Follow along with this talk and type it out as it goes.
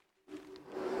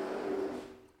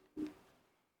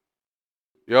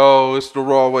Yo, it's the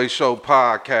Rawway Show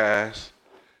podcast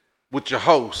with your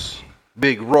host,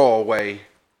 Big Rawway,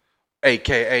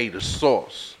 aka The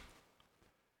Sauce.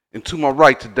 And to my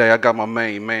right today, I got my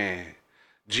main man,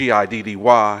 Giddy.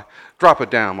 Drop it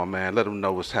down, my man. Let them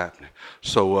know what's happening.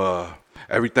 So,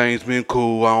 everything's been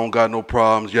cool. I don't got no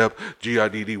problems. Yep,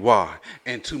 Giddy.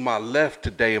 And to my left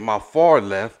today, and my far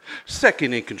left,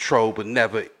 second in control but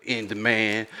never in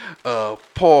demand,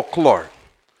 Paul Clark.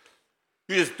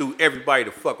 You just threw everybody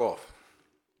the fuck off.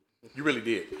 You really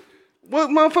did. What,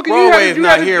 motherfucker? Rawway is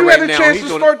not here right now. You had a chance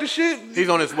to start the shit. He's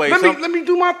on his way. Let me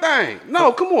do my thing.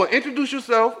 No, come on. Introduce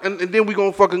yourself, and then we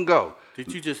gonna fucking go.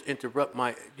 Did you just interrupt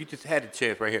you just had a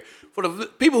chance right here. For the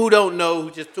people who don't know,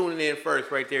 who just tuning in first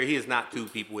right there, he is not two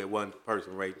people with one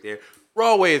person right there.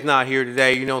 Rawway is not here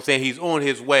today. You know what I'm saying? He's on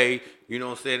his way. You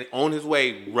know what I'm saying? On his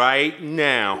way right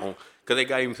now. Because they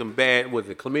got him some bad,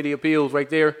 chlamydia pills right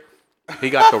there? He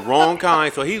got the wrong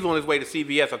kind, so he's on his way to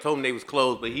CVS. I told him they was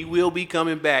closed, but he will be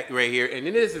coming back right here. And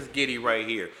then this is Giddy right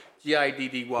here,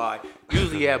 Giddy.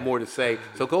 Usually you have more to say,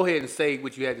 so go ahead and say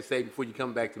what you had to say before you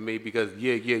come back to me, because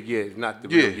it's not the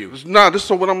real you.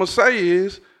 So what I'm gonna say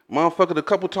is, motherfucker, the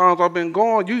couple times I've been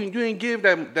gone, you ain't give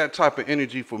that type of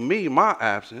energy for me in my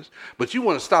absence, but you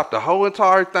want to stop the whole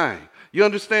entire thing. You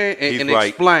understand? And right.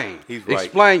 Explain. He's right.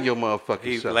 Explain your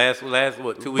motherfucking self. Last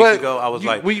 2 weeks ago, I was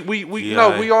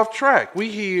we off track. We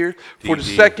here for the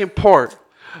second part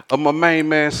of my main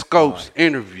man Scope's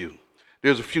interview.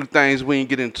 There's a few things we didn't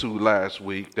get into last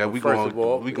week that we gonna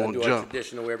do jump.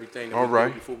 Traditional everything. All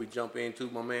right. Before we jump into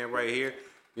my man right here.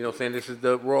 You know what I'm saying? This is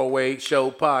the Rawway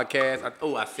Show podcast.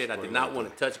 I said I did not want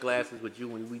to touch glasses with you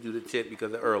when we do the tip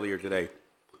because of earlier today.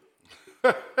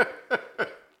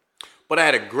 But I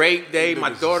had a great day. My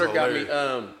daughter got me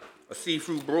a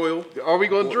seafood broil. Are we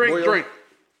gonna drink? Drink.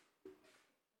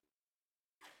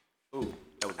 Ooh,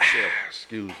 that was a shell.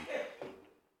 Excuse me.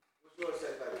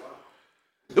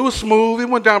 It was smooth. It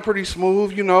went down pretty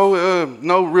smooth. You know,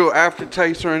 no real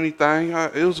aftertaste or anything.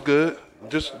 It was good.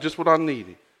 Just what I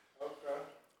needed. Okay.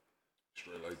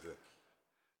 Straight like that.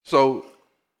 So,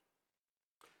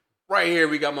 right here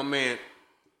we got my man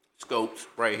Scopes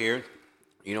right here.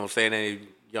 You know what I'm saying? And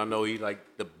y'all know he's like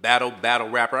the battle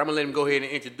rapper. I'm gonna let him go ahead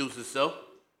and introduce himself.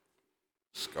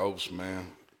 Scopes, man.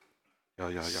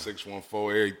 Yeah.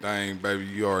 614, everything, baby.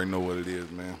 You already know what it is,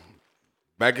 man.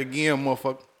 Back again,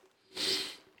 motherfucker.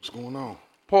 What's going on?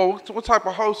 Paul, what type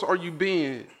of host are you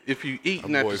being if you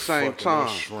eating at the same time?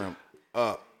 Shrimp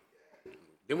up.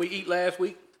 Didn't we eat last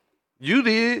week? You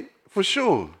did, for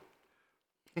sure.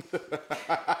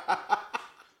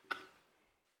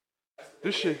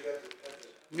 This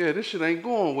shit ain't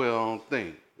going well, I don't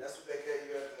think. That's what they gave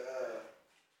you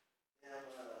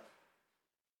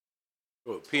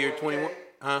at the Pier 21?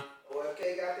 Huh?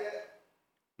 OFK got that?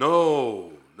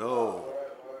 No. No,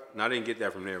 I didn't get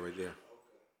that from there right there.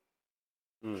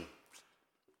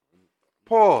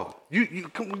 Paul,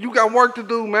 you got work to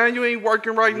do, man. You ain't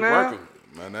working right now. Working.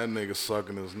 Man, that nigga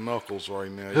sucking his knuckles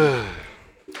right now.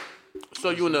 So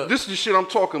you in the... This is the shit I'm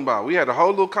talking about. We had a whole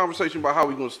little conversation about how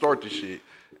we gonna start this shit.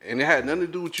 And it had nothing to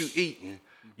do with you eating.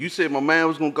 You said my man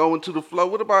was gonna go into the flow.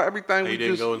 What about everything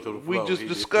we just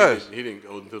discussed? He didn't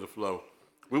go into the flow.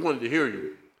 We wanted to hear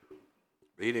you,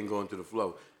 but he didn't go into the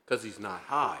flow because he's not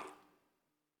high.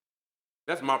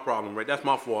 That's my problem, right? That's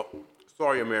my fault.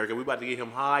 Sorry, America. We about to get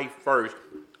him high first.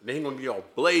 Then he gonna get all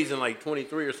blazing like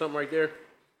 23 or something right there.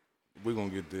 We gonna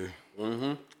get there.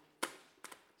 Mm-hmm.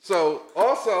 So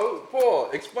also, Paul,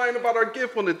 explain about our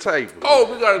gift on the table.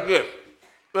 Oh, we got a gift.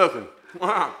 Listen.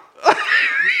 Wow.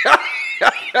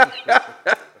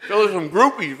 Those are some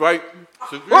groupies, right?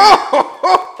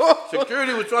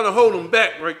 Security was trying to hold them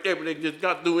back right there, but they just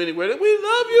got through anyway. We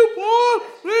love you, Paul.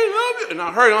 We love you. And I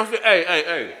heard them. I said,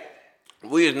 hey.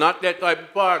 We is not that type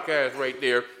of podcast right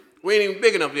there. We ain't even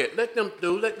big enough yet. Let them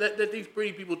do. Let these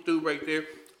pretty people do right there.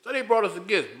 So they brought us a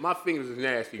gift. My fingers is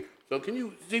nasty. So can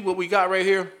you see what we got right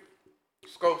here?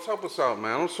 Scopes, help us out,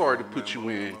 man. I'm sorry to put you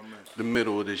in the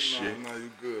middle of this shit. No,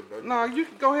 you good, baby. Nah, you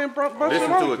can go ahead and bust Listen it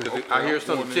to out. it, because I hear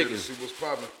some chicken. See what's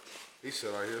popping. He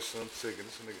said, I hear some chicken.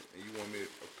 This nigga, and you want me to,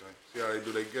 okay. See how they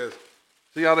do their guess.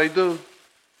 See how they do?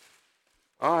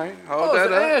 All right, hold it's that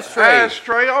an up. ashtray.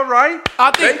 Ashtray, all right.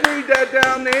 I think they need that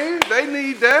down there. They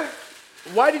need that.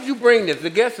 Why did you bring this? The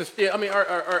guests are still. I mean,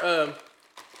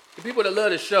 the people that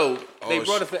love the show, they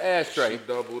brought us an ashtray. She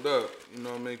doubled up. You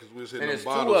know what I mean? Because we was hitting And the it's two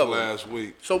bottles of them. last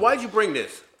week. So why'd you bring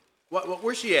this?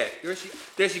 Where's she at?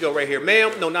 There she go right here.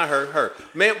 Ma'am, no, not her. Her.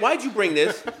 Ma'am, why'd you bring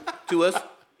this to us? Because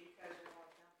you're going to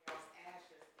dump y'all's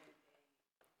ashes in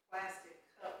a plastic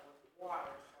cup with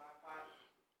water. So I thought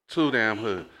Too damn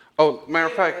hood. Oh, matter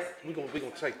of fact, we gonna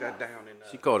take that down.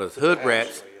 She called us hood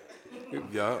rats,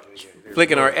 Yeah.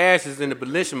 flicking our ashes in the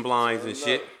demolition blinds and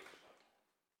shit.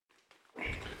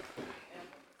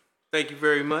 Thank you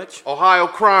very much. Ohio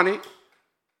Chronic,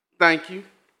 thank you.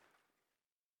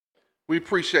 We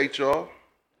appreciate y'all.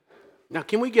 Now,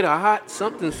 can we get a hot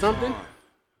something?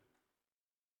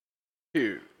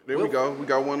 Here, there we go. We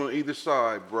got one on either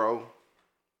side, bro.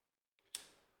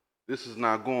 This is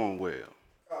not going well.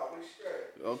 Oh, we straight.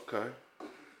 Okay.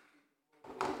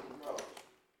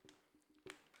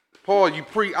 Paul, you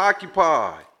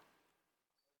preoccupied.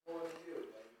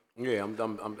 Yeah, I'm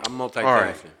multitasking. All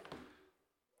right.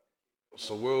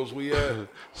 So where was we at?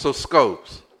 So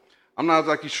Scopes, I'm not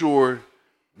exactly sure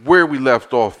where we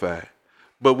left off at,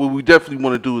 but what we definitely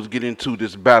want to do is get into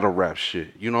this battle rap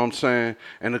shit. You know what I'm saying?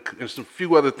 And some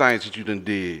few other things that you done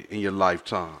did in your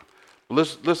lifetime.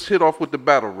 But let's hit off with the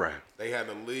battle rap. They had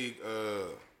a league.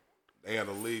 They had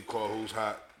a league called Who's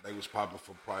Hot. They was popping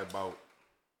for probably about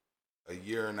a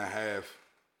year and a half,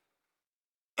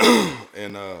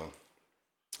 and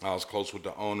I was close with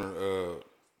the owner,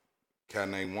 cat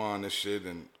named Juan and shit,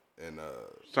 and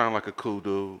Sound like a cool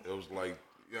dude. it was like,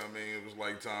 you know what I mean? It was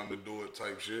like time to do it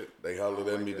type shit. They hollered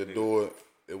at me to do it.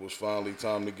 It was finally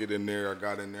time to get in there. I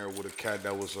got in there with a cat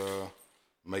that was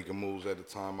making moves at the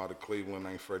time out of Cleveland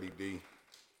named Freddie D.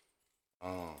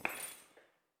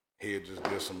 He had just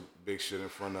did some big shit in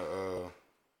front of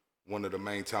one of the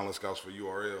main talent scouts for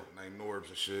URL named Norbs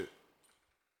and shit.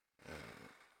 And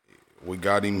we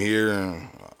got him here and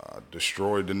I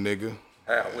destroyed the nigga.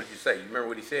 What did you say? You remember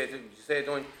what he said? Did you say it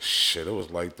to him? Shit, it was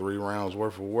like 3 rounds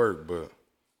worth of work, but I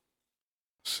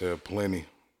said plenty.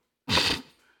 But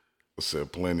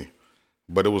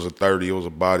it was a 30, it was a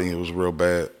body, it was real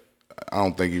bad. I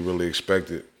don't think he really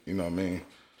expected, you know what I mean?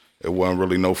 It wasn't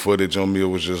really no footage on me, it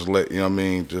was just you know what I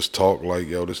mean, just talk like,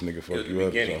 yo, this nigga fuck you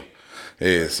up. So,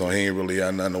 yeah, so he ain't really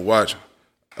had nothing to watch.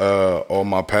 All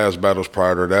my past battles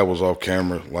prior to that was off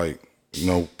camera, like, you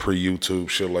know, pre-YouTube,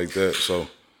 shit like that. So,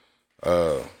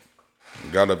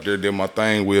 got up there, did my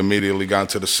thing. We immediately got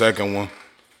into the second one.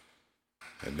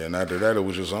 And then after that, it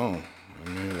was just on. I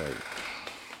mean, like,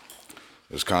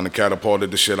 it's kind of catapulted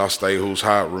the shit. I stayed Who's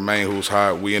Hot, remain Who's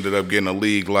Hot. We ended up getting a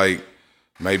league, like,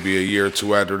 maybe a year or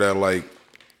two after that, like,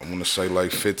 I'm going to say,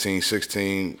 like, 15,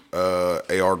 16,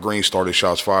 AR Green started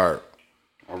Shots Fired.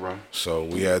 All right. So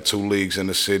we had 2 leagues in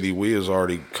the city. We was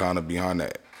already kind of behind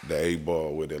the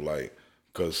A-ball with it, like,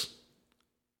 because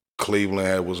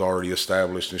Cleveland was already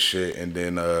established and shit, and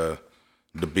then the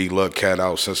B-Luck cat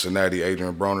out Cincinnati,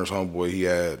 Adrian Broner's homeboy, he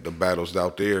had the battles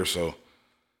out there. So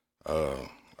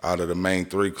out of the main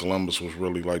 3, Columbus was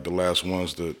really like the last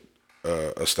ones to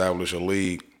establish a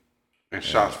league. And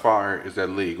Shots Fired is that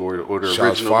league or the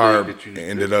Shots original Fired league that you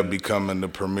ended up becoming the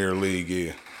Premier League,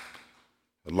 yeah.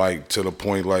 Like to the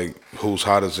point like Who's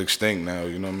Hot is extinct now,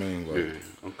 you know what I mean? Like,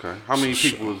 yeah, okay. How many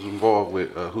people was involved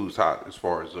with Who's Hot as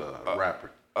far as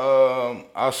rapper?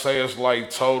 I say it's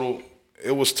like total.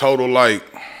 It was total like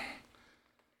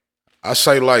I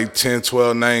say like 10,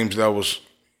 12 names that was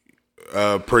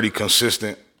pretty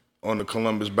consistent on the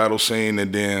Columbus battle scene,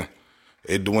 and then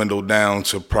it dwindled down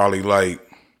to probably like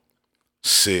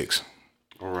 6.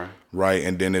 All right. Right,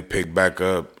 and then it picked back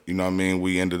up. You know what I mean?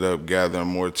 We ended up gathering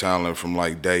more talent from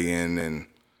like day in, and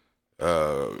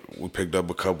we picked up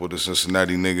a couple of the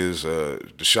Cincinnati niggas.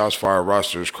 The Shots Fired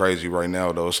roster is crazy right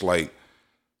now, though. It's like,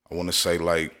 I want to say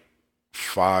like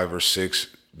 5 or 6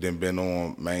 then been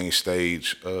on main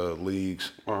stage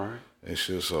leagues. All right. And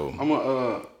shit, so. I'm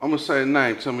gonna say a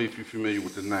name. Tell me if you're familiar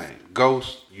with the name.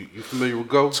 Ghost. You familiar with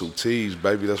Ghost? 2 T's,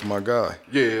 baby. That's my guy.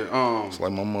 Yeah. It's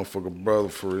like my motherfucking brother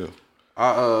for real.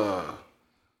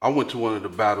 I went to one of the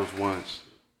battles once,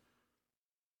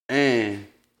 and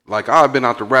like I've been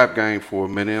out the rap game for a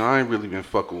minute. And I ain't really been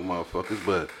fucking with motherfuckers,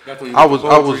 but You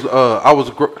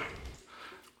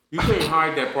can't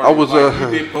hide that part. I was you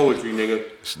did poetry, nigga.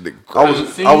 I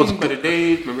was for the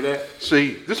days. Remember that?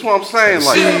 See, this is what I'm saying.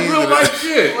 Like Real life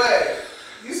shit. What?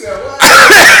 You said what?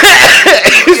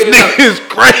 this nigga is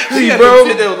crazy, Shit bro.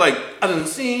 that was like, I done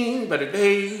seen better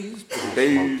days,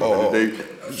 better days.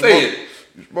 Say it.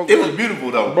 It was beautiful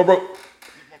though. Bro.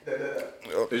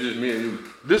 It's just me and you.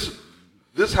 This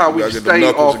how we gotta get the stay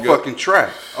knuckles off together. fucking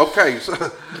track. Okay, so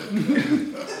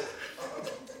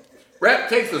Rap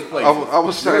takes us places. I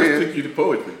was saying- Yours took you to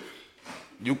poetry.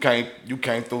 You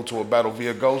came through to a battle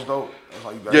via Ghost, though? That's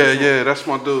how you got into it? yeah, that's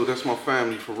my dude. That's my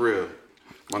family for real.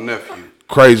 My nephew.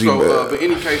 Crazy, So, man. but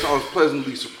in any case, I was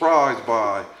pleasantly surprised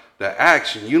by the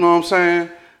action. You know what I'm saying?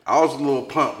 I was a little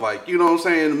pumped, like, you know what I'm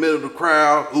saying, in the middle of the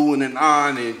crowd, oohing and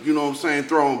ahhing, and, you know what I'm saying,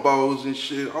 throwing bows and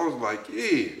shit. I was like,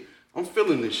 yeah, I'm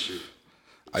feeling this shit.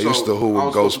 I used to hoop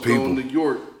with Ghost Go to people. New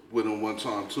York with him one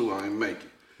time too. I ain't make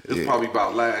it. It's probably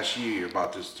about last year,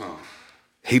 about this time.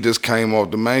 He just came off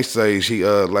the main stage. He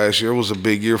last year was a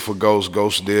big year for Ghost.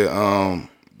 Ghost did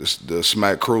the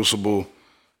Smack Crucible.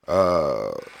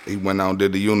 He went out and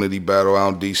did the Unity battle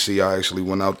out in DC. I actually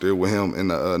went out there with him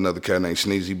and another cat named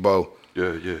Sneezy Bo.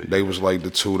 Yeah. They was like the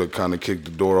two that kind of kicked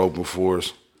the door open for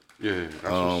us. Yeah, that's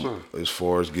what's up. As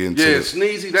far as getting to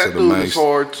Sneezy, that dude is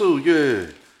hard too. Yeah.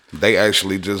 They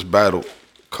actually just battled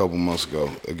a couple months ago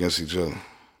against each other.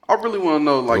 I really want to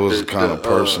know, like, it was kind of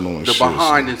personal and the shit,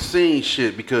 behind the scenes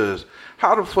shit, because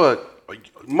how the fuck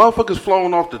motherfuckers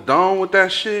flowing off the dome with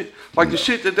that shit? Like, the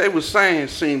shit that they was saying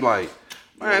seemed like,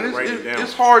 man,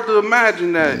 it's hard to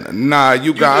imagine that. Nah,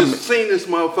 you got just seen this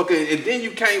motherfucker, and then you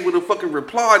came with a fucking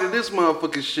reply to this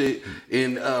motherfucking shit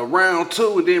in round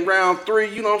 2, and then round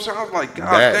 3. You know what I'm saying? I was like, God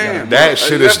damn. That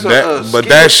shit is that, but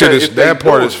that shit is that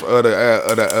part is of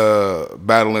the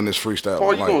battling this freestyle.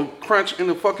 Paul, you gonna crunch in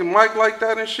the fucking mic like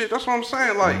that and shit? That's what I'm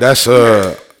saying. Like, that's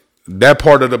that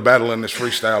part of the battling is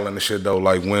freestyle and the shit though.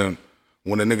 Like when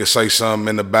a nigga say something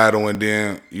in the battle and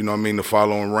then you know what I mean the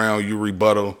following round you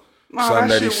rebuttal. Something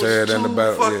that he said in the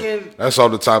battle. Yeah. That's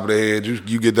off the top of the head.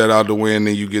 You get that out the way, and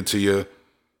then you get to your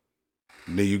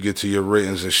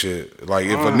writtens and shit. Like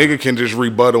if a nigga can just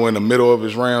rebuttal in the middle of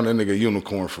his round, that nigga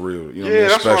unicorn for real. You know what I mean?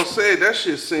 That's what I'm saying. That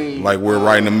shit seems like we're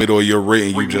right in the middle of your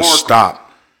written. You just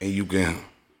stop and you can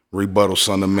rebuttal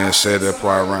something the man said that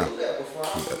prior round.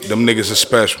 Them niggas is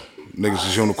special. Niggas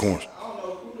is unicorns. I don't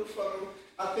know who the fuck.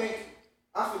 I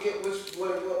forget who.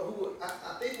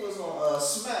 I think it was on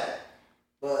Smack.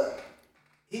 But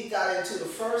he got into the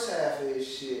first half of his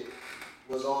shit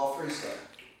was all freestyle,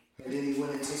 and then he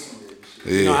went into some of this shit.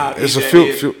 Yeah, you know how it's a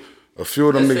few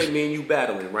of them let's niggas. say me and you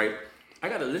battling, right? I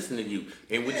gotta listen to you,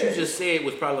 and what you just said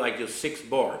was probably like your 6th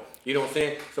bar. You know what I'm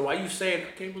saying? So while you saying,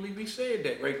 I can't believe he said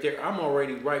that right there. I'm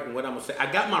already writing what I'm gonna say.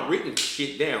 I got my written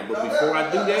shit down, but before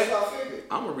I do that,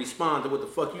 I'm gonna respond to what the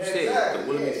fuck you said. So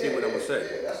let me see what I'm gonna say.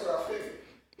 Yeah, that's what I figured.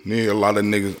 Yeah, a lot of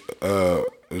niggas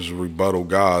is rebuttal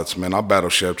gods, man. I battle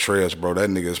Chef Trez, bro. That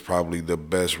nigga is probably the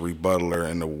best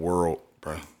rebuttaler in the world,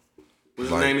 bro.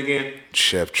 What's his name again?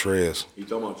 Chef Trez. He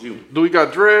talking about you. Do he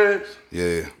got dreads?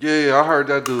 Yeah. Yeah, I heard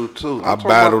that dude too. I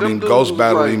battled him. Ghost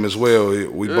battled him as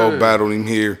well. We both battled him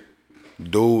here.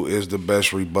 Dude is the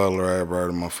best rebuttaler I ever heard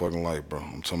in my fucking life, bro.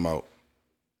 I'm talking about.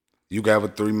 You got a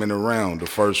 3-minute round. The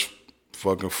first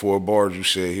fucking 4 bars you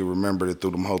said, he remembered it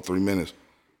through them whole 3 minutes.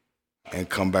 And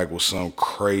come back with something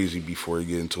crazy before he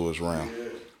get into his round.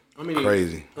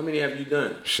 Crazy. How many have you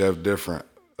done? Chef different.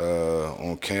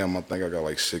 On cam, I think I got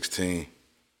like 16.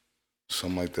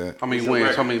 Something like that. How many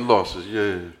wins? How many losses?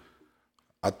 Yeah.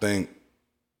 I think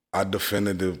I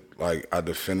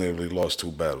definitively lost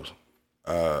 2 battles.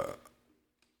 I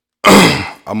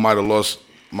might have lost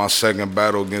my 2nd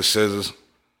battle against Scissors.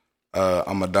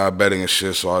 I'm a diabetic and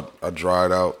shit, so I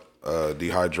dried out,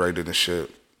 dehydrated and shit.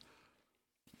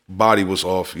 Body was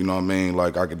off, you know what I mean?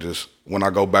 Like I could just, when I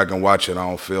go back and watch it, I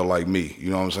don't feel like me, you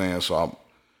know what I'm saying? So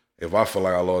if I feel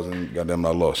like I lost, then goddamn I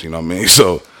lost, you know what I mean?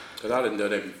 So. Cause I didn't know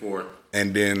that before.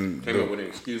 And then. Came up with an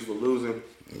excuse for losing.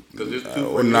 Cause it's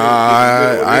too. It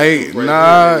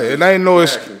ain't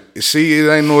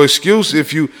no excuse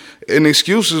if you, an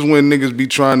excuse is when niggas be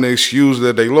trying to excuse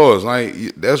that they lost.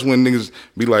 That's when niggas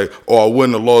be like, oh, I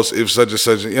wouldn't have lost if such and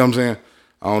such, you know what I'm saying?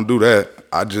 I don't do that.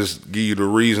 I just give you the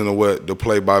reason of what the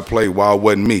play-by-play, why it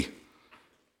wasn't me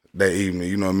that evening.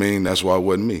 You know what I mean? That's why it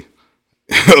wasn't me.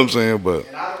 You know what I'm saying? But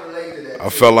I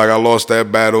felt like I lost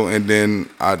that battle, and then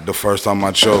the first time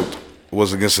I choked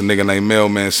was against a nigga named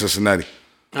Mailman in Cincinnati.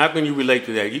 How can you relate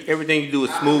to that? Everything you do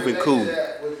is smooth and cool.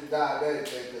 That with the diabetic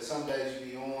thing, because some days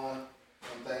you be on,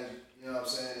 some things, you know what I'm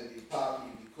saying, it be poppy,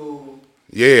 you be cool.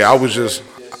 Yeah, I was just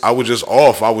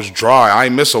off. I was dry. I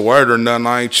ain't miss a word or nothing.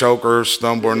 I ain't choke or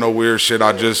stumble or no weird shit.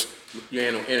 I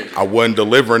wasn't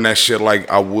delivering that shit like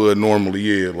I would normally.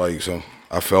 Yeah, like so.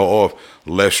 I fell off.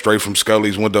 Left straight from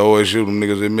Scully's, went to OSU. Them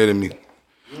niggas admitted me.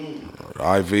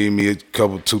 IV me a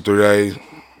couple 2-3 days.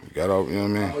 Got off. You know what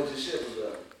I mean? How much your shit was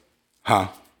up? Huh?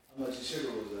 How much your sugar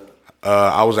was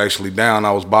up? I was actually down.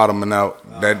 I was bottoming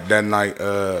out that night.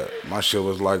 My shit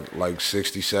was like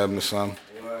 67 or something.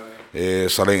 Yeah,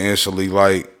 so they instantly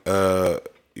IV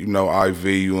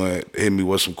you and hit me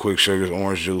with some quick sugars,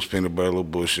 orange juice, peanut butter, little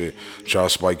bullshit. Try to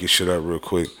spike your shit up real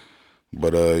quick.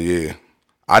 But yeah,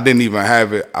 I didn't even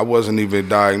have it. I wasn't even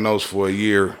diagnosed for a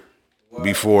year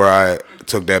before I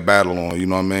took that battle on. You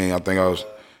know what I mean? I think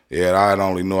I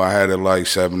only knew I had it like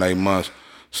 7-8 months.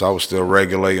 So I was still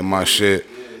regulating my shit.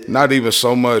 Not even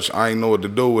so much, I ain't know what to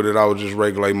do with it. I was just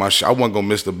regulating my shit. I wasn't gonna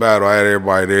miss the battle. I had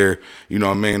everybody there. You know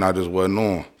what I mean? I just wasn't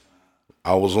on.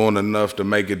 I was on enough to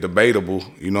make it debatable.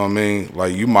 You know what I mean?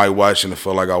 Like you might watch and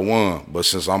feel like I won, but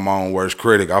since I'm my own worst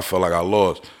critic, I feel like I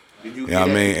lost. You know what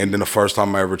I mean? And then the first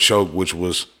time I ever choked, which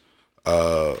was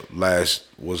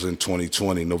was in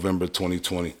 2020, November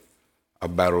 2020. I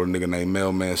battled a nigga named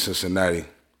Mailman Cincinnati,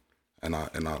 and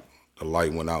the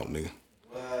light went out, nigga.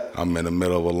 What? I'm in the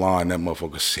middle of a line. That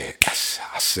motherfucker said,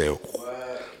 I said,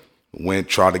 what? Went,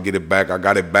 tried to get it back. I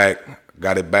got it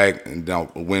back, and then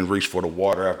I went reached for the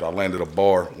water after I landed a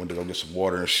bar. Went to go get some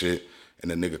water and shit, and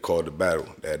the nigga called the battle.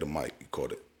 They had the mic. He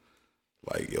called it.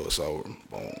 Like, yo, it's over.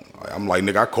 Boom. I'm like,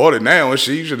 nigga, I caught it now and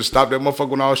shit. You should have stopped that motherfucker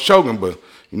when I was choking, but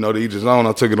you know, to each his own.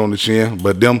 I took it on the chin.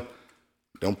 But them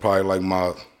probably like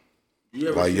my,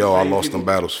 like, yo, I lost them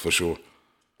battles for sure.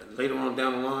 Later on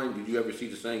down the line, did you ever see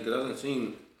the same? Because I haven't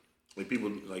seen like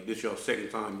people like this your second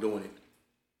time doing it.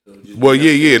 So well,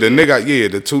 yeah, the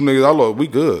two niggas I lost, we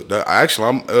good. Actually,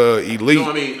 I'm elite.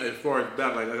 No, I mean, as far as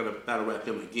battle, like I gotta battle rap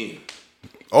him again.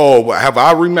 Oh, have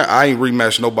I rematched? I ain't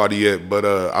rematched nobody yet, but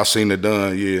I seen it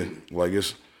done. Yeah, like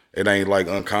it ain't like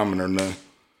uncommon or nothing.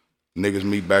 Niggas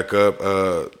meet back up.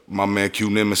 My man Q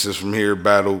Nemesis from here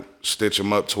battled, stitch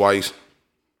him up twice.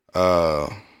 I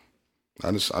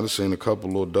just seen a couple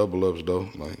little double ups though,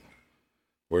 like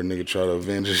where a nigga try to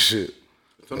avenge his shit.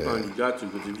 Sometimes you got to,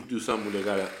 because if you do something that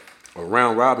got a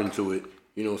round robin to it,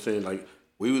 you know what I'm saying? Like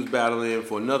we was battling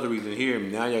for another reason here,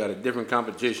 and now y'all got a different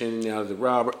competition. Now there's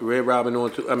a Red Robin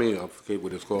on too. I mean, I forget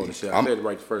what it's called and shit. I said it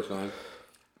right the first time.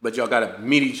 But y'all got to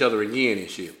meet each other again and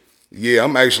shit. Yeah,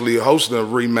 I'm actually hosting a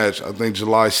rematch, I think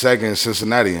July 2nd in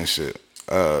Cincinnati and shit.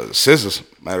 Scissors,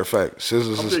 matter of fact.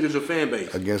 Scissors How big is your fan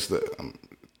base? Against the,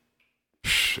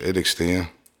 it extend.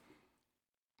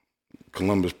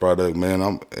 Columbus product, man.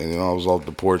 I was off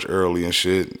the porch early and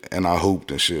shit, and I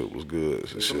hooped and shit. It was good.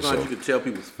 Sometimes so you could tell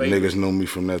people's faces. Niggas knew me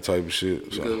from that type of shit.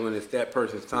 Because when it's that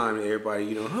person's time,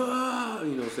 everybody,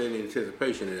 saying in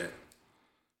anticipation of that.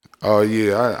 Oh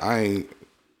yeah,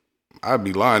 I'd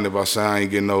be lying if I say I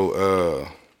ain't getting no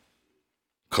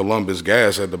Columbus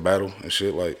gas at the battle and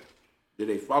shit. Like, did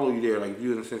they follow you there? Like if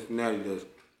you in Cincinnati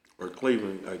or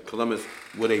Cleveland, like Columbus,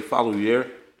 would they follow you there?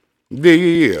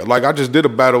 Yeah. Like I just did a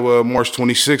battle March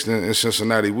 26th in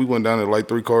Cincinnati. We went down there like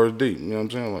 3 cars deep. You know what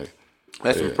I'm saying? Like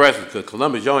that's impressive because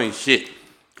Columbus, y'all ain't shit.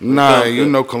 Nah,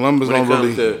 Columbus don't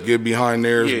really get behind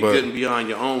theirs, but getting behind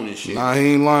your own and shit. Nah,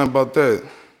 he ain't lying about that.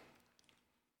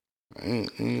 He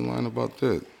ain't lying about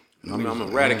that. I'm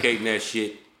eradicating that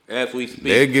shit as we speak.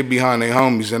 They get behind their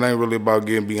homies. It ain't really about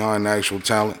getting behind the actual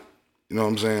talent. You know what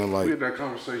I'm saying? Like we had that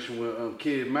conversation when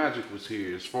Kid Magic was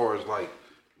here, as far as like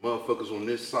motherfuckers on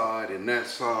this side and that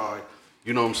side.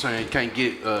 You know what I'm saying? Can't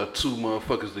get two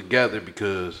motherfuckers together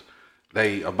because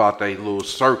they about their little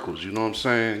circles. You know what I'm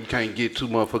saying? You can't get two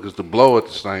motherfuckers to blow at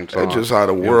the same time. That's just how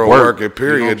the world working,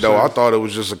 period, you know though. I thought it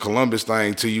was just a Columbus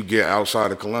thing till you get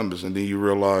outside of Columbus and then you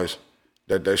realize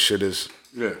that shit is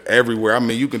everywhere. I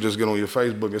mean, you can just get on your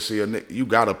Facebook and see a nigga. You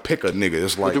gotta pick a nigga.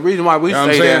 It's like, but the reason why we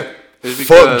say that is because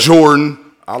fuck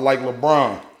Jordan. I like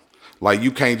LeBron. Like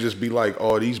you can't just be like,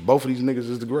 oh, both of these niggas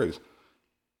is the greatest.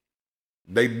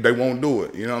 They won't do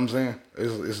it. You know what I'm saying?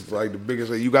 It's like the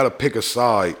biggest. You gotta pick a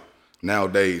side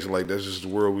nowadays. Like that's just the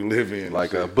world we live in.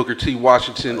 Like Booker T.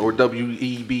 Washington or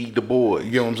W.E.B. Du Bois.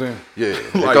 You get what I'm saying? Yeah.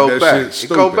 Like go back. It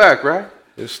go back, right?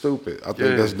 It's stupid. I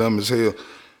think that's dumb as hell.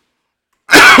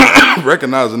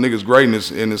 Recognize a nigga's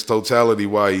greatness in its totality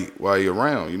while he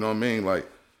around. You know what I mean? Like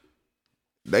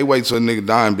they wait till a nigga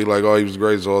die and be like, oh, he was the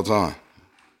greatest all the time.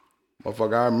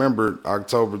 Motherfucker, I remember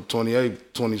October 28th,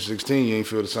 2016, you ain't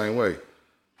feel the same way.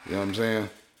 You know what I'm saying?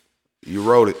 You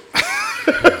wrote it.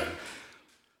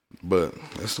 But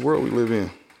that's the world we live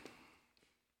in.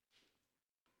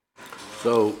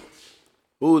 So,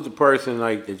 who is the person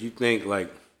like that you think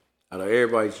like out of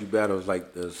everybody that you battle is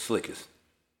like the slickest?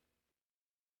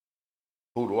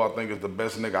 Who do I think is the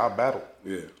best nigga I battled?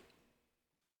 Yeah.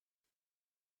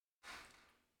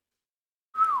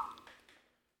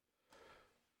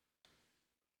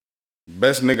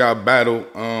 Best nigga I battled,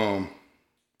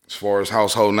 as far as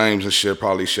household names and shit,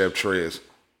 probably Chef Trez.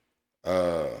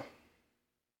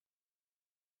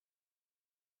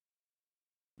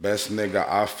 Best nigga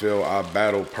I feel I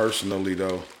battled personally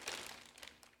though,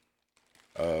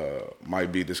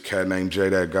 might be this cat named Jay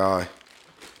That Guy.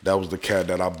 That was the cat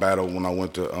that I battled when I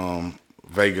went to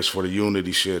Vegas for the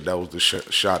Unity shit. That was the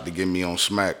shot to get me on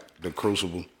Smack, the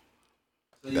Crucible.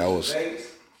 So that was Vegas?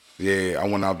 Yeah, I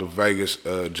went out to Vegas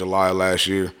July last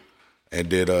year and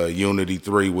did Unity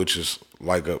 3, which is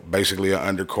like basically an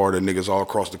undercard of niggas all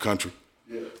across the country.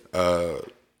 Yeah.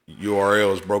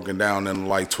 URL is broken down in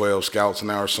like 12 scouts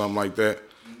now or something like that.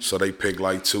 So they pick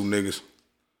like 2 niggas.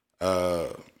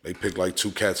 They picked like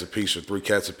 2 cats apiece or 3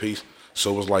 cats apiece.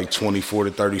 So it was like 24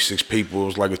 to 36 people. It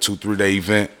was like a 2-3 day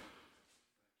event.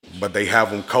 But they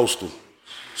have them coastal.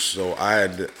 So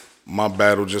my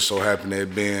battle just so happened to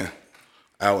have been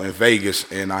out in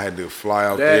Vegas, and I had to fly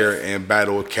out there and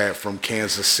battle a cat from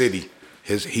Kansas City.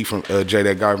 He from Jay,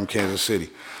 that guy from Kansas City.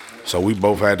 So we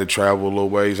both had to travel a little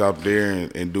ways out there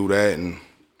and do that, and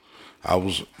I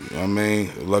was,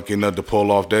 lucky enough to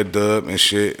pull off that dub and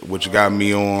shit, which got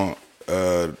me on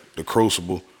the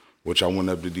Crucible, which I went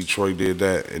up to Detroit, did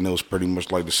that, and it was pretty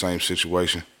much like the same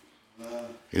situation.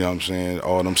 You know what I'm saying?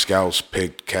 All them scouts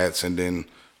picked cats, and then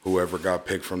whoever got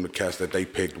picked from the cats that they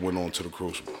picked went on to the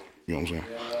Crucible. You know what I'm saying?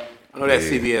 I know that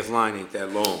CBS line ain't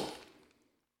that long.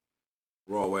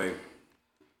 Raw way.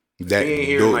 That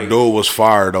dude was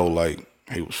fire though. Like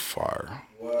he was fire.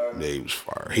 Yeah, he was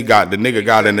fire. The nigga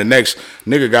got in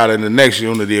the next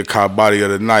Unity of Cop Body of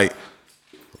the night.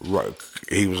 Right.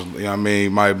 He was, you know what I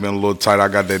mean, might have been a little tight. I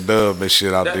got that dub and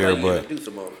shit out there, but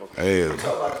yeah.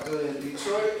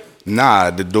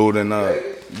 Nah, the dude in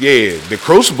the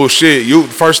Crucible shit.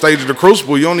 First stage of the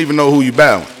Crucible, you don't even know who you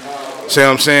battling. See what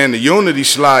I'm saying? The Unity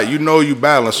slot, you know you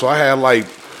battling. So I had like,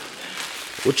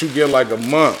 what you get like a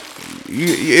month.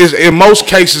 In most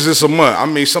cases, it's a month. I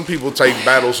mean, some people take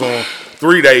battles on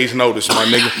 3 days notice, my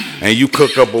nigga, and you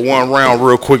cook up a 1 round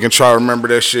real quick and try to remember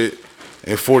that shit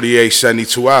in 48,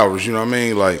 72 hours. You know what I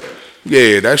mean? Like,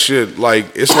 yeah, that shit, like,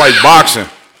 it's like boxing.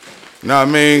 You know what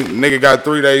I mean? Nigga got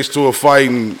 3 days to a fight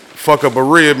and fuck up a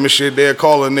rib and shit. They'll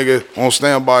call a nigga on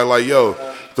standby like, yo,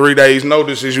 3 days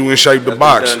notice is you in shape to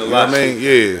box. You know what I mean?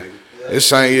 Yeah. It's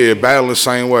battling the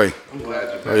same way.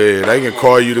 Yeah, they can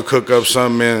call you to cook up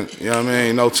something in, you know what I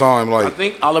mean, no time. Like, I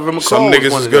think Oliver McCall some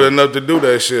niggas is good enough to do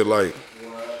that shit. Like,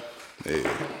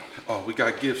 yeah. Oh, we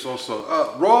got gifts also.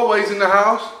 Rawways in the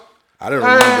house. I didn't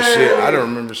remember shit. I didn't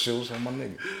remember shit was on my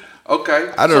nigga.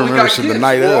 Okay. I didn't remember shit the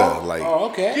night of. Like, oh,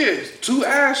 okay. Yeah, 2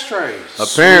 ashtrays.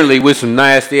 Apparently, with some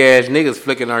nasty ass niggas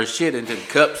flicking our shit into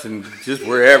cups and just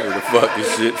wherever the fuck and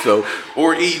shit. So,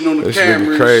 or eating on the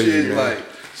camera crazy, and shit. Man. Like,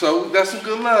 so that's some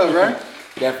good love, right?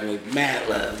 Definitely mad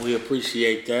love. We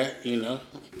appreciate that, you know.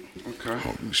 Okay.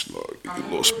 Oh, give you a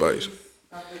little space.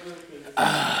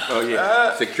 Oh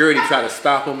yeah. Security try to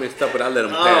stop him and stuff, but I let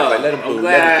him pass. I let him. I'm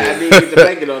glad I didn't get to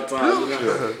make it on time, you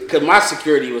know, because my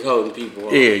security was holding people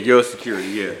up. Yeah, your security.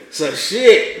 Yeah. So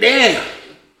shit, damn.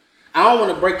 I don't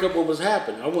want to break up what was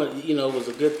happening. I want, you know, it was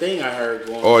a good thing I heard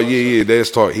going. Oh yeah. They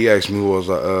start. He asked me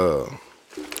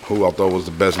who I thought was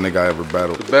the best nigga I ever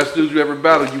battled. The best dude you ever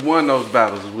battled, you won those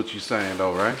battles, is what you saying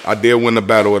though, right? I did win the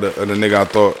battle of the nigga I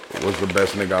thought was the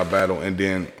best nigga I battled, and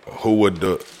then who would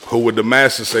the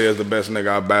master say is the best nigga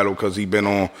I battled because he been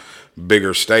on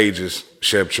bigger stages,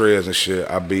 Shep Trez and shit.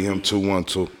 I beat him 2-1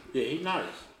 too. Yeah, he nice.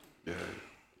 Yeah.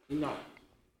 He nice.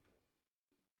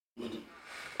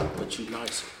 But you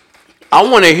nice. I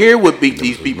want to hear what beat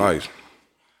these people. Nice.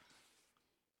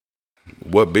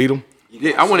 What beat him?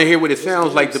 Yeah, I want to hear what it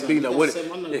sounds like to beat them.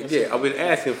 Yeah, I've been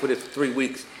asking for this for 3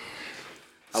 weeks.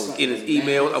 I was in his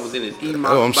email. I was in his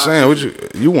email. Oh, I'm saying,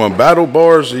 what you want battle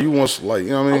bars or you want, like, you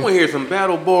know what I mean? I want to hear some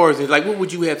battle bars and like, what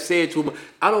would you have said to him?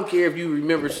 I don't care if you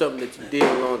remember something that you did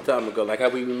a long time ago, like how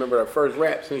we remember our first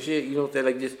raps and shit. You know what I'm saying?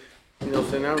 Like just, you know what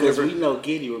I'm saying? I Because remember. we know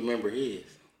Giddy remember his.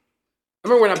 I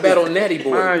remember when I battled Natty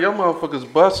Boy. Man, y'all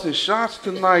motherfuckers busting shots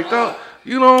tonight, though.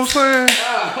 You know what I'm saying?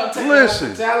 I'm taking Listen.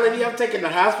 hospitality. I'm taking the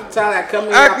hospitality. I come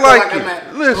in. Act I like feel it. I'm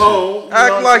at Listen. home, you Act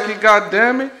know like what I'm it,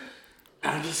 goddammit.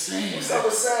 I'm just saying. What's up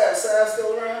with Sad? Sad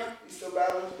still around? You still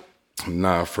battling?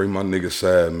 Nah, free my nigga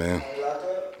Sad, man. Locked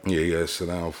up? Yeah, you gotta sit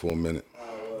down for a minute.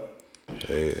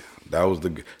 Yeah, that was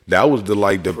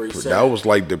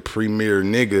like the premier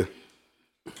nigga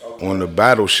on the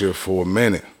battleship for a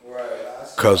minute.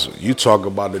 Cause you talk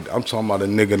about it, I'm talking about a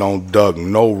nigga don't duck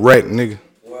no wreck, nigga.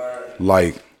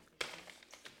 Like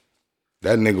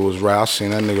that nigga was rap. I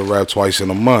seen that nigga rap twice in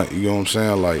a month. You know what I'm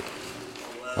saying? Like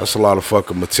that's a lot of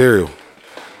fucking material.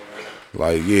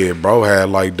 Like yeah, bro had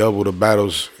like double the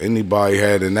battles anybody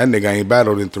had, and that nigga ain't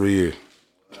battled in 3 years.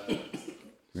 You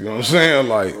know what I'm saying?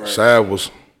 Like Sad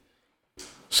was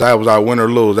out win or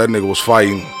lose. That nigga was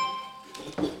fighting.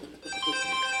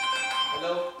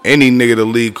 Any nigga the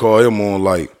league call him on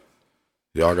like,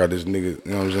 y'all got this nigga,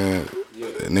 you know what I'm saying?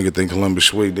 That nigga think Columbus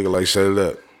sweet, nigga like set it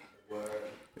up.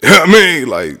 You know what I mean?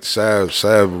 Like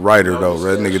Sav writer though,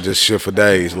 that nigga just shit for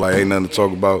days. Like ain't nothing to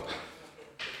talk about.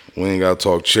 We ain't gotta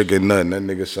talk chicken, nothing. That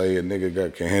nigga say a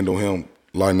nigga can handle him,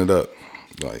 line it up.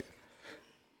 Like,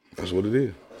 that's what it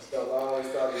is.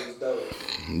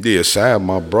 Yeah, Sav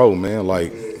my bro, man.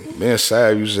 Like, man,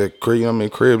 Sav used to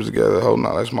cribs together. Oh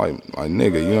no, that's my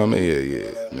nigga. You know what I mean?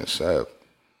 Yeah. Man, Sav.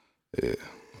 Yeah.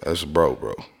 That's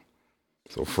bro.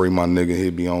 So free my nigga.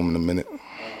 He'll be home in a minute.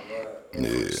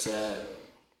 Yeah. Sad.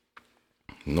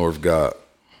 North God.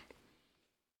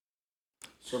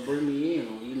 So bring me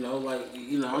in.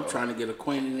 I'm trying to get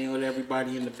acquainted in with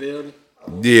everybody in the building.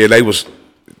 Yeah, they was,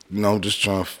 just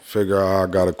trying to figure out how I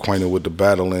got acquainted with the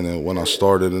battling and when I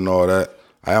started and all that.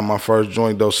 I had my first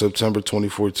joint though, September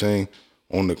 2014,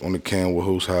 on the can with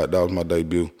Who's Hot. That was my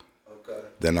debut. Okay.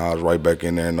 Then I was right back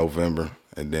in there in November,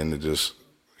 and then it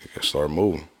started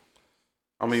moving.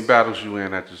 How many battles you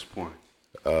in at this point?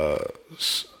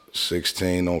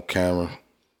 16 on camera.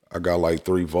 I got like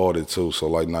 3 vaulted too, so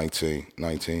like 19.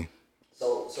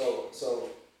 So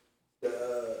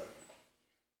the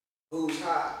Who's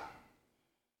Hot?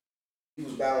 You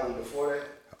was battling before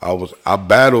that? I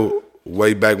battled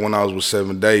way back when I was with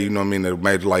 7 Day, you know what I mean? The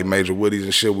Major Woodies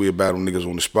and shit, we'd battle niggas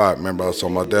on the spot. Remember I was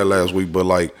talking about that last week, but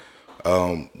like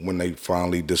when they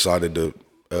finally decided to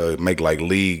make like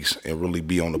leagues and really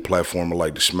be on the platform of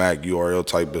like the Smack URL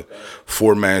type of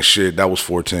 4-man shit, that was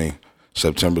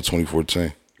September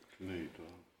 2014.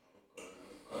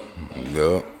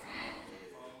 Yeah.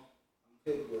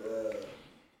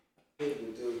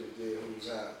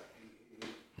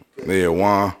 Yeah,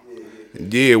 Juan.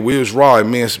 Yeah, we was raw.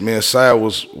 Me and Sal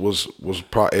was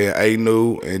probably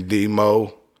A-Nu and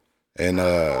D-Mo and A-Nu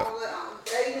the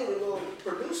little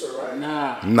producer, right?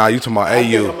 Nah, you talking about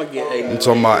A-U. I'm gonna get A-Nu. You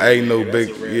talking about A-Nu,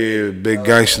 big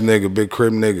gangster nigga, big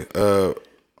crib nigga.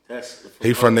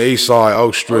 He from the east side,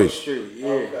 Oak Street. Oak Street,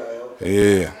 yeah.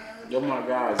 Yeah. Yo, my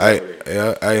guys over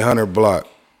there. 800 block.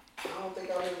 I don't think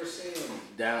I've ever seen him.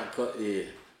 Down, yeah.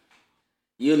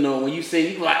 You know, when you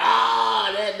say, you like,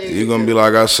 that nigga. You gonna be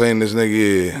like, I seen this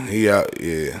nigga, yeah. He out,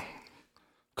 yeah.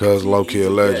 Cuz low-key a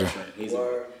legend.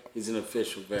 He's an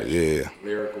official veteran. Yeah.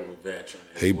 Lyrical veteran.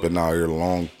 He been out here a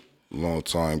long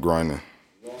time grinding.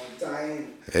 Long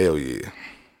time. Hell yeah.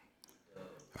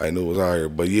 I knew it was out here.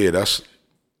 But yeah, that's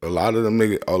a lot of them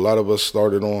niggas, a lot of us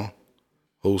started on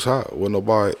Who's Hot. Wasn't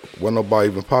nobody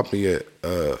even popping yet.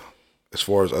 As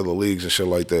far as other leagues and shit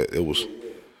like that. It was, you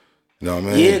know what I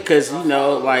mean? Yeah, because,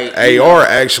 like. AR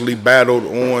actually battled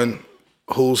on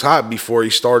Who's Hot before he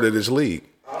started his league.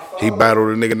 He battled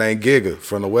a nigga named Giga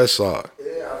from the West Side.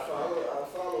 Yeah, I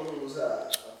follow Who's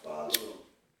Hot. I follow him.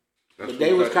 But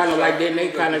they was kind of like, then they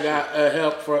kind of got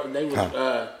help from, they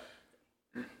was,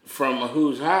 from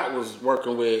Who's Hot was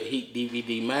working with Heat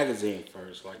DVD magazine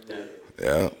first, like that. Yeah.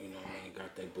 You know what I mean?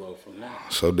 Got that blow from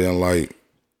that. So then, like,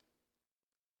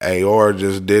 AR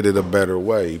just did it a better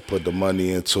way. He put the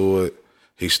money into it.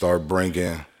 He started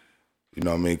bringing, you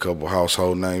know what I mean, a couple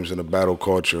household names in the battle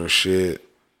culture and shit.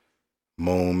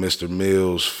 Moon, Mr.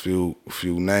 Mills, few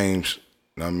names.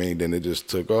 You know what I mean? Then it just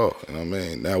took off. You know what I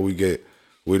mean? Now we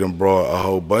done brought a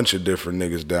whole bunch of different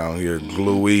niggas down here.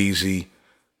 Glue Easy,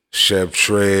 Chef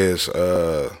Trez,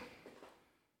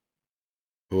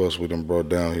 who else we done brought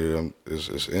down here?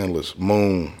 It's endless.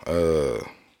 Moon,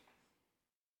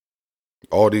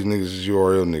 all these niggas is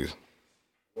URL niggas.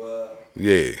 What?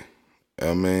 Yeah.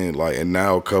 I mean, like, and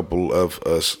now a couple of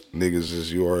us niggas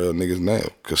is URL niggas now.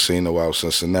 Casino out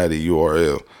Cincinnati,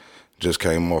 URL. Just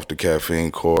came off the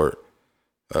caffeine court.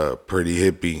 Pretty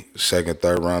Hippie, second,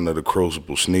 third round of the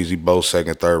Crucible. Sneezy Bo,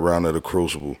 second, third round of the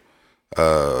Crucible.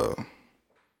 Ghost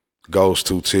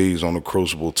 2T's on the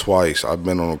Crucible twice. I've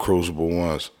been on the Crucible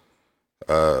once.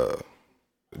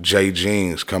 J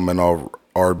Jeans coming off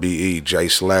RBE. J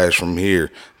Slash from here.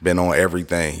 Been on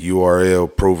everything.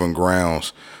 URL, Proven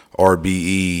Grounds.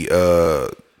 RBE,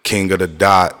 King of the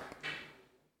Dot.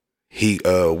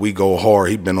 We Go Hard.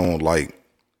 He been on like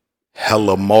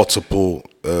hella multiple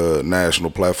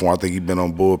national platform. I think he been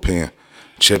on Bullpen.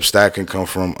 Chip Stacking come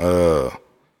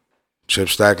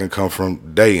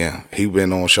from Dayton. He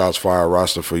been on Shots Fired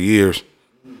roster for years.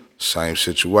 Same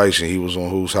situation. He was on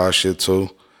Who's Hot shit too,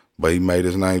 but he made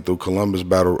his name through Columbus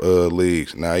battle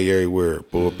leagues. Now he everywhere.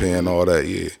 Bullpen, all that.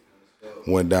 Yeah.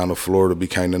 Went down to Florida,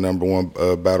 became the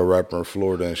 #1 battle rapper in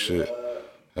Florida and shit.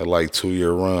 Had like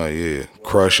 2-year run, yeah.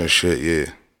 Crushing shit,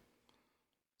 yeah.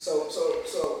 So,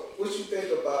 what you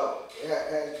think about? Do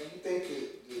you think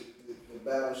the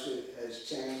battle shit has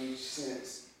changed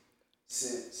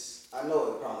since? I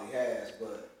know it probably has,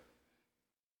 but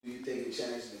do you think it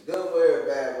changed in a good way or a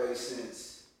bad way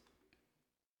since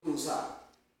Who's Hot?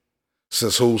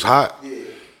 Since Who's Hot? Yeah.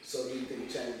 So do you think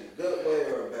it changed in a good way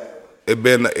or a bad way? It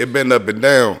been up and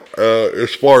down.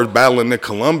 As far as battling in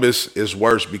Columbus, it's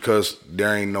worse because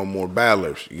there ain't no more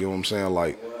battlers. You know what I'm saying?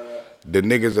 Like the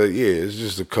niggas that it's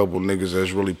just a couple niggas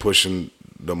that's really pushing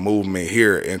the movement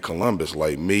here in Columbus.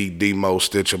 Like me, D-Mo,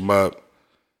 Stitch 'em Up.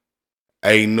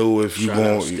 A-Nu if you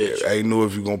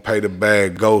gonna pay the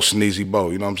bag, Ghost, Sneezy Bo.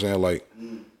 You know what I'm saying? Like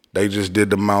They just did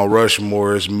the Mount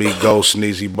Rushmore. It's me, Ghost,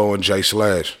 Sneezy Bo, and Jay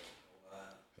Slash.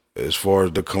 As far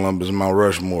as the Columbus Mount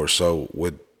Rushmore. So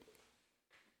with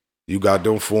you got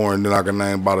them 4, and then I can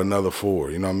name about another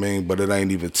 4. You know what I mean? But it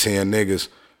ain't even 10 niggas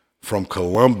from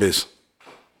Columbus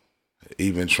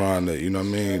even trying to, you know what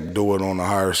I mean, do it on a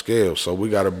higher scale. So we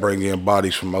got to bring in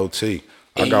bodies from OT.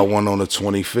 I got one on the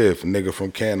 25th, a nigga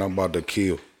from Canton I'm about to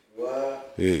kill.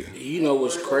 What? Yeah. You know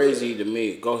what's crazy to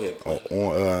me? Go ahead.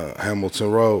 On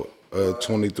Hamilton Road,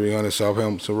 2300 South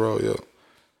Hamilton Road, yeah.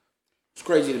 What's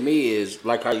crazy to me is,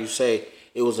 like how you say,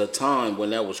 it was a time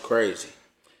when that was crazy.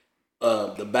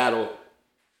 The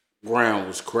battleground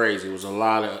was crazy. It was a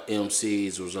lot of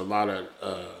MCs. It was a lot of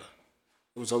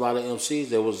MCs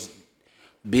that was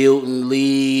building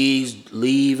leagues,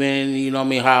 leaving. You know what I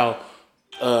mean? How,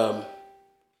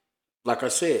 like I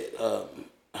said,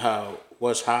 how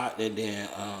What's Hot, and then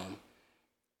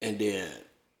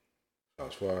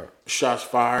shots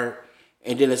fired,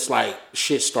 and then it's like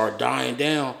shit start dying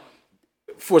down.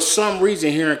 For some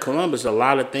reason, here in Columbus, a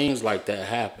lot of things like that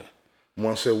happen.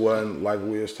 Once it wasn't like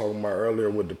we was talking about earlier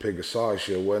with the pick a side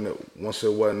shit, wasn't it? Once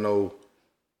it wasn't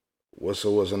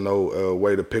no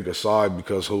way to pick a side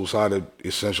because whose side it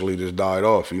essentially just died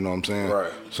off. You know what I'm saying?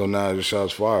 Right. So now the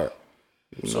shots fired.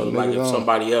 So like if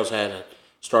somebody else had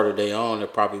started their own,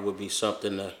 it probably would be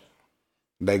something that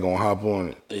they gonna hop on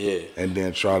it. Yeah. And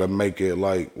then try to make it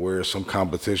like where it's some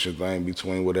competition thing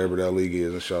between whatever that league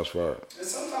is and shots fired. And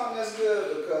sometimes that's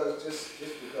good because just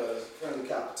because friendly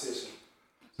competition.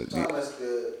 Sometimes that's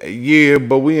good. Yeah,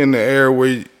 but we in the era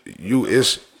where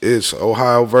it's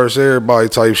Ohio versus everybody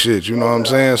type shit. You know what I'm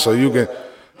saying? So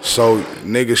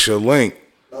niggas should link.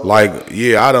 Like,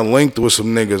 yeah, I done linked with some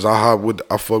niggas. I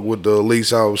fuck with the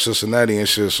elites out of Cincinnati and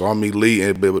shit. So I'm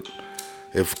elite. But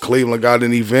if Cleveland got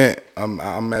an event,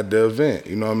 I'm at the event.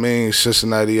 You know what I mean?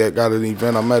 Cincinnati got an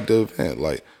event, I'm at the event.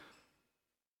 Like,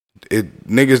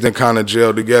 niggas done kind of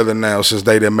gelled together now since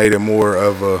they done made it more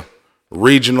of a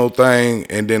regional thing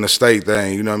and then a state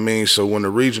thing. You know what I mean? So when the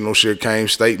regional shit came,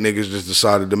 state niggas just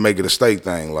decided to make it a state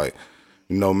thing. Like,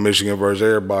 you know, Michigan versus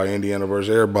everybody, Indiana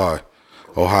versus everybody,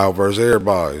 Ohio versus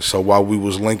everybody. So while we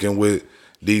was linking with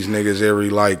these niggas every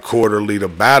like quarterly to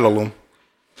battle them,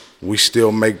 we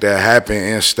still make that happen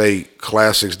in state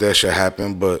classics that should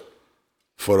happen. But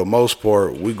for the most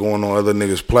part, we going on other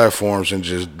niggas' platforms and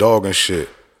just dogging shit.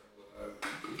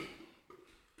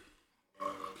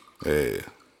 Yeah.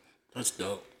 That's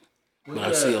dope.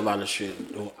 I see a lot of shit.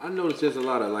 I noticed there's a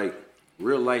lot of like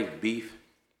real life beef.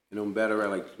 You know, better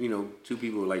like, you know, two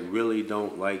people like really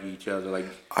don't like each other. Like,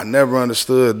 I never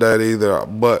understood that either,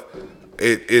 but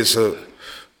it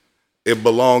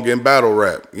belong in battle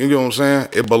rap. You know what I'm saying?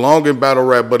 It belong in battle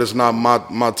rap, but it's not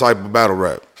my type of battle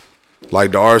rap.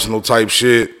 Like the Arsenal type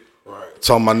shit. Right.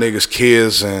 Talking about niggas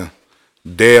kids and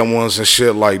dead ones and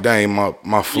shit like that ain't my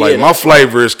flavor. Yeah, my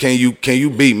flavor is can you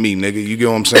beat me, nigga? You get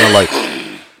what I'm saying? Like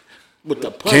with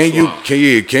the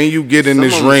can you get in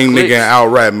this ring, nigga, and out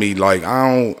rap me? Like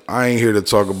I ain't here to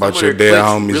talk about your dead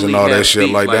homies really and all that shit.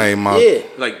 Like that ain't my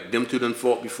like them two done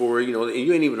fought before, you know, and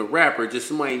you ain't even a rapper. Just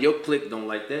somebody in your clique don't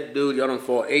like that dude. Y'all done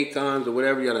fought 8 times or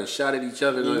whatever. Y'all done shot at each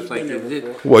other. And it's like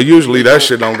well, usually that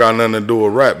shit don't got nothing to do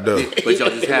with rap though. But y'all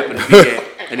just happen to be that.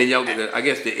 And then y'all, I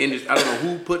guess the industry, I don't know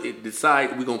who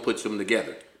decide we gonna put some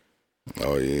together.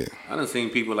 Oh yeah. I done seen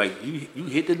people like you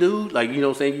hit the dude, like, you know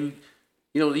what I'm saying,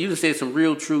 you just said some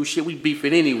real true shit. We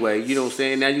beefing anyway, you know what I'm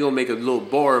saying. Now you gonna make a little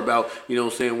bar about, you know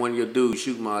what I'm saying, one of your dudes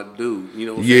shoot my dude, you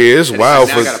know what I'm saying. Yeah, it's wild.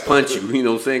 Now I gotta punch you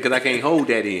know what I'm saying, because I can't hold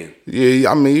that in.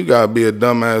 Yeah, I mean you gotta be a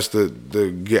dumbass to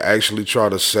actually try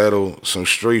to settle some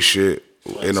street shit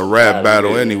in a rap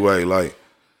battle anyway, like.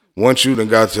 Once you done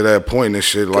got to that point and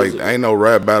shit, like, ain't no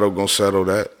rap battle gonna settle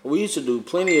that. We used to do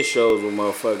plenty of shows with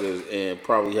motherfuckers and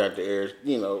probably had to air,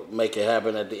 you know, make it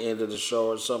happen at the end of the show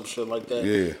or some shit like that.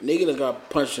 Yeah. Nigga done got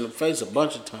punched in the face a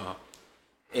bunch of times.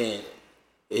 And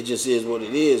it just is what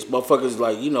it is. Motherfuckers,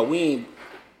 like, you know,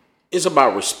 it's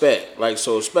about respect. Like,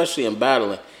 so especially in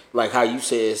battling, like how you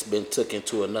said it's been took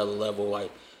into another level.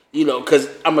 Like, you know, because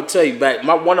I'm gonna tell you back,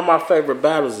 one of my favorite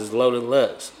battles is Loaded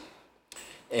Lux.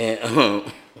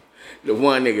 And, the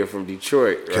one nigga from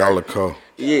Detroit, right? Calico.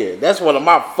 Yeah, that's one of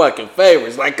my fucking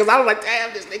favorites. Like, cause I was like,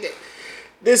 damn, this nigga,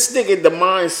 the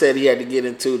mindset he had to get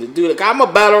into to do it. I'm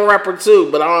a battle rapper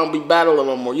too, but I don't be battling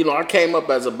no more. You know, I came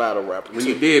up as a battle rapper. When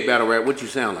you did battle rap, what you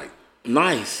sound like?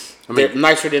 Nice. I mean, they're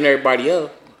nicer than everybody else.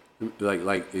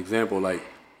 Like example, like,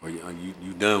 are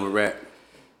you done with rap?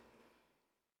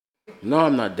 No,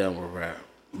 I'm not done with rap,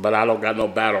 but I don't got no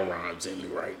battle rhymes in me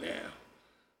right now.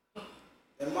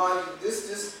 And mind you,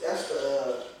 that's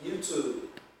the YouTube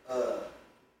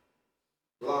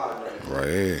live right there. Right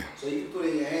here. So you can put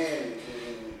it in your hand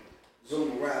and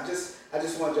zoom around. I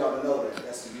just want y'all to know that.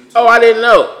 That's the YouTube. Oh, I didn't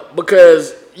know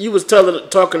because you was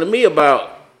talking to me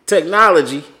about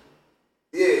technology.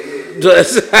 Yeah.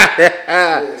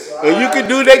 Well, you can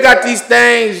do. They got these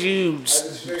things. You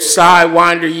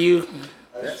sidewinder you.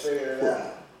 I just figured it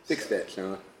out. Fix that,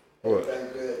 Sean. Everything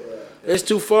good, bro. It's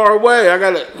too far away. I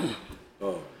gotta.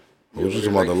 What was you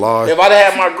talking about, the live? If I'd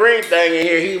have had my green thing in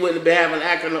here, he wouldn't have been having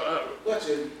acting. What,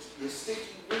 your sticky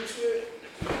reach with?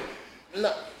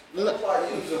 No. That's why I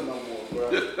use them no more,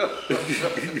 bro.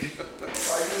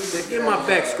 Get my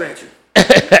back scratcher.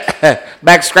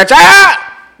 Back scratcher!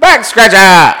 Back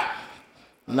scratcher!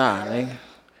 Nah, nigga.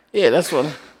 Yeah, that's what.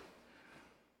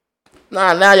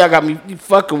 Nah, now y'all got me you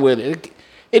fucking with it.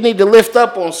 It need to lift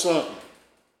up on something.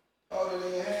 Hold it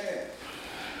in your hand.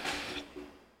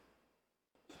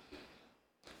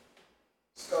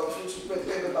 So, what you been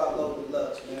thinking about Local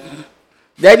Lux, man?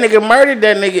 That nigga murdered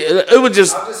that nigga. It was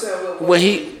just I'm just saying, when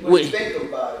he you think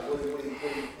about it?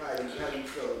 How you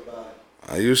feel about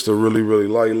it? I used to really, really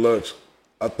like Lux.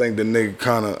 I think the nigga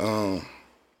kind of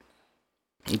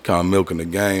milking the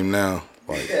game now.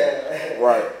 Like,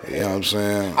 right. you know what I'm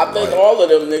saying? I think like, all of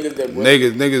them niggas that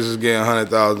niggas is getting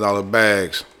 $100,000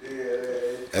 bags,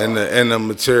 and the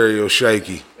material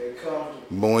shaky.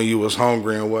 But when you was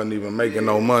hungry and wasn't even making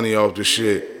no money off the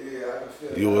shit,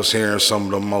 you was hearing some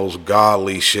of the most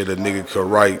godly shit a nigga could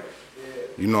write.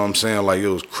 You know what I'm saying? Like, it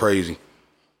was crazy.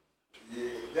 Yeah.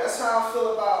 That's how I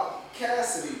feel about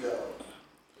Cassidy, though.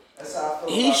 That's how I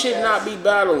feel he about should not be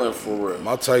battling for real.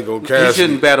 My take on He Cassidy.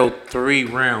 shouldn't battle 3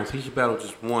 rounds. He should battle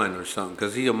just 1 or something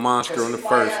because he's a monster on the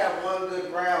first. Have one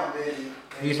good round, then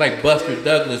He's like Buster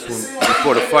Douglas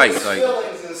before the fight. Like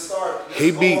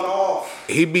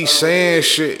He be saying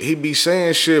shit. He be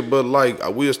saying shit, but like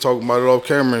we was talking about it off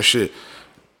camera and shit.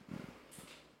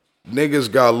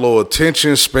 Niggas got low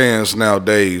attention spans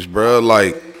nowadays, bro.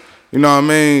 Like, you know what I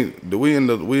mean? We in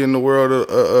the world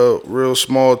of real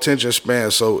small attention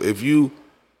span. So if you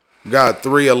got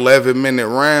 3 11-minute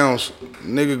rounds,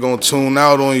 nigga gonna tune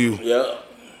out on you. Yeah.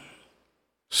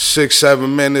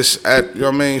 6-7 minutes you know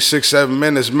what I mean? 6-7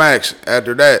 minutes max.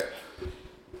 After that,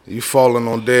 you falling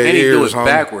on dead and he do ears, it homie.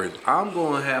 backwards. I'm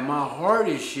gonna have my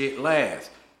hardest shit last.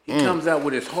 He comes out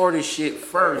with his hardest shit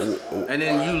first, and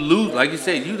then you lose. Like you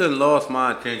said, you done lost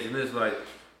my attention. It's like,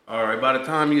 all right, by the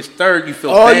time you're third, you feel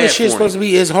All bad your for shit's him. supposed to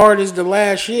be as hard as the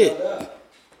last shit.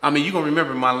 I mean, you gonna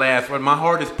remember my last one. My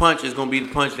hardest punch is gonna be the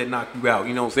punch that knocked you out.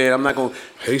 You know what I'm saying? I'm not gonna.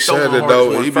 He throw said my it hardest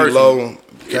though. one He be first low.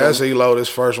 Cassidy low this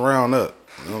first round up.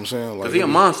 You know what I'm saying? Like, Cause he a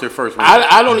monster first round.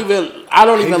 I don't even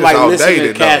just like listening to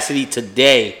outdated, though. Cassidy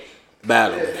today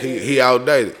battle. he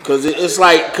outdated. Cause it's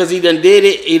like, cause he done did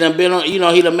it. He done been on, he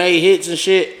done made hits and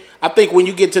shit. I think when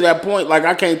you get to that point, like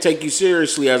I can't take you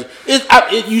seriously as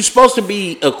you supposed to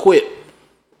be equipped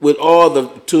with all the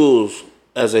tools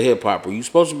as a hip hopper. You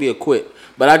supposed to be equipped.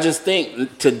 But I just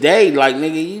think today, like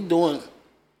nigga,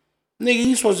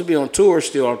 you supposed to be on tour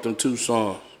still off them 2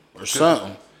 songs or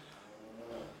something.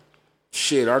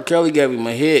 Shit, R. Kelly gave him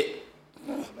a hit.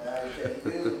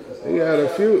 He had a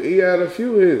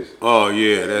few hits. Oh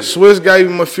yeah, that's Swiss gave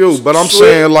him a few, but I'm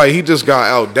saying like he just got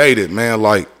outdated, man.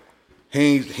 Like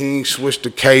he ain't switched the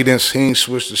cadence, he ain't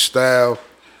switched the style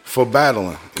for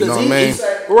battling. You know what I mean?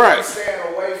 Right.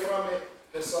 Staying away from it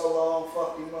for so long,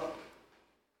 fuck him up.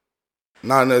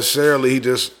 Not necessarily. He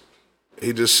just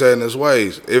set in his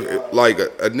ways. If like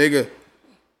a nigga,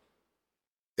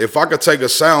 if I could take a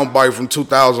sound bite from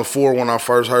 2004 when I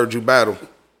first heard you battle,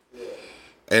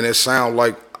 and it sound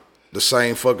like the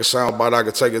same fucking sound bite I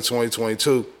could take in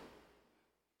 2022,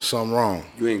 something wrong.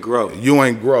 you ain't grow. You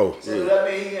ain't grow. So does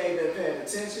that mean he ain't been paying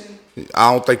attention?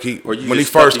 I don't think he. Or you When he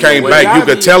just stuck first in your came way. back, you Gotta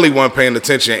could be- tell he wasn't paying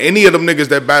attention. Any of them niggas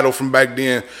that battled from back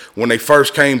then, when they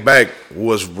first came back,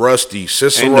 was rusty.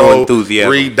 Cicero, Ain't no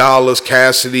enthusiasm. $3,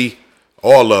 Cassidy,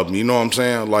 all of them. You know what I'm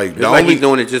saying? Like It's the like only. he's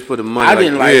doing it just for the money. I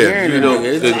didn't like yeah, hearing you it. know,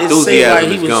 Nigga. the It seemed enthusiasm like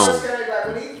he is was gone.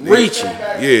 reaching.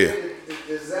 Yeah. The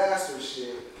disaster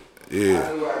shit. Yeah.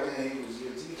 I knew right then he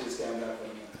just came back from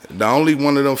that. The only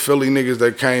one of them Philly niggas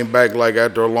that came back like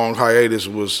after a long hiatus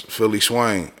was Philly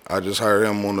Swain. I just heard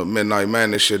him on the Midnight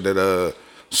Madness shit that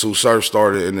Sue Surf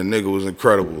started, and the nigga was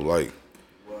incredible. Like,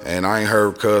 and I ain't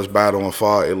heard Cuz battle in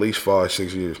at least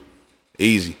 5-6 years.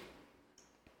 Easy.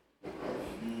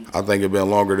 I think it been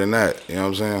longer than that. You know what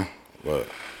I'm saying? But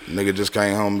nigga just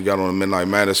came home, he got on the Midnight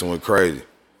Madness and went crazy.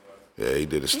 Yeah, he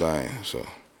did his thing. So.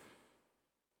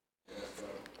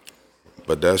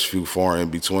 But that's few far in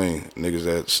between. Niggas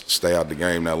that stay out the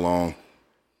game that long,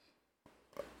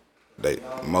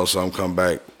 most of them come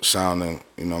back sounding,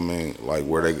 you know what I mean, like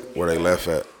where they left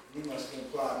at. He must have been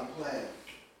plotting and planning.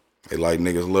 They like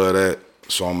niggas love that,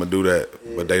 so I'm gonna do that.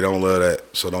 Yeah. But they don't love that,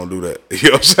 so don't do that. You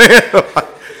know what I'm saying?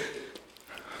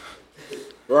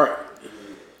 Right.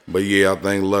 But yeah, I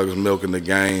think Lux milking the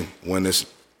game when it's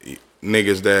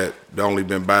niggas that only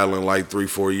been battling like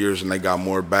 3-4 years and they got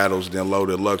more battles than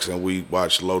Loaded Lux, and we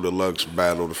watched Loaded Lux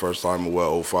battle the first time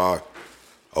in 05,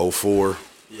 04.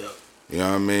 Yeah. You know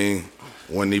what I mean?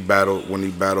 When he battled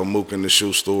Mook in the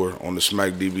shoe store on the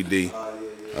Smack DVD.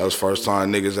 That was the first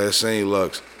time niggas had seen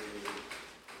Lux.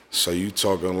 So you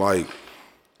talking like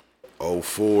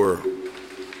 04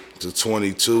 to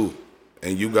 22,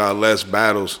 and you got less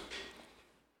battles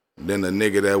than the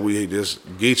nigga that we just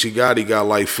Geechee Gotti got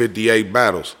like 58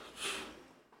 battles.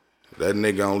 That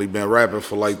nigga only been rapping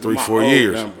for like 3-4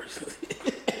 years.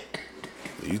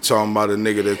 You talking about a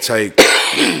nigga that take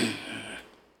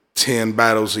 10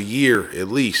 battles a year at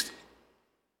least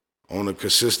on a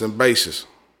consistent basis.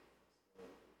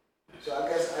 So I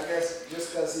guess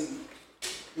just because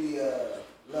he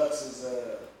Lux is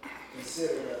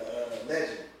considered a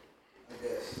legend, I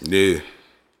guess. Yeah.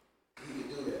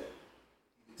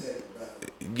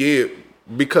 Yeah,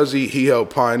 because he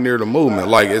helped pioneer the movement.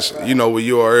 Like it's with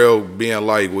URL being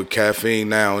like with caffeine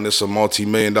now, and it's a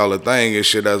multi-million-dollar thing and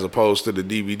shit as opposed to the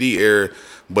DVD era.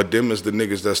 But them is the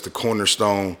niggas that's the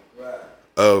cornerstone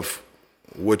of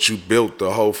what you built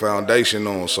the whole foundation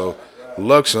on. So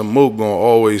Lux and Mook gonna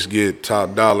always get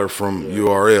top dollar from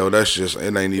URL. That's just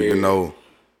it ain't even no.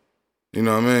 You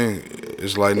know what I mean?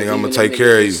 It's like nigga, I'm gonna take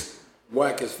care of you.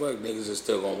 Whack as fuck niggas is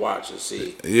still gonna watch and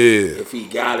see if he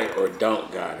got it or don't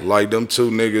got it. Like them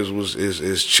two niggas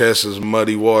is Chess's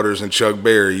Muddy Waters and Chuck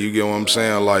Berry. You get what I'm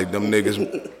saying? Like them niggas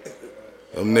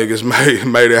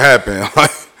made it happen.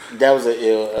 That was a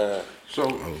ill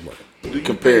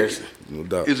comparison. No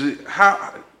doubt.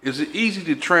 Is it easy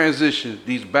to transition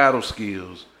these battle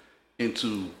skills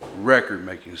into record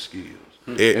making skills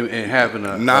and having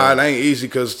a? Nah, it ain't easy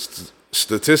because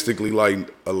statistically, like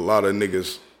a lot of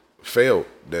niggas failed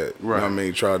that. Right. You know what I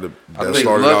mean? Tried to that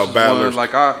started out battlers.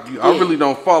 Like I really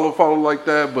don't follow like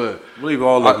that, but I believe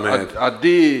all of them, man. I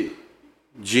did.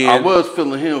 I was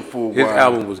feeling him for a while. His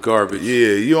album was garbage.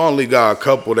 Yeah, you only got a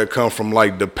couple that come from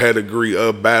like the pedigree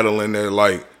of battling that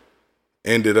like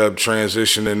ended up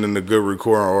transitioning into good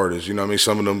recording artists. You know what I mean?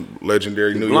 Some of them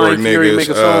legendary New York niggas. Make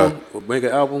a song, make an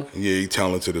album. Yeah, he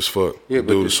talented as fuck. Yeah,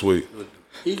 dude is sweet.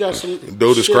 He got some.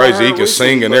 Dude is crazy. He can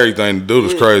sing and everything. Dude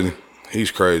is crazy. He's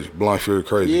crazy. Blind Fury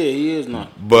crazy. Yeah, he is not.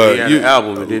 But he had an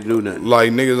album that didn't do nothing. Like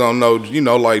niggas don't know,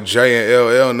 like Jay and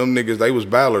LL and them niggas, they was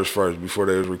battlers first before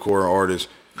they was recording artists.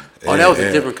 Oh, that was a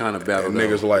different kind of battle.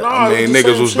 Niggas like,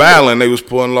 niggas was battling. They was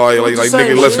pulling like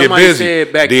niggas, let's get busy.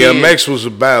 DMX was a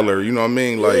battler. You know what I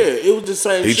mean? Like, yeah, it was the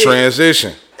same. He shit.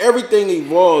 transitioned. Everything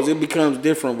evolves. It becomes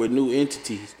different with new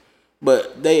entities.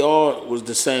 But they all was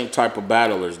the same type of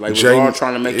battlers. Like, they was all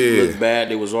trying to make you look bad.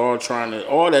 They was all trying to,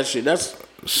 all that shit. That's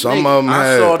some of them.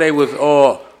 I saw they was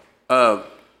all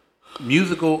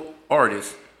musical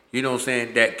artists. You know what I'm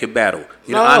saying? That could battle.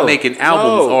 I'm making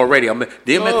albums already.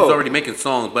 DMX was already making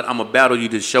songs, but I'm going to battle you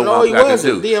to show what I can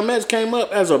do. DMX came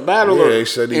up as a battler. Yeah, they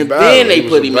said he and battled. Then they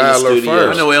put him in the studio.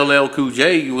 First. I know LL Cool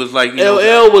J was like,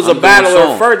 LL was a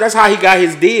battler first. That's how he got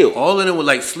his deal. All of them were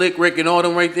like Slick Rick and all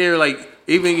them right there. Like,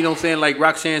 even, you know what I'm saying, like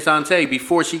Roxanne Sante,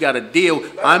 before she got a deal,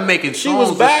 I'm making songs. She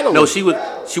was battling. No, she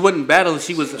wasn't battling.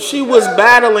 She was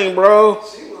battling, bro.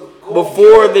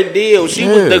 Before the deal. She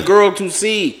was the girl to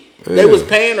see. Yeah. They was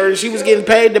paying her and she was getting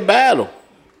paid to battle.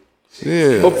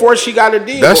 Yeah. Before she got a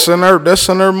deal. That's in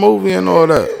her movie and all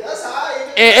that.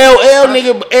 And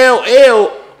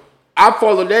LL, I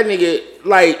followed that nigga.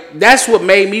 Like, that's what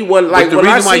made me want. Like, but the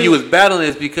reason why you was battling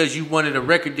is because you wanted a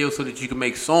record deal so that you could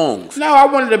make songs. No, I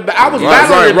was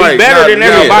battling to be better than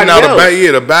everybody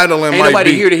else. The battling ain't might nobody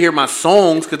be. here to hear my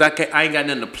songs because I ain't got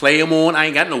nothing to play them on. I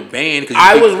ain't got no band.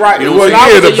 I was writing.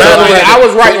 I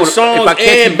was writing songs if I catch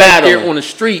and you back battling there on the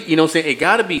street. You know what I'm saying? It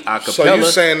got to be acapella. So you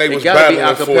saying they was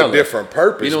battling for a different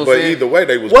purpose? You know but either way,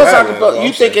 they was battling. Acapella?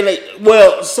 You thinking they?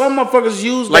 Well, some motherfuckers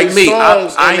use like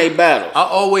songs and they battle. I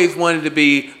always wanted to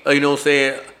be, you know what I'm saying,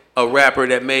 a rapper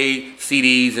that made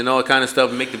CDs and all kind of stuff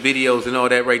and make the videos and all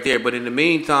that right there. But in the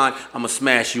meantime, I'm going to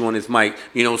smash you on this mic.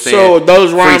 You know what I'm saying? So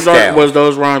those rhymes was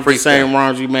those rhymes the same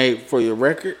rhymes you made for your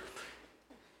record?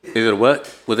 Is it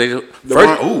what? Was they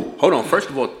hold on. First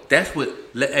of all, that's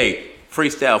what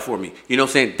freestyle for me. You know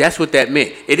what I'm saying? That's what that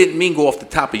meant. It didn't mean go off the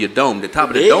top of your dome. The top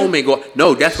of the dome ain't go.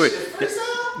 No, that's where.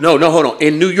 No, hold on.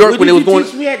 In New York, What when did it was you going,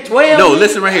 teach me at 12? no,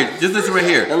 listen right here. Just listen right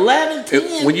here. 11,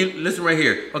 10. When you listen right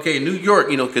here, okay, in New York,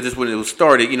 because this is when it was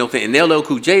started, what I'm saying, and LL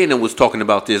Cool J and them was talking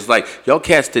about this, like, y'all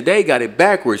cats today got it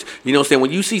backwards, what I'm saying,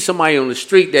 when you see somebody on the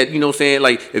street that, what I'm saying,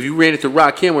 like, if you ran into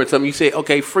Rakim or something, you say,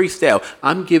 okay, freestyle,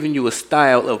 I'm giving you a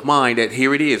style of mine that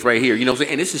here it is, right here, what I'm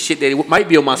saying, and this is shit that might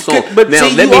be on my song. But now,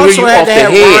 see, let you me hear also you had off to the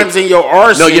have head. rhymes in your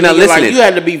arsenal. No, you're not listening. Like, you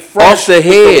had to be fresh off the with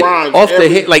head, rhymes off the every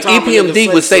head, like time a nigga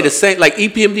EPMD would say the something. same, like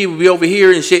EPMD would be over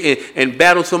here and shit and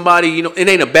battle somebody, it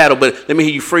ain't a battle, but let me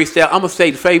hear you freestyle. I'm gonna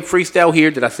say the same freestyle here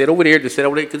that I said over there,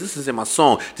 because this is in my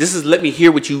song. This is let me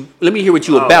hear what you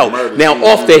about. Now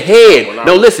off the head,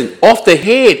 no listen, off the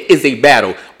head is a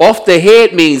battle. Off the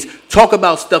head means talk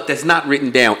about stuff that's not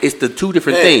written down. It's the two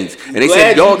different things. And they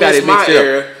said y'all got it mixed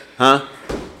up. Huh?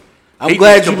 I'm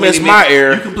glad you missed my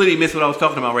era. You completely missed what I was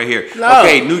talking about right here. No.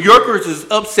 Okay, New Yorkers is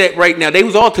upset right now. They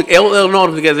was all took LL and all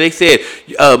them together. They said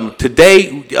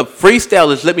today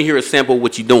freestyle is let me hear a sample of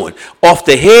what you doing. Off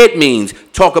the head means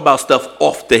talk about stuff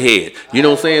off the head. You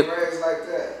know what I'm saying? I wasn't raised like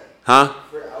that. Huh?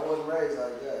 I wasn't raised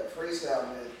like that. Freestyle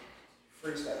meant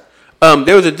freestyle.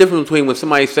 There was a difference between when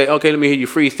somebody say, "Okay, let me hear you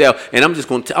freestyle," and I'm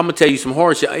gonna tell you some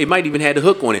hard shit. It might even have the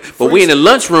hook on it. But we in the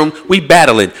lunchroom, we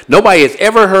battling. Nobody has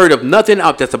ever heard of nothing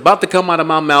out that's about to come out of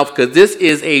my mouth because this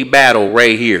is a battle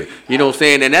right here. You know what I'm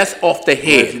saying? And that's off the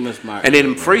head. And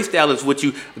then freestyle is what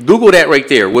you Google that right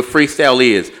there. What freestyle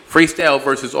is? Freestyle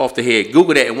versus off the head.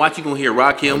 Google that and watch. You gonna hear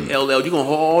Rakim, LL. You gonna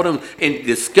hold them and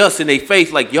discuss in their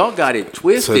face like y'all got it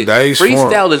twisted. Today's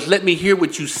freestyle is let me hear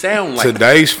what you sound like.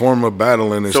 Today's form of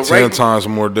battling is So 10 times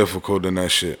more difficult than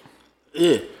that shit.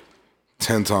 Yeah.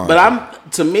 10 times.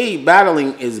 But to me,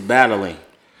 battling is battling.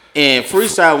 And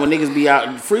freestyle, when niggas be out,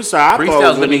 freestyle, I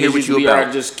thought when niggas used to be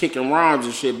out just kicking rhymes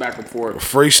and shit back and forth.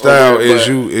 Freestyle is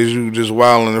you just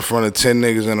wilding in front of 10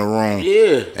 niggas in a room.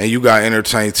 Yeah. And you got to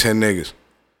entertain 10 niggas.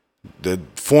 The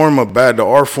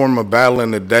art form of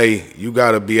battling today, you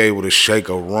got to be able to shake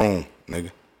a room,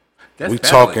 nigga. That's we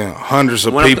battling. talking hundreds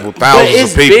of When people, But thousands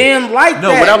it's of people. been like No,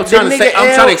 that. what I was trying to say,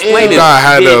 I'm trying to explain You it. gotta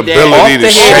have the ability to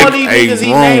shake a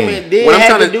room. What I'm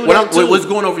trying to, what's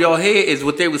going over your head is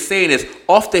what they were saying is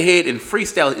off the head and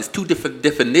freestyle is two different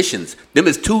definitions. Them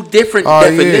is two different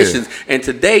definitions. Yeah. And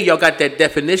today y'all got that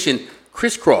definition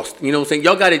crisscrossed. You know what I'm saying?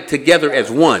 Y'all got it together as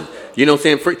one. You know what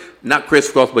I'm saying? Not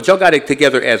crisscross, but y'all got it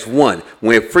together as one.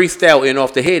 When freestyle and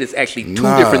off the head is actually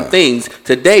two different things.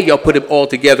 Today y'all put it all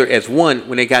together as one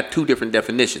when they got two different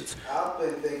definitions. I've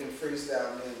been thinking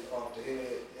freestyle meant off the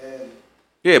head. And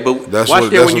yeah, but that's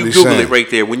watch there when you Google it right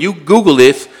there. When you Google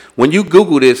this,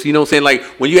 you know what I'm saying? Like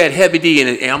when you had Heavy D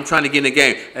and I'm trying to get in the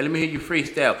game. Hey, let me hear you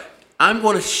freestyle. I'm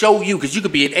going to show you, because you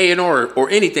could be an A&R or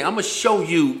anything. I'm going to show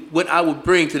you what I would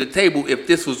bring to the table if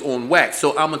this was on wax.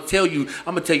 So I'm going to tell you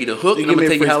the hook, and I'm going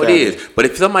to tell you how it is. But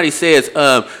if somebody says, he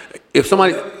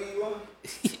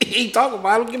talking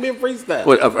about it, give me a freestyle.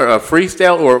 What, a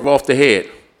freestyle or off the head?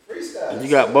 freestyle. You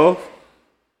got both?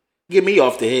 Give me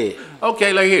off the head.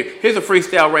 Okay, like here's a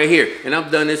freestyle right here. And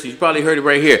I've done this, you probably heard it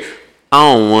right here.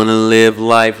 I don't want to live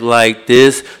life like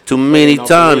this. Too many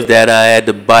times that I had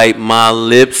to bite my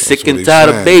lips. Sick and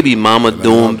tired of baby mama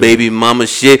doing baby mama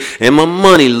shit. And my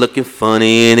money looking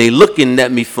funny. And they looking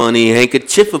at me funny.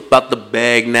 Handkerchief about the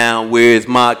bag now. Where's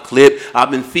my clip?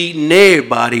 I've been feeding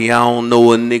everybody. I don't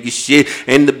know a nigga shit.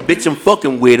 And the bitch I'm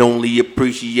fucking with only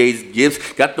appreciates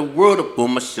gifts. Got the world up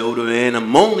on my shoulder. And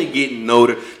I'm only getting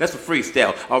older. That's a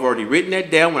freestyle. I've already written that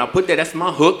down. When I put that, that's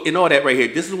my hook and all that right here.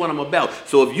 This is what I'm about.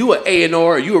 So if you are A&R,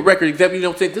 or you a record executive, you know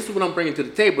what I'm saying? This is what I'm bringing to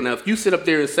the table. Now, if you sit up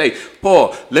there and say,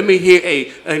 Paul, let me hear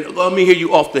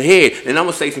you off the head, and I'm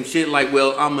gonna say some shit like,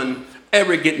 well, I'm an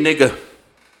arrogant nigga.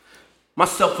 My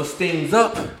self-esteem's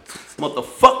up.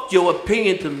 Motherfuck your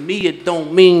opinion, to me it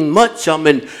don't mean much. I'm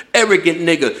an arrogant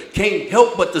nigga. Can't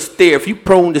help but to stare. If you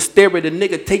prone to stare at a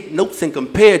nigga, take notes and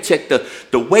compare. Check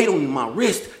the weight on my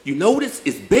wrist. You notice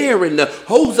it's bare, and the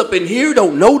hoes up in here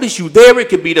don't notice you there. It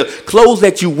could be the clothes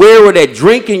that you wear or that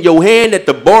drink in your hand that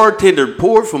the bartender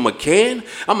poured from a can.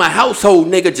 I'm a household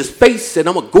nigga, just face it.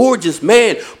 I'm a gorgeous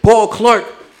man. Paul Clark.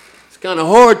 It's kind of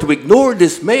hard to ignore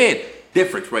this man.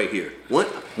 Difference right here.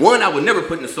 One I would never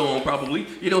put in a song probably.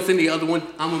 You know what I'm saying? The other one,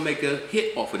 I'm going to make a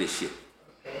hit off of this shit.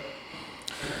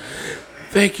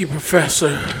 Thank you,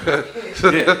 Professor.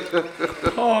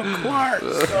 Paul Clark. So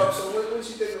what you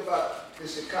think about the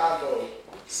Chicago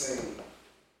scene?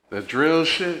 The drill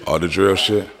shit? Oh, the drill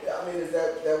shit? Yeah, I mean, is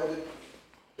that what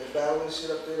the battling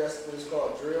shit up there, that's what it's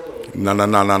called, drill? Or?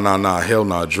 No. Hell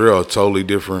no. Drill totally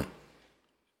different.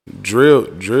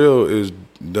 Drill is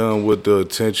done with the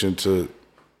attention to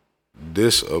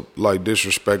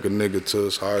disrespect a nigga to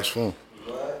his highest form.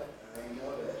 What? I ain't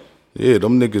know that. Yeah,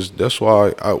 them niggas. That's why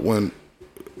when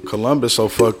Columbus so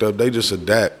fucked up, they just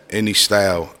adapt any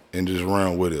style and just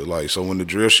run with it. Like so, when the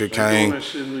drill shit came,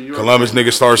 Columbus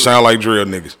niggas start sound like drill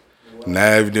niggas.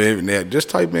 Now, just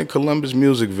type in Columbus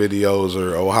music videos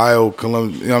or Ohio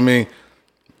Columbus. You know what I mean?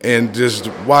 And just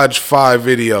watch 5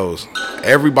 videos.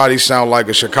 Everybody sound like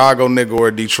a Chicago nigga or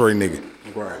a Detroit nigga.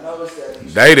 Right.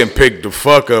 They done picked the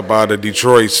fuck up out of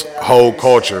Detroit's whole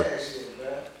culture.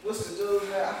 What's the dude's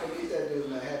name? I forget that dude's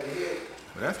name. Had a hit.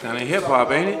 That's kind of hip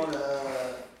hop, ain't it? On,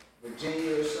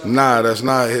 Virginia or something. Nah, that's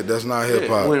not hip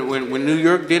hop. When New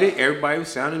York did it, everybody was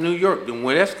sounding New York. Then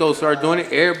when West Coast started doing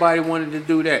it, everybody wanted to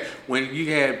do that. When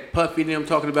you had Puffy and them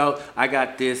talking about, I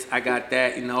got this, I got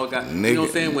that, you know, you know what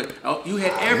I'm saying? When you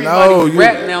had everybody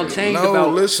rap now changed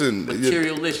about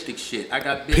materialistic shit. I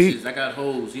got bitches, I got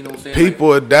hoes, you know what I'm saying?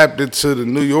 People adapted to the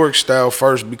New York style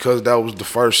first because that was the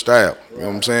first style. You know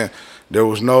what I'm saying? There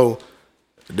was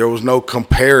no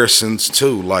comparisons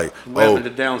to like. What happened to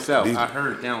down south? I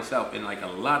heard down south and like a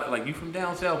lot of like you from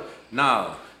down south?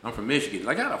 Nah, I'm from Michigan.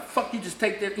 Like how the fuck you just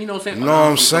take that? You know what I'm saying? You know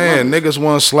what I'm saying? Niggas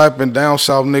wasn't slapping down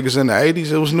south niggas in the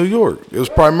 '80s. It was New York. It was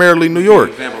primarily New York.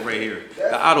 Example right here.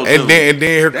 The auto And then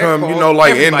here come you know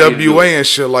like NWA and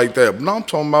shit like that. But no, I'm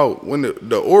talking about when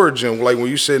the origin, like when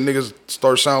you said niggas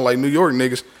start sounding like New York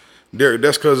niggas.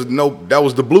 That's because that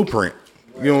was the blueprint.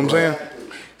 You know what I'm saying?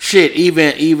 Shit,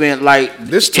 even like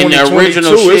this in the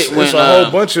original shit, it's a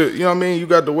whole bunch of, you know what I mean? You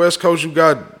got the West Coast, you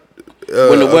got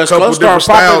when the West a couple Coast different started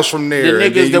styles popping, from there. the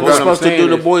niggas that was supposed to do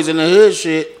the Boys in the Hood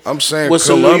shit. I'm saying with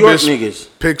some New York Columbus niggas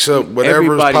picks up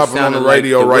whatever's popping on the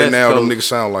radio right now. Them niggas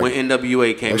sound like when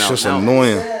NWA came out. It's just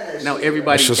annoying. Now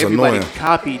everybody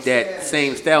copied that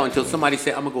same style until somebody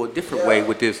said, "I'm gonna go a different way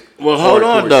with this." Well, hold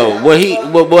on though.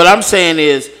 What I'm saying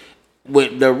is,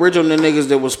 with the original niggas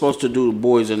that was supposed to do the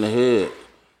Boys in the Hood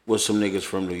was some niggas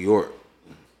from New York.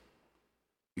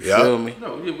 You feel me?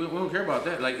 No, we don't care about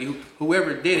that. Like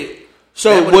whoever did it.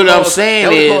 So what I'm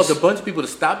saying is, caused a bunch of people to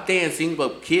stop dancing,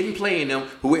 but Kid and playing them.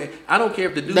 I don't care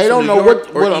if the dudes they don't from know New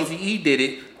York what or Eazy-E did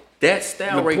it. That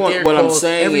style right there what I'm caused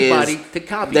saying everybody is, to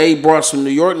copy. They brought some New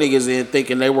York niggas in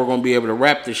thinking they were gonna be able to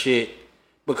rap the shit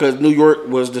because New York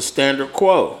was the standard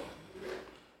quo.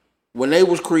 When they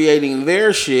was creating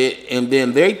their shit and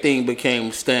then their thing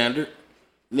became standard,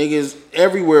 niggas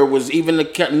everywhere was, even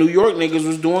the New York niggas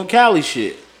was doing Cali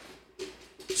shit.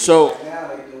 So Now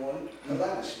they doing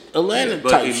Atlanta shit. Atlanta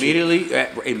but type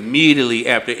immediately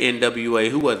after NWA,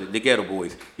 who was it? The Ghetto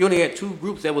Boys. You only had 2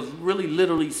 groups that was really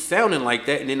literally sounding like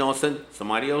that, and then all of a sudden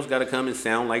somebody else got to come and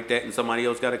sound like that, and somebody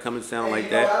else got to come and sound like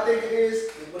that. What I think it is,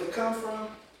 where it come from,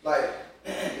 like.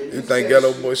 You think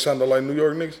Ghetto Boys sounded like New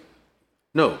York niggas?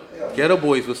 No, Ghetto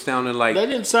Boys was sounding like They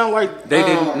didn't sound like they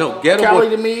didn't. No, Ghetto Cali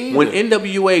Boys. to me either. When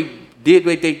NWA did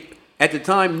what they at the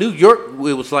time, New York, it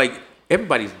was like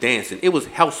everybody's dancing. It was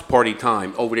house party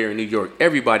time over there in New York.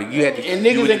 Everybody, you had to, And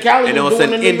niggas in Cali and all was of a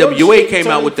sudden doing the New York NWA shit came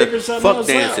until out they with the figured something fuck else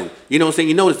dancing. out. You know what I'm saying?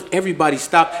 You notice everybody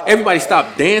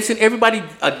stopped dancing. Everybody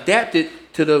adapted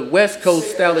to the West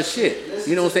Coast style of shit.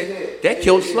 You know what I'm saying? That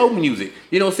killed slow music.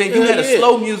 You know what I'm saying? You had a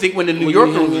slow music when the New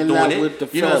Yorkers was doing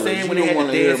it. You know what I'm saying? When they had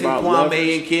to dance and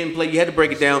Kwame and Kid and play, you had to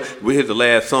break it down. Well, here's the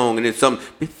last song, and then something.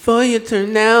 Before you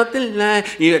turn out the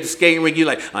light, you had the skating ring. You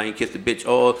like, I ain't kissed a bitch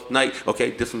all night.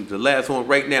 Okay, this one's the last one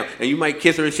right now, and you might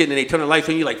kiss her and shit, and they turn the lights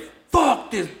on. You like,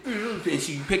 fuck this, and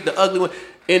you pick the ugly one.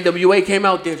 NWA came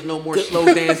out, there's no more slow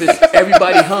dances.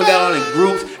 Everybody hung out in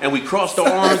groups and we crossed our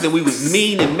arms and we was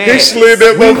mean and mad. He slid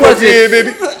that motherfucker in,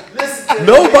 didn't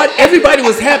he? Everybody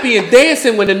was happy and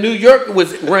dancing when the New York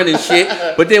was running shit.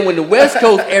 But then when the West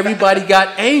Coast, everybody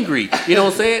got angry. You know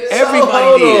what I'm saying?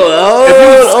 Everybody did. If you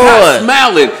was caught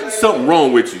smiling, something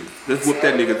wrong with you. Let's whoop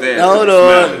that nigga's ass. Hold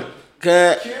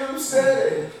on. Cube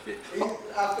said it.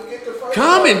 I forget the first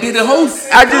Common did the whole.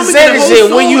 I just said this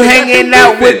shit. When you hanging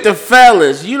out with the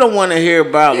fellas, you don't want to hear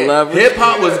about lovers. Hip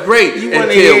hop was great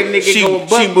wanna hear a until nigga she go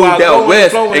buck moved wild, out go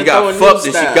west and and throw got a new fucked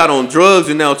and she style. got on drugs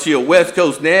and now she a West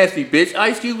Coast nasty bitch.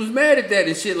 Ice Cube was mad at that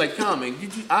and shit. Like, Common,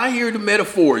 I hear the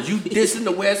metaphors. You dissing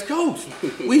the West Coast.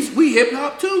 We hip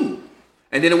hop too.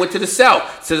 And then it went to the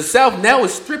South. So the South now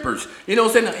is strippers. You know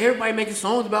what I'm saying? Now everybody making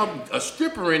songs about a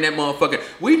stripper in that motherfucker.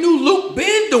 We knew Luke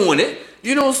been doing it.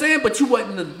 You know what I'm saying? But you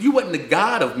wasn't the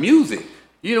god of music.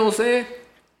 You know what I'm saying?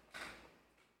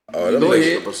 Oh, Go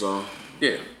ahead. Stripper song.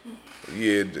 Yeah.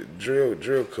 Yeah,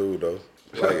 drill cool though.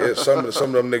 Like some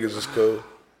of them niggas is cool.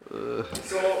 So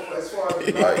as far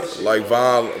as Like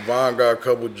Von got a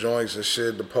couple joints and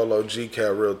shit. The Polo G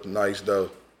Cat real nice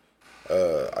though.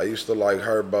 I used to like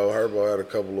Herbo. Herbo had a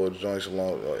couple of joints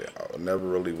along. I never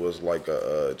really was like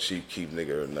a cheap keep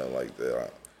nigga or nothing like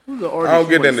that. Who's the I artist don't you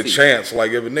get in wanna the see? chance.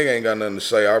 Like if a nigga ain't got nothing to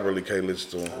say, I really can't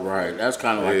listen to him. Right. That's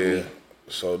kind of like Yeah. me.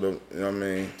 So you know what I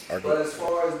mean? But as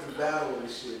far as the battle and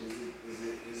shit,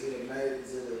 is it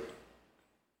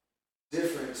a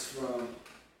difference from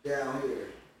down here?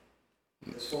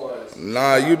 As far as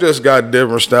Nah, you just got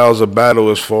different styles of battle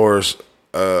as far as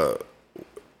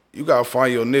you gotta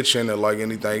find your niche in it like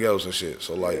anything else and shit.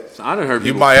 So like So I done heard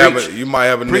you people might preach,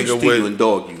 have a preach nigga to you and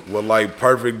dog you. with like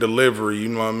perfect delivery, you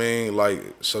know what I mean? Like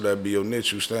so that be your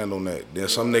niche, you stand on that. Then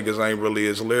some niggas ain't really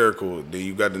as lyrical. Then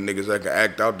you got the niggas that can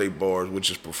act out their bars, which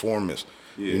is performance.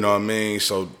 You know what I mean?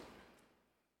 So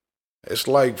it's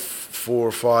like 4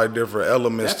 or 5 different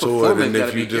elements That to it, performance and gotta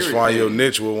if you be just find your irritating.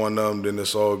 niche with one of them, then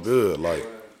it's all good. Like,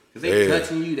 Cause they yeah.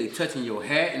 touching you, they touching your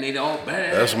hat, and they all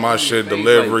bad. That's my shit,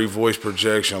 delivery, voice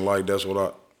projection. Like, that's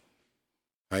what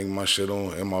I hang my shit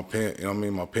on in my pen. You know what I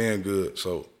mean? My pen good,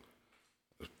 so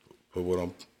put what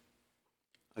I'm.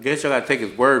 I guess y'all gotta take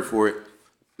his word for it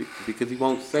because he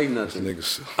won't say nothing.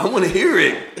 Niggas. I want to hear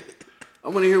it. I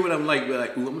want to hear what I'm like. Be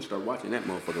like, ooh, I'm gonna start watching that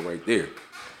motherfucker right there.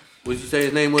 What did you say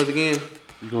his name was again?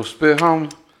 You gonna spit,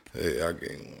 homie? Hey, I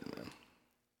gave one, man.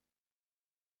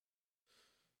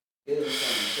 get him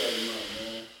something, shut him up,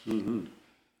 man.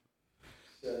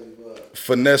 Shut him up.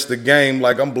 Finesse the game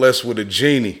like I'm blessed with a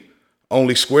genie.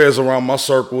 Only squares around my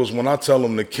circles when I tell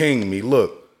them to king me.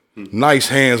 Look, nice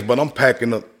hands, but I'm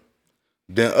packing up.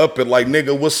 Then up it like,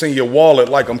 nigga, what's in your wallet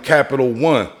like I'm Capital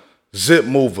One. Zip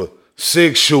mover,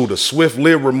 sig shooter, swift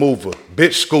lid remover,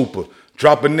 bitch scooper.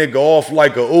 Drop a nigga off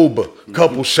like a Uber.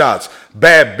 Couple shots,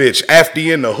 bad bitch, after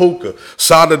in the hookah.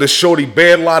 Side of the shorty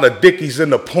bed, lot of dickies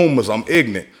in the Pumas. I'm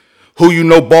ignorant. Who you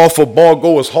know ball for ball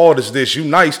go as hard as this? You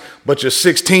nice, but your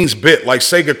 16's bit like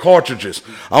Sega cartridges.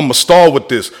 I'm a star with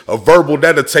this, a verbal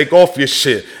that'll take off your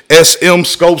shit. SM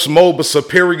scopes MOBA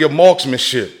superior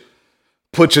marksmanship.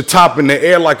 Put your top in the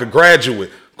air like a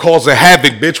graduate. Causing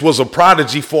havoc, bitch, was a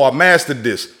prodigy before I mastered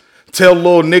this. Tell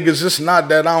little niggas it's not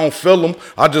that I don't feel them.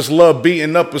 I just love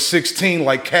beating up a 16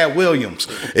 like Cat Williams.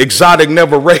 Exotic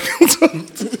never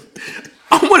reckoned.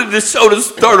 I wanted the show to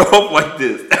start off like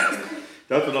this.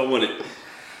 That's what I wanted.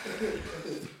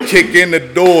 Kick in the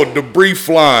door, debris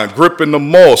flying, gripping the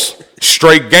moss.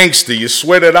 Straight gangster, you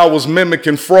swear that I was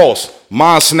mimicking Frost.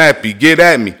 Mind snappy, get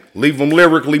at me. Leave them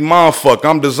lyrically mind fuck.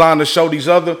 I'm designed to show these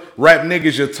other rap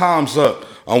niggas your time's up.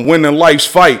 I'm winning life's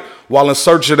fight while in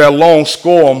search of that long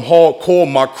score. I'm hardcore,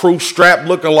 my crew strapped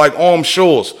looking like armed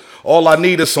shores. All I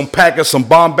need is some pack of some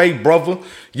Bombay, brother.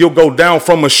 You'll go down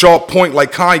from a sharp point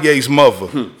like Kanye's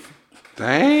mother.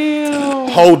 Damn.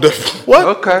 Hold the what?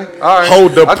 Okay. All right.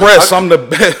 Hold the press. I'm the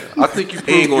best. I think you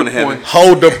He ain't proved going your to heaven. point.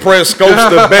 Hold the press. Scope's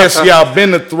the best. Yeah, I've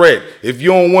been a threat. If you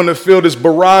don't want to feel this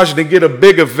barrage, then get a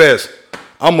bigger vest.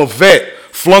 I'm a vet.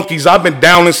 Flunkies, I've been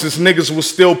downing since niggas was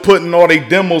still putting all they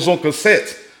demos on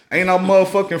cassettes. Ain't I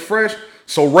motherfucking fresh?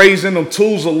 So raising them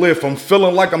tools a lift. I'm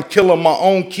feeling like I'm killing my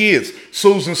own kids.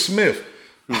 Susan Smith.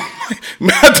 Man,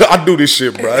 I do this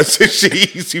shit, bro. It's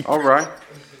shit easy. All right.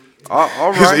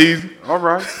 All It's right. easy. All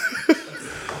right.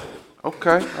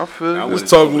 Okay, I feel you. Let's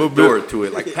talk a little bit. To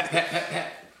it, like, pat, pat, pat,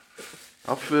 pat.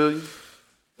 I feel you.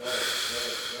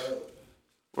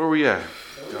 Where we at?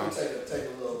 We're gonna take a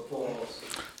little pause.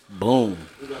 Boom.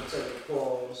 We're gonna take a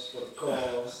pause for the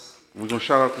cause. We're gonna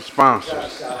shout out the sponsors.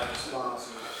 Shout out the sponsors.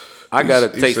 I gotta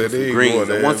He taste said some he ain't greens.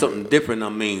 going I want there. something different. I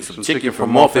mean, some Some chicken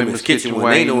from All Famous Kitchen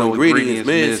where ain't no ingredients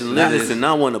missed and lettuce, lettuce. and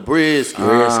I want a brisket.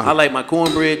 I like my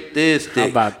cornbread this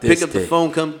thick. about this Pick up the thick?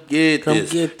 phone, come get Come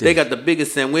this. get They this. got the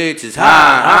biggest sandwiches.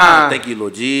 Ha. Thank you,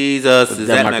 Lord Jesus. Is that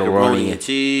that macaroni macaroni and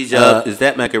cheese? Yup. Is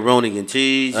that macaroni and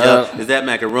cheese? Yup. Is that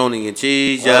macaroni and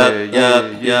cheese? Yup.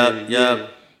 Yup.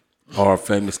 Our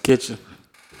Famous Kitchen.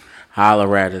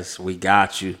 Holler at us. We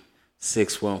got you.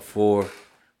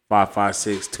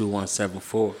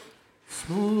 614-556-2174.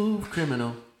 Smooth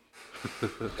criminal.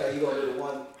 Okay, you gonna do the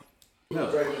one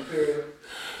Drake Imperial?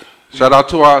 Shout out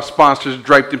to our sponsors,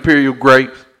 Draped Imperial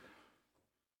Grapes.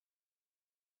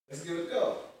 Let's give it a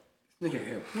go. Nigga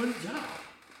had one job.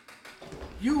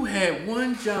 You had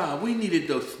one job. We needed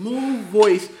the smooth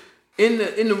voice in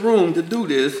the room to do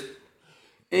this,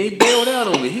 and he bailed out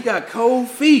on me. He got cold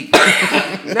feet. Now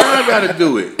I gotta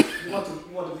do it. You want the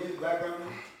music background?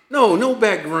 No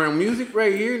background music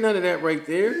right here. None of that right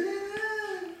there.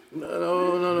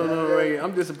 No, right here.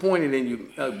 I'm disappointed in you,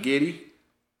 Giddy.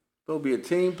 Supposed to be a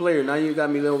team player. Now you got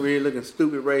me over here looking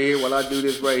stupid right here while I do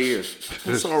this right here.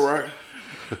 It's all right.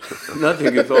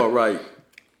 Nothing is all right.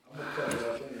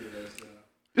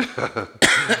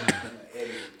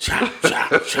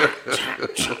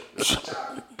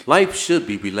 Life should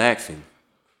be relaxing,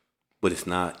 but it's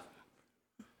not.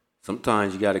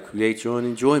 Sometimes you got to create your own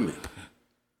enjoyment.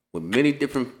 with many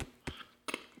different.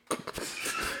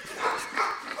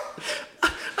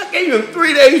 I gave him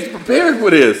 3 days to prepare for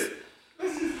this.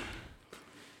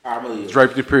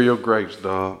 Draped Imperial grapes,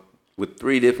 dog. With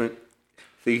 3 different.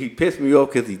 See, he pissed me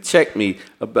off because he checked me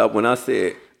about when I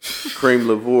said cream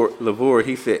lavore.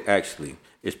 He said, actually,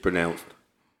 it's pronounced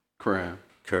Crème.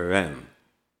 crème.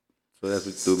 So that's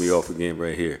what threw me off again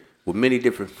right here. With many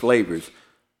different flavors,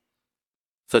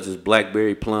 such as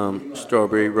blackberry, plum,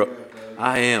 strawberry.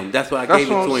 I am. That's why I gave it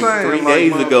to him 3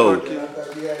 days ago.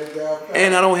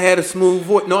 And I don't have a smooth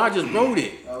voice. No, I just wrote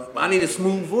it. I need a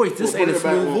smooth voice. This ain't a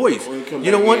smooth voice. You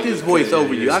don't want this voice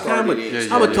over you. I'm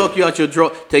gonna talk you out your draw.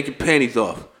 Take your panties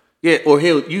off. Yeah, or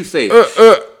you say,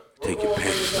 take your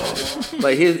panties off.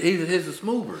 Like here's a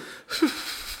smoother.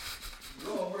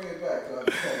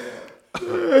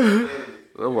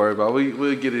 Don't worry about it.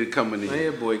 We'll get it coming in.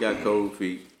 Man, boy got cold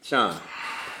feet. Sean.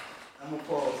 I'm gonna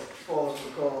pause for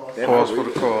the call. Pause for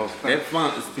the cause. That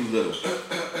font is too little.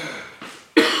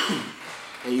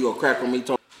 And you gonna crack on me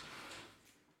talking?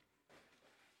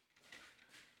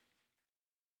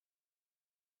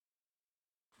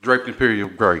 Draped Imperial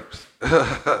grapes.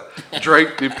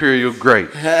 Draped Imperial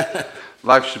grapes.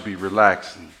 Life should be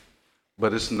relaxing,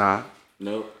 but it's not.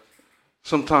 Nope.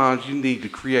 Sometimes you need to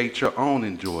create your own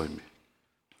enjoyment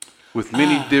with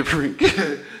many different.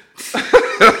 Complete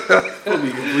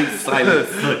silence.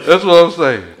 That's what I'm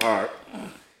saying. All right.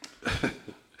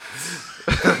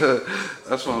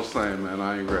 That's what I'm saying, man.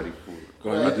 I ain't ready for it.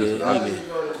 Go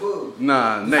ahead.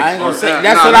 Nah, next. I ain't gonna say.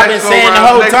 That's what I've been saying the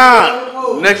whole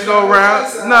time. Next go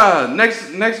around. Nah,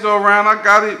 next go around. I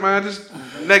got it, man. Just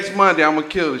next Monday, I'm gonna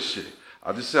kill this shit.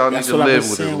 I just say I need to live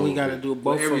with it. A we little gotta bit. do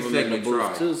both Every of them in the segment booth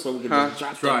try. too, so we can just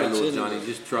drop Try that it, little bitch Johnny. in.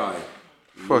 Just try it.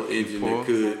 Fuck Little you, engine fool. that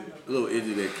could. Little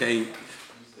engine that can't.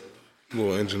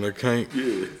 Little engine that can't.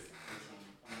 Yeah.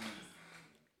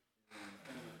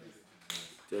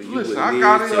 Tell you Listen, what I it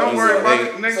got is, it. tell Don't you worry what about ain't.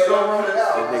 it. Next So go y'all wrote it around.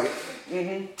 out, right?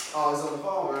 Oh, it's on the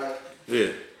phone, right?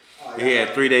 Yeah. He had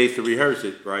 3 days to rehearse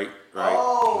it, right? Right.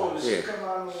 Oh, the shit Yeah. come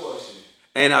out in the wash.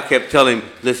 And I kept telling him,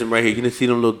 listen right here, you see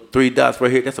them little 3 dots right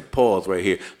here? That's a pause right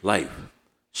here. Life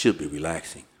should be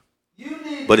relaxing.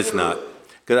 But it's not.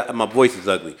 Because my voice is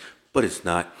ugly. But it's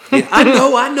not. And I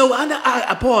know.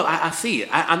 I pause. I see it.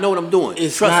 I know what I'm doing.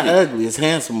 It's Trust not me. ugly. It's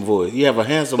handsome voice. You have a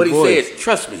handsome But he voice. said,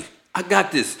 trust me. I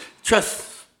got this. Trust.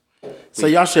 So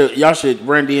y'all should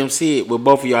Run DMC it with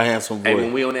both of y'all handsome And when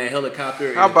voice. we on that helicopter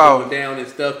and How it's about- going down and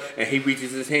stuff, and he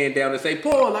reaches his hand down and say,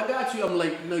 Paul, I got you. I'm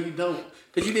like, no, you don't.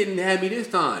 Because you didn't have me this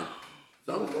time.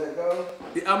 So Let go.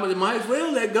 I might as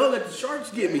well let go. Let the sharks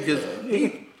get me. Because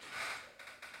he...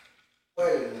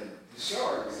 Wait a minute. The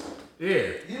sharks.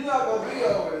 Yeah. You're not gonna be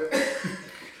over there.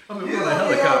 I'm You're in a gonna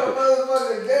be helicopter. over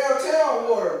motherfucking downtown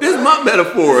water. This is my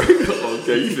metaphor.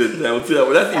 Okay, you said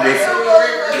downtown. Well, that's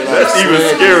even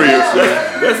scarier.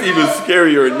 That's even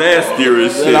scarier and nastier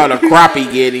and Let all shit. the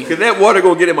crappie get him. Cause that water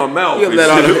gonna get in my mouth. You and let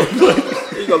all shit.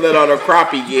 the, you gonna let all the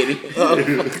crappie get him.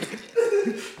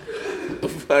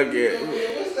 Fuck it.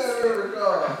 What's that river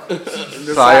called?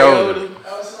 Sayona.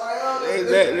 Oh, Ain't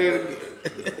Sayona. that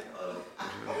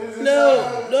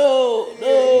No.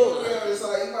 It's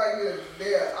like you might get a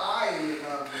bare eye in your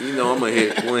mouth. You know I'm gonna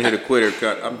hit a quitter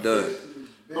cut. I'm done.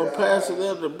 I'm passing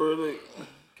that to brother.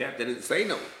 Captain didn't say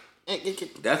no.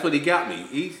 That's what he got me.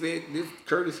 He said this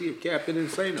courtesy of Captain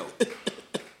didn't say no.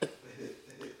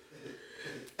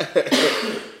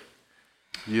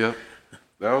 Yep.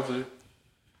 That was it.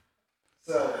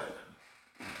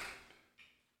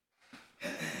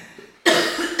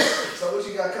 So what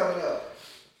you got coming up?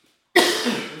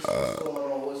 What's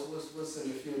going on? What's in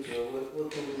the future?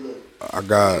 What can we look? I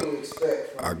got What can we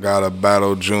expect from I got a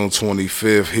battle June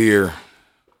 25th here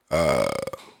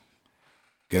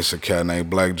against a cat named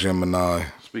Black Gemini.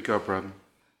 Speak up, brother.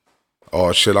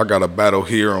 Oh shit, I got a battle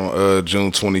here on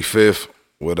June 25th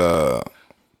with a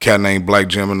cat named Black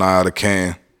Gemini out of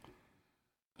Cannes.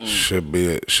 Should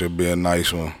be a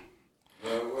nice one.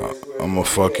 I'm gonna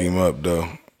fuck him up though.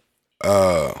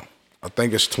 I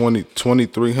think it's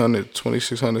 2300,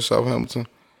 2600 South Hamilton.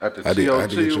 At the I had to TOT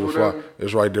get you or the whatever? fly.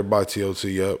 It's right there by TOT,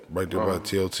 yep. Right there by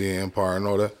TOT and Empire and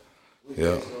all that.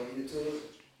 Yeah.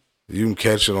 You can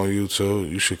catch it on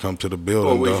YouTube. You should come to the Or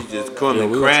building we though. should just come Yeah,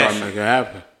 and we gonna try crash. to make it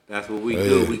happen. That's what we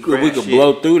do. We We crash could shit.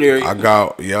 blow through there. I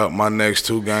got, my next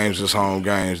 2 games is home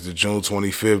games. The June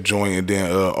 25th joint and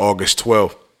then August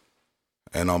 12th.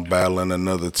 And I'm battling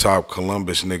another top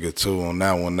Columbus nigga too on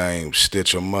that one named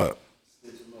Stitch 'em Up.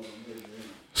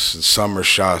 Summer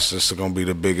Shots. This is gonna be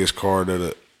the biggest card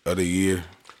of the year.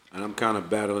 And I'm kind of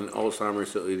battling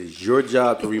Alzheimer's, so it is your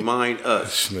job to remind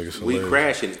us. This nigga's We hilarious.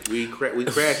 crashing it. We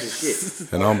crashing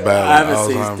shit. And I'm I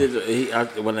battling haven't seen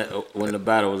Alzheimer's. Stitch. When the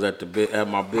battle was at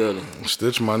my building.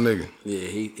 Stitch my nigga. Yeah,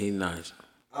 he nice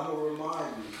I'm gonna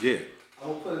remind you. Yeah. I'm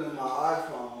gonna put it in my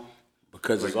iPhone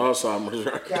because it's Alzheimer's.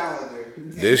 Right? calendar.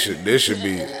 This should be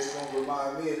And it's gonna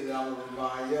remind me, and I'm gonna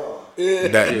remind y'all.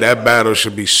 that battle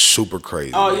should be super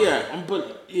crazy. Oh yeah, I'm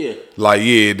putting Like,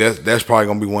 yeah, that's probably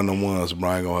gonna be one of them ones.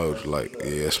 Brian gonna hold you. Like,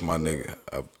 yeah, that's my nigga.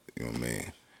 You know what I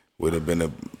mean? Would have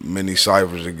been many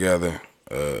ciphers together.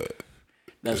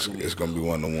 It's gonna be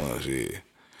one of the ones. Yeah.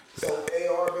 So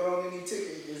AR been on any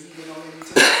ticket? Is he been on any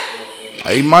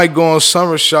ticket? He might go on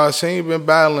summer shots. He ain't been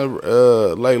battling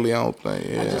lately. I don't think.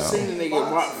 I just Yeah. seen the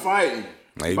nigga fighting.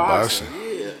 He boxing.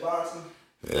 Yeah. Boxing.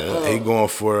 Yeah, he going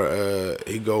for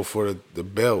he go for the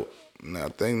belt. Now I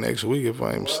think next week, if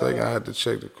I ain't mistaken, I had to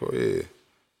check the court. Yeah,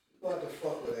 What the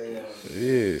fuck with AR?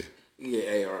 yeah.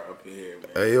 Yeah, AR up in here,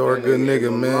 man. AR good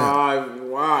nigga, man. Live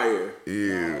wire.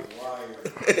 Yeah,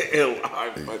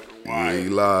 Live fucking yeah, he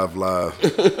wire. live.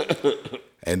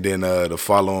 And then the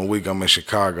following week, I'm in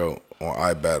Chicago on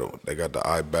iBattle. They got the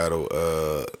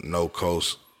iBattle No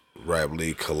Coast Rap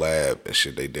League collab and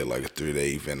shit. They did like a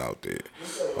 3-day event out there.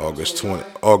 August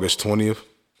 20th.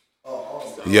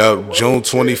 Yup, June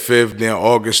 25th, then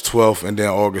August 12th, and then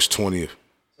August 20th.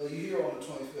 So you here on the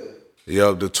 25th?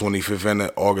 Yup, the 25th and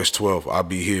the August 12th. I'll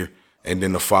be here. And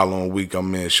then the following week,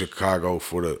 I'm in Chicago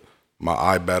for my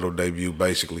iBattle debut,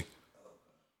 basically.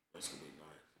 That's gonna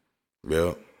be nice.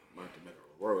 Yup. Might have to make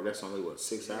a road. That's only what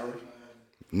 6 hours.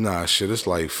 Nah, shit, it's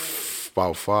like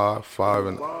about five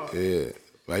and yeah,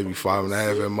 maybe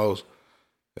 5.5 at most.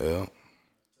 Yeah.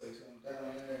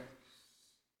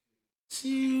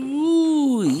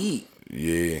 Sweet.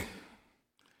 Yeah.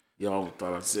 Y'all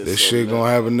thought I said This something shit gonna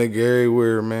have a nigga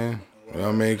everywhere, man. You know what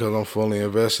I mean? Cause I'm fully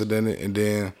invested in it, and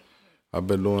then I've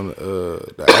been doing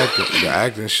the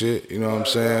acting shit. You know what I'm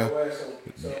saying?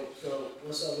 So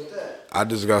what's up with that?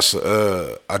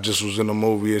 I just was in a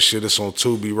movie and shit. It's on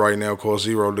Tubi right now called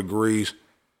 0 Degrees.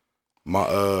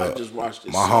 I just watched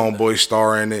it. My homeboy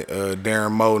star in it,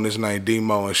 Darren Moe, and his name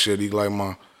D-Mo and shit. He like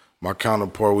my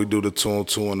counterpart. We do the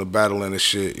 2-on-2 and the battle and the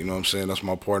shit. You know what I'm saying? That's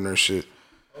my partner and shit.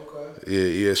 Okay.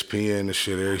 Yeah, ESPN and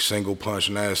shit. Every single punch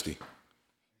nasty.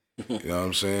 You know what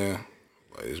I'm saying?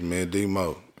 Like, it's me and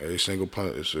D-Mo. Every single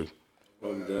punch. It's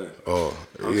I'm done.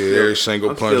 every single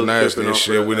I'm punch still nasty tripping and off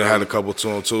shit. that, We done had a couple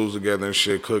 2-on-2s together and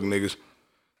shit. Cook niggas.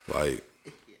 Like,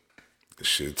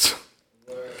 shit.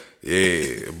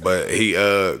 Yeah, but he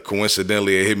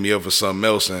coincidentally hit me up for something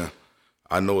else, and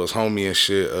I know his homie and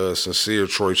shit, Sincere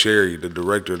Troy Cherry, the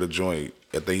director of the joint.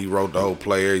 I think he wrote the whole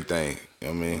play, everything. You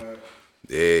know what I mean?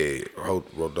 Yeah,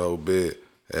 wrote the whole bit.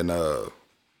 And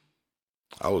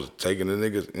I was taking the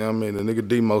nigga, you know what I mean, the nigga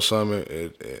Demo something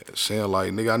and saying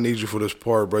like, nigga, I need you for this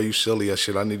part, bro. You silly as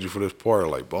shit. I need you for this part.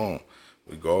 Like, boom.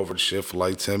 We go over the shit for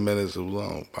like 10 minutes. It was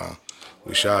long.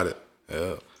 We shot it.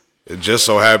 Yeah. It just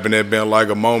so happened it been like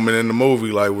a moment in the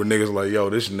movie, like where niggas like,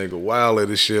 yo, this nigga wild at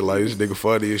this shit, like this nigga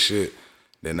funny as shit.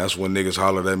 Then that's when niggas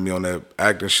hollered at me on that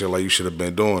acting shit, like you should have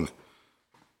been doing it.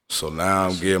 So now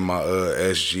I'm getting my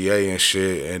SGA and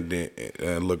shit,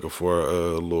 and looking for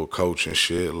a little coach and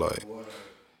shit, like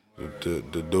to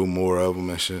do more of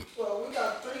them and shit. Well, we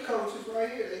got 3 coaches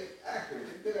right here. They actors.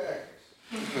 They good actors.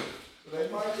 So they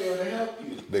might be able to help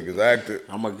you. Niggas acted.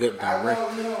 I'm a good I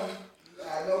director.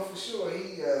 know for sure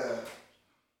he,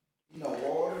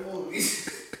 all the movies.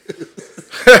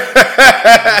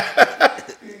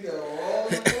 He know all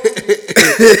the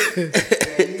movies.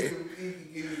 And he can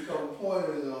give you a couple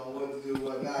pointers on what to do,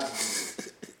 what not to do.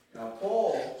 Now,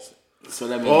 Paul. So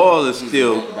that means Paul is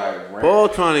still director. Paul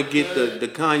trying to get the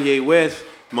Kanye West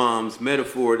mom's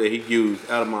metaphor that he used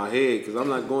out of my head because I'm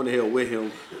not going to hell with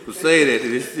him for saying that.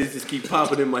 It just keep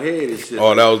popping in my head and shit.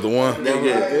 Oh, that was the one?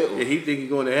 Yeah, he think he's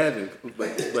going to heaven,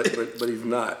 but he's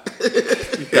not.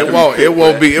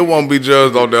 It won't be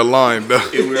judged on that line though.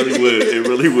 It really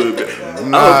would. I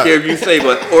don't care if you say,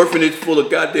 but orphanage full of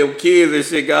goddamn kids and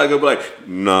shit, God gonna be like,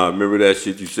 nah, remember that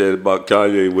shit you said about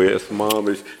Kanye West mom?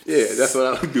 Yeah, that's what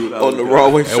I would do. On the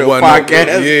Rawway Show wasn't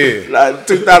podcast. yeah. Like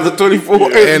 2024.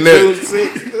 And June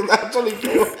 6th,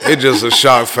 2024. It just a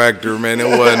shock factor, man. It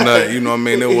wasn't nothing, you know what I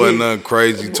mean? It wasn't nothing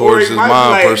crazy towards his might be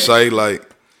mom like- per se. Like,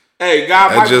 Hey,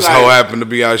 God, that just so happened to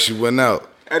be how she went out.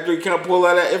 after he can't pull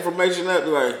all that information up,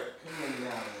 like,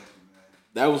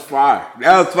 that was fire.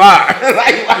 That was fire.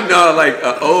 Like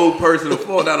an old person will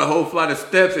fall down a whole flight of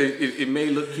steps. It may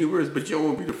look humorous, but you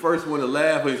won't be the first one to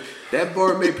laugh. That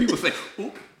bar made people say,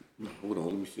 ooh. Hold on,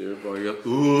 let me see everybody else.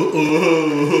 Ooh.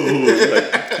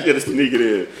 Like, you gotta sneak it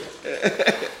in.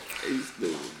 He's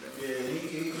stupid, man.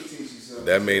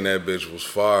 That mean that bitch was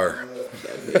fire.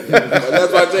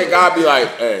 That's why I think I'll be like,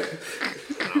 hey,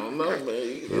 I don't know,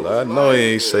 man. Well, I know he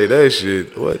ain't say that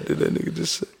shit. What did that nigga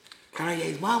just say?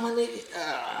 Kanye's mama, nigga.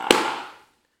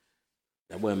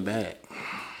 That wasn't bad.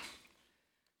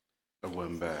 That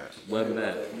wasn't bad. Wasn't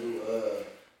bad.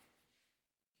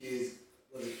 Kids,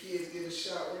 was the kids getting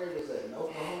shot? Where was that? In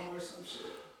Oklahoma or some shit?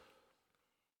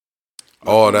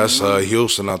 Oh, that's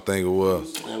Houston, I think it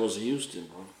was. That was Houston,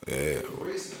 bro. Yeah.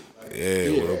 Recent. Like,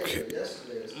 Yeah, okay.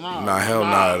 yesterday. Nah, hell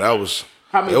nah. That was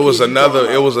How many it was kids you another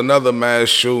talking it was another mass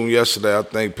shooting yesterday, I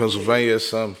think Pennsylvania or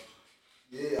something.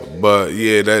 Yeah, But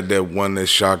yeah, that one that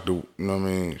shocked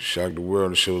the shocked the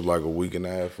world. The shit was like a week and a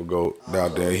half ago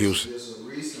down there in Houston. Just a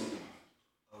recent one.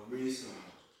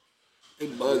 They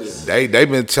bugging. They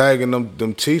been tagging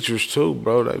them teachers too,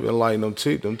 bro. They been like them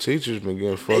teachers been getting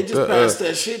They fucked just up, passed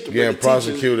that shit to getting the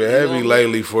prosecuted teachers, heavy you know?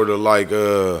 lately for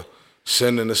the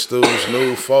sending the students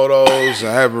nude photos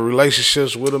and having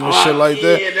relationships with them and shit like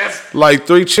yeah, that. that's Like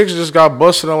 3 chicks just got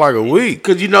busted in like a week.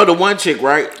 because you know the one chick,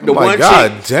 right? The like, one God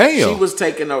chick, damn. she was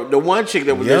taking over. The one chick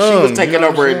that was there, she Young, was taking you know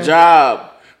what over I'm a saying?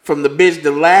 job from the bitch,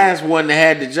 the last one that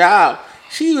had the job.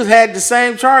 She had the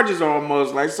same charges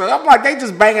almost. Like, so I'm like, they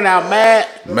just banging out mad.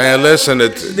 Man, listen, the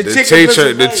chick teacher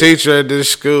in the Pennsylvania. teacher at this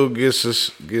school gets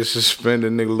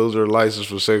suspended, nigga, lose her license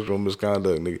for sexual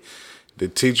misconduct, nigga. The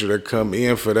teacher that come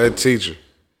in for that teacher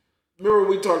Remember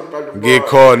we talked about the get bar,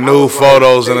 caught I nude was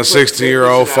photos they in a put-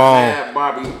 16-year-old they pushing phone that bad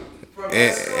Bobby.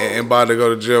 and about to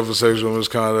go to jail for sexual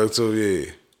misconduct too,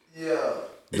 yeah. Yeah.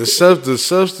 The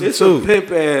substitute. It's a pimp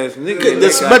ass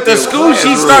nigga. But the school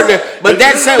she started, but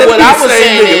that said what I was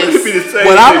saying is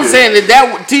what I was saying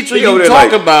that teacher He over you there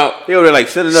talk like- about. He over there like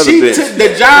send another She bitch. took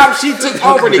the job she took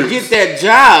over to get that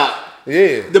job.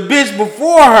 Yeah. The bitch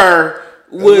before her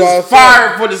what I was said.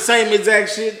 fired for the same exact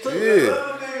shit too. Yeah. Little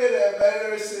nigga that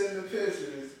made her send the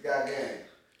pictures got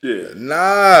game.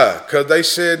 Nah, cause they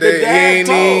said The that he dad ain't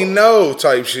told. even know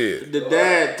type shit. The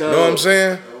dad told. You know what I'm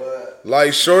saying?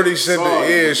 Like Shorty sent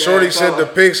Sorry, the Shorty dad sent the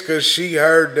told. pics cause she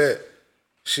heard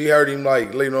him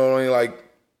like, you know what I mean,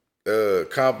 like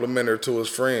compliment her to his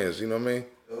friends, you know what I mean?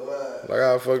 Like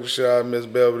how the fuck shit I Miss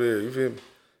Belvedere, you feel me?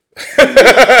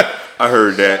 I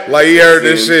heard that. Like he heard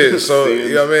this shit, so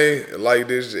you know what I mean? Like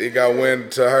this, it got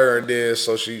wind to her, and then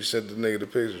so she sent the nigga the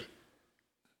picture.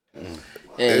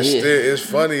 It's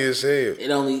funny as hell.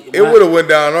 It would have went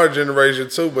down our generation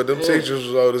too, but them teachers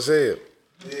was old as hell.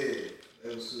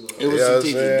 It was Yeah, the I'm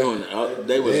teachers saying. doing it.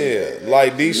 They was Yeah,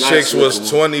 like these Nice chicks was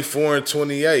looking 24 and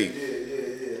 28.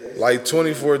 Like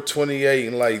 24, 28,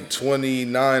 and like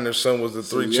 29 or something was the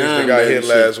 3 chicks that young got baby hit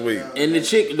shit. last week. And the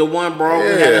chick, the one bro Yeah,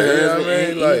 had you a know what husband, I mean?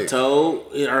 and he Like-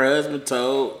 told her husband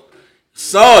told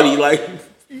Saudi like,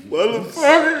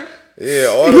 motherfucker, Yeah,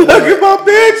 all you the look at women, my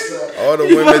bitch. all the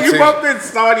You women look at my teachers. bitch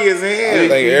Saudi as I hell.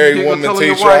 think You every gonna woman tell 'em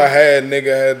your teacher I wife? had,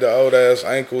 nigga had the old ass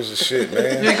ankles and shit,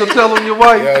 man. You ain't gonna tell on your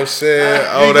wife. You know what I'm saying?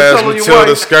 You Old gonna ass tell on your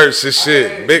Matilda wife? skirts and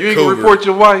shit. Big You ain't gonna cougar. report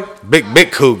your wife.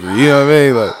 Big cougar. You know what I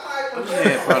mean? Like, I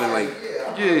had probably like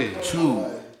Yeah. 2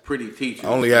 pretty teachers. I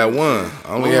only had one.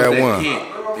 I only One was had that one. kid.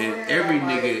 And every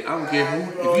nigga, I don't care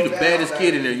who, if you the baddest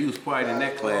kid in there, you was quiet in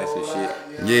that class and shit.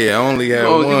 Yeah, I only had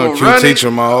Oh, you one gonna cute run it?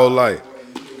 teacher my whole life.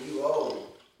 You old.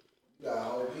 You gotta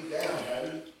hold me down,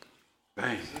 baby.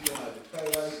 Dang. You gonna have to play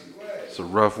like you was. It's a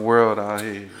rough world out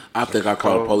here. I think I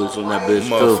called the police on that bitch too.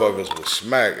 Motherfuckers was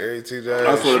smack. Every teacher I I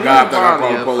had swear to shit. God, I think I Probably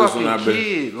called a the police on fucking that bitch.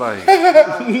 kid,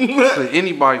 like so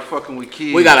anybody fucking with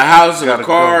kids. We got a house and a gotta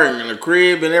car go. and a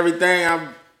crib and everything. I'm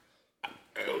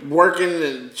working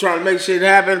and trying to make shit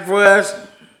happen for us.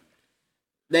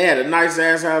 They had a nice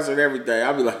ass house and everything.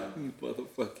 I'll be like, you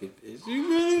motherfucking bitch. You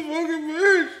motherfucking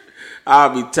bitch. I'll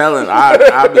be calling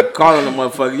the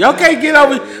motherfuckers. Y'all can't get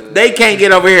over here. They can't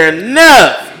get over here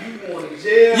enough.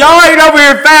 Y'all ain't over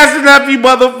here fast enough, you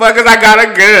motherfuckers. I got a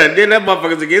gun. Then that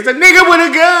motherfuckers against a nigga with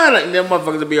a gun. And them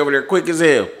motherfuckers will be over there quick as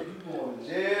hell.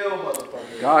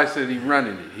 Guy said he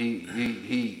running it.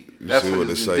 He that's see what what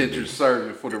his they say, indentured dude.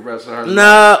 servant for the rest of her life.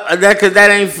 No,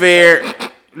 that ain't fair.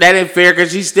 That ain't fair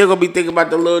because she still gonna be thinking about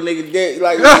the little nigga dick.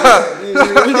 Like, you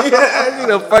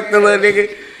know, fuck the little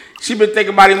nigga. She been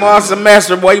thinking about him all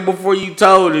semester way before you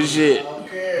told her shit. I don't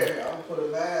care. I'm gonna put a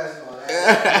mask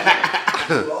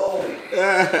on. You old.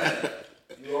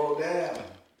 You old down.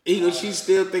 Even she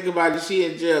still thinking about it. She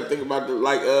in jail thinking about the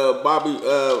Bobby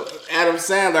Adam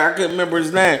Sandler. I couldn't remember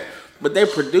his name, but they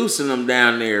producing them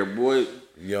down there, boy.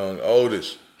 Young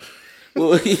oldest.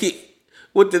 Well,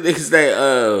 what the niggas say?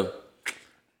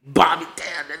 Bobby,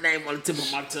 damn, the name on the tip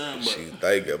of my tongue. But She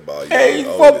thinking about young hey,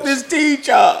 fuck oldest. this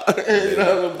teacher. You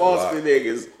know, the Boston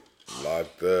niggas.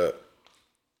 Locked up.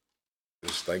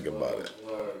 Just think about it.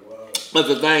 But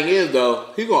the thing is, though,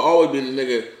 he gonna always be the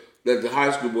nigga that the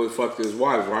high school boy fucked his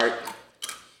wife, right?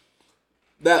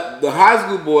 That the high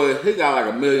school boy, he got like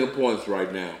 1 million points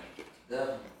right now.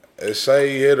 And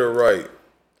say he hit her right.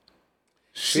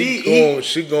 She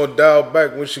gonna dial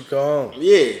back when she come home.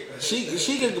 Yeah,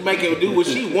 she can make him do what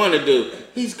she want to do.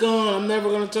 He's gone. I'm never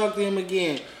gonna talk to him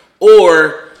again.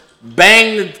 Or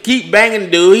keep banging the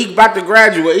dude. He about to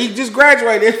graduate. He just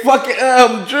graduated.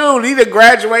 Fucking June. He done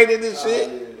graduated and shit.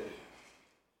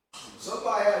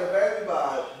 Somebody had a baby by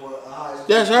a high school.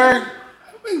 That's her.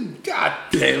 I mean, God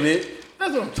damn it.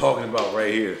 That's what I'm talking about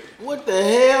right here. What the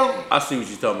hell? I see what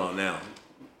you're talking about now.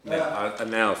 I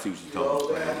now see what you're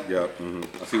talking about. Yeah,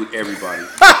 I see what everybody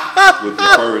was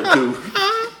referring to.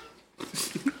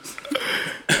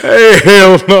 Hey,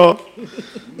 hell no. You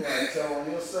gotta tell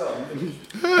on yourself.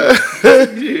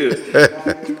 Yeah.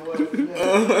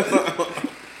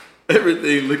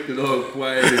 Everything looking all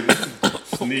quiet and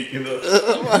sneaking up.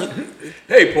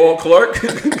 Hey, Paul Clark.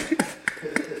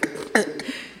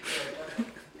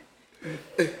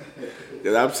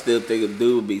 Cause I'm still thinking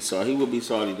dude would be sorry. He would be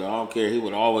sorry though. I don't care. He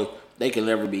would always. They can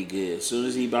never be good. As soon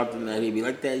as he about to nut, he'd be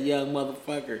like that young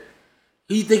motherfucker.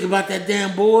 Who you think about that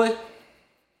damn boy?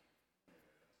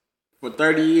 For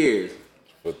 30 years.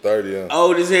 For 30 years.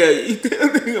 Old as hell. You still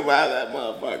think about that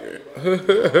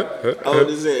motherfucker. Old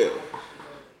as hell.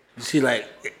 She like,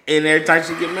 and every time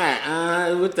she get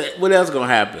mad, what else gonna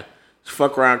happen? She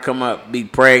fuck around, come up, be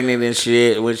pregnant and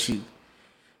shit. When she,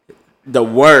 the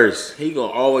worst. He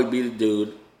gonna always be the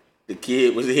dude. The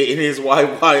kid was hitting his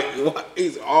wife.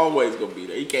 He's always gonna be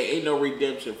there. Ain't no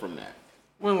redemption from that.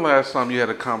 When last time you had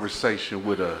a conversation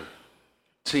with a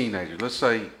teenager? Let's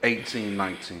say 18,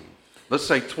 19. Let's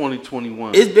say 20,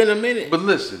 21. It's been a minute. But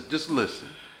listen, just listen.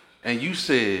 And you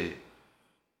said,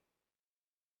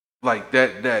 like,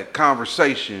 that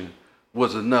conversation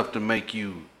was enough to make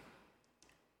you,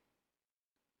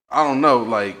 I don't know,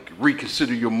 like,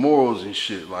 reconsider your morals and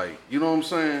shit. Like, you know what I'm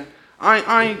saying?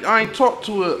 I ain't talked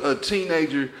to a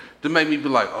teenager to make me be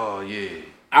like, oh, yeah.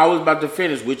 I was about to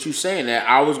finish with you saying that.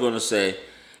 I was going to say,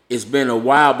 it's been a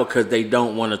while because they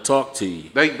don't want to talk to you.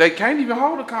 They can't even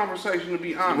hold a conversation, to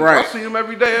be honest. Right. I see them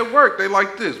every day at work. They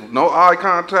like this. No eye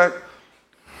contact.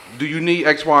 Do you need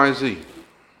X, Y, and Z?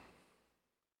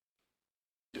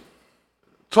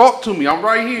 Talk to me. I'm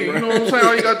right here. You know what I'm saying?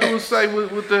 All you got to do is say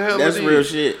what the hell That's it is. real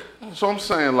shit. So I'm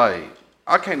saying, like,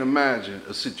 I can't imagine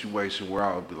a situation where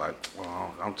I would be like,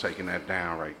 well, I'm taking that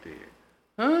down right there.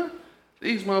 Huh?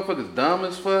 These motherfuckers dumb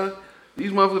as fuck.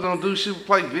 These motherfuckers don't do shit,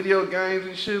 play video games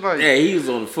and shit. Like, Yeah, he was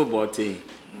on the football team.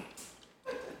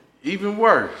 even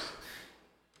worse.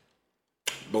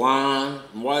 Blonde,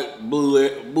 white,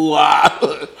 blue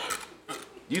eye.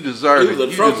 You deserve He was it.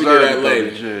 a You trophy to deserve that to go lady.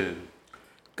 to jail.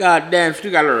 God damn, she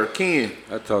got her a kin.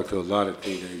 I talk to a lot of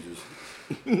teenagers.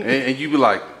 And you be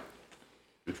like,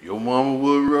 if your mama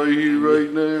was right here,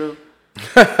 right now,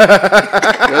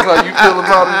 that's how you feel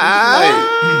about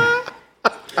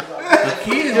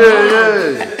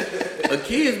A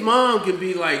kid's mom can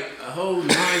be like a whole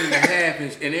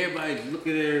 9.5, and everybody's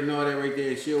looking at her and all that right there.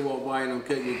 And she'll walk by and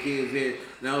cut your kid's head.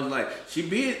 And I was like, she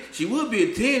would be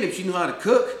a 10 if she knew how to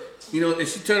cook. You know, and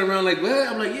she turned around like,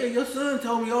 well, I'm like, yeah, your son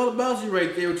told me all about you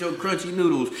right there with your crunchy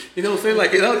noodles. You know what I'm saying?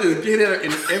 Like, and I'll just get her,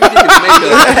 and everything is made up.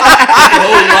 The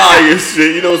whole lie and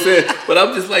shit, you know what I'm saying? But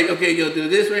I'm just like, okay, yo, do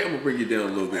this right, I'm gonna bring you down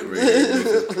a little bit right here.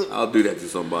 Listen, I'll do that to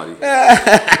somebody.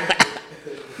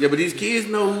 Yeah, but these kids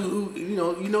know who you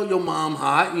know your mom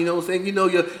hot, you know what I'm saying?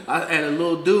 I had a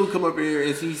little dude come up here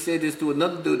and he said this to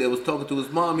another dude that was talking to his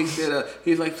mom. He said,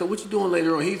 he's like, so what you doing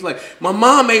later on? He's like, my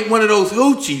mom ain't one of those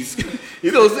hoochies.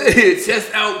 You know what I'm saying?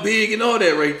 Chest out big and all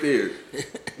that right there.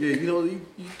 Yeah, you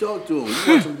talk to him.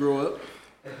 You watch him grow up.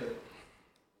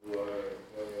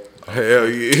 Hell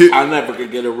yeah. I never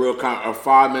could get a real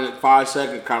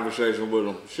 5-second conversation with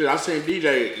him. Shit, I seen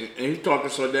DJ and he talking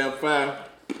so damn fast.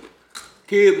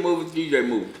 Kid moving, DJ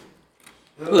moving.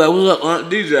 What's up, Aunt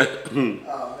DJ?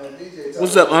 Oh man, DJ.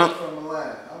 What's up, Aunt? From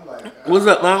Atlanta. I'm like, What's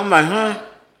up, man? I'm like, huh?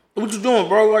 What you doing,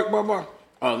 bro? Like, blah.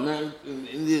 Oh, man. And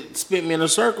it spit me in a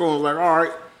circle. I was like, all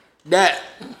right, that.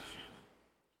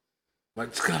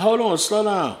 Like, hold on, slow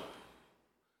down.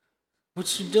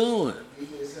 What you doing?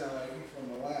 DJ sound like he from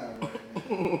Atlanta.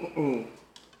 Right?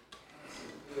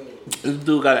 This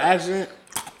dude got an accident?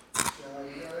 Sound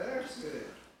like you got an accident.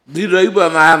 DJ, you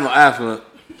better not have no accident.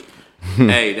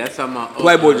 Hey, that's how my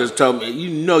Playboy just told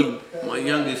me, my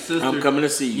youngest sister. I'm coming to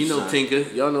see you, You know son. Tinker.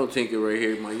 Y'all know Tinker right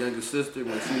here. My youngest sister,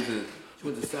 when she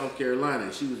went to South Carolina,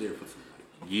 and she was there for some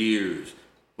years.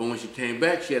 But when she came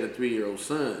back, she had a 3-year-old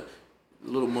son.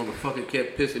 The little motherfucker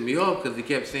kept pissing me off because he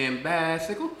kept saying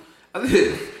bicycle. I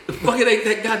said, the fuck it ain't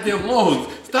that goddamn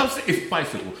long. Stop saying it's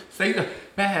bicycle. Say the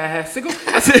bicycle.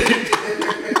 I said,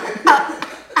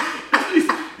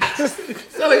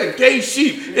 sound like a gay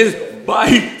sheep. It's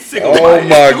bicycle. Oh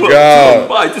bicycle. my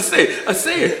God. Just say it. I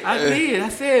said, I did. I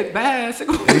said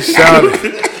bicycle.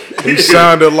 He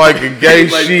sounded like a gay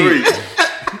Like sheep.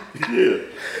 Yeah.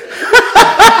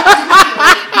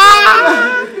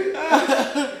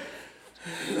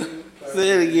 Say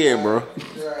it again, bro. Right.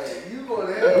 You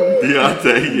gonna hell.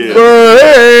 Deontay, yeah.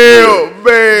 Hell,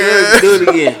 man. Do it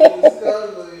again.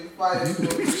 Fighting for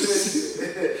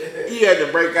the You had to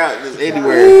break out this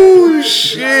anywhere. Oh,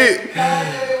 shit.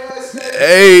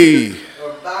 Hey.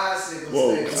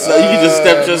 So you can just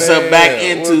step yourself man. back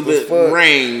into What the the fuck?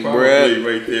 ring, Probably bruh.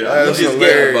 right there. That's I just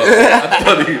hilarious. I'm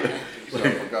telling you.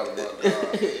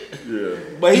 Yeah.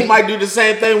 But he might do the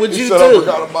same thing with you I too.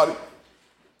 forgot about it.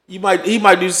 He might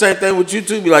do the same thing with you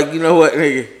too. Be like, you know what,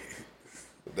 nigga?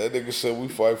 That nigga said we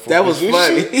fight for That was position.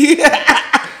 funny.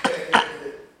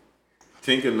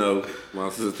 Tinker know. My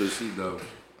sister, she know.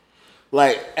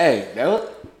 Like, hey, that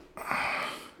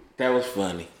was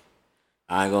funny.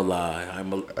 I ain't gonna lie.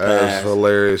 I'm a That's pass.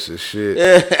 hilarious as shit.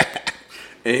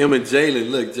 And him and Jalen,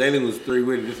 look, Jalen was 3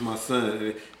 with it. This is my son. And,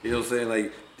 you know what I'm saying?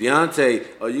 Like, Deontay,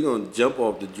 oh, you gonna jump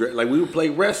off the like we would play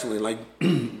wrestling, like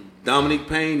Dominic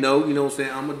Payne, no, you know what I'm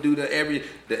saying? I'm gonna do the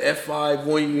F5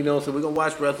 one, you know, so we're gonna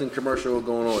watch wrestling commercial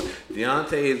going on.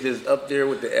 Deontay is just up there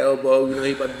with the elbow, you know,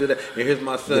 he about to do that. And here's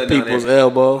my son. The people's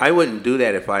elbow. I wouldn't do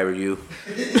that if I were you.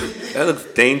 That looks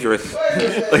dangerous.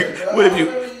 Like,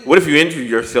 what if you injure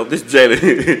yourself? This Jalen,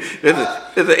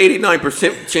 there's an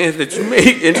 89% chance that you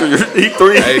may injure your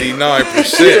E3.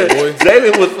 89%, boy.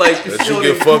 Jalen was like, That you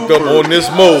get fucked up on this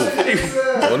move.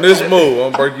 On this move,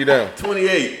 I'm gonna break you down.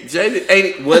 28. Jalen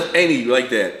ain't he like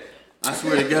that? I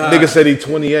swear to God. Nigga said he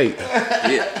 28.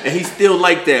 Yeah, and he's still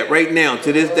like that right now.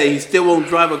 To this day, he still won't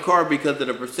drive a car because of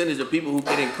the percentage of people who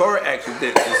get in car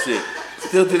accidents and shit.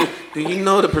 Still, do you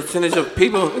know the percentage of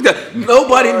people?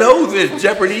 Nobody knows this.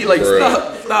 Jeopardy, like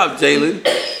stop, Jalen.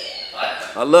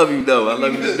 I love you though. I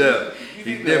love you to death.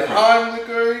 He's different.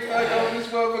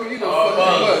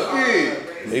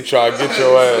 He tried to get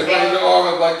your ass.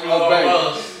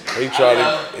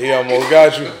 He almost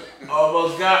got you.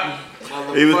 Almost got me.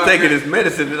 He was taking his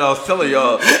medicine that I was telling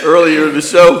y'all earlier in the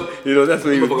show. You know, that's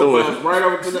what he was doing. Right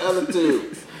over to the other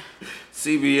two.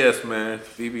 CBS, man.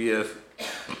 CBS.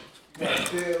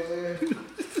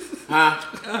 Huh?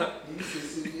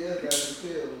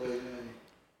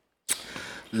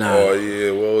 Nah. Oh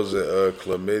yeah, what was it?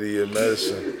 Chlamydia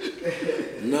medicine.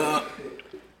 No.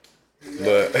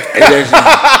 But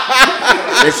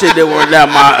That shit didn't work out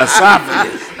my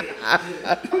esophagus.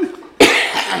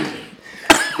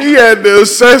 he had to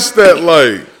assess that.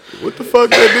 Like, what the fuck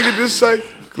that nigga just say?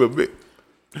 Chlamydia.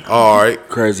 All right.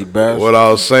 Crazy bastard. What I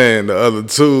was saying, the other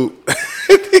two.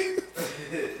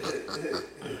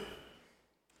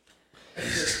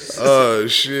 Oh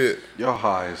shit. Y'all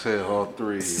high as hell, all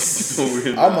three.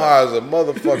 I'm high as a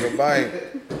motherfucker,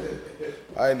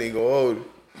 but I ain't even gonna hold you.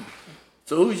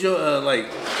 So who's your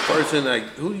person, like,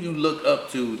 who do you look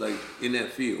up to, like, in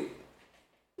that field?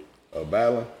 A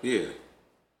battler? Yeah.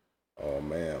 Oh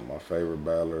man, my favorite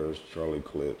battler is Charlie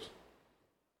Clips.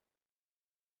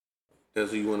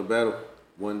 Does he want to battle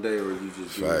one day, or you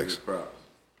just give him his props?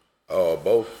 Oh,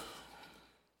 both.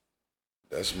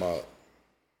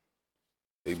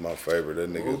 He's my favorite. That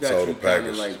Who nigga got total you kinda,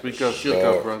 package. like, Speak up,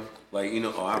 shook brother. Like, you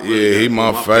know, oh, I Yeah, really he got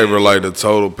my my favorite, fans. like the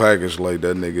total package. Like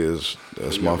that nigga is.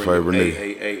 That's my favorite nigga.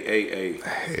 Hey.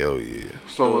 Hell yeah.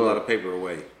 Throw a lot So, of paper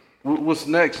away. what's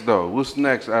next though? What's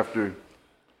next after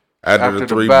After the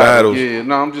three battle? battles. Yeah,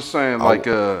 no, I'm just saying like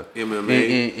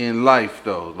MMA. in life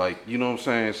though, like you know what I'm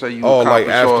saying. Say you like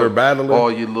accomplish after all, battling?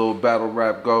 all your little battle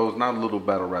rap goals, not little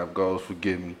battle rap goals.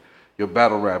 Forgive me. Your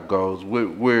battle rap goals.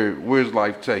 Where's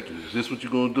life taking you? Is this what you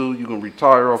gonna do? You gonna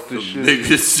retire off this shit?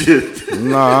 Nigga shit.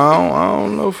 Nah, I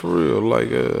don't know for real. Like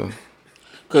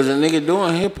Cause a nigga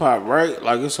doing hip hop, right?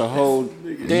 Like it's a whole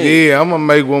thing. yeah, I'm gonna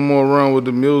make one more run with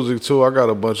the music too. I got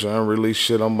a bunch of unreleased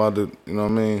shit. I'm about to, you know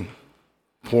what I mean,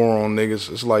 pour on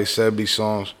niggas. It's like 70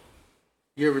 songs.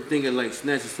 You ever thinking like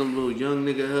snatching some little young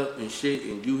nigga up and shit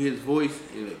and do his voice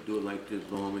and like, do it like this,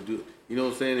 go home and do it. You know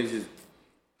what I'm saying? And just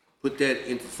put that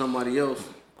into somebody else.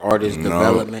 Artist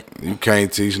development. You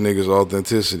can't teach niggas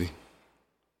authenticity.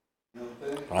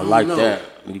 I like No, that.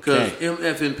 You because can't.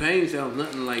 MF and Pain sounds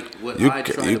nothing like what You I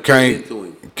try you to put can't into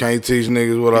him. can't teach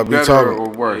niggas what I be Better talking. or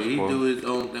worse? He boy? do his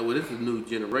own. Well, this is new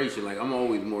generation. Like I'm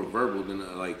always more verbal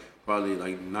than like probably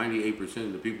like 98%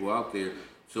 of the people out there.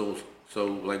 So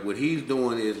like what he's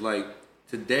doing is like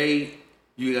today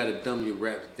you got to dumb your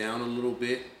raps down a little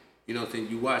bit. You know what I'm saying?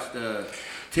 You watched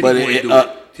Titty But Boy it- do it.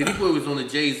 Titty Boy was on the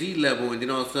Jay-Z level, and then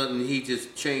all of a sudden he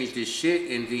just changed his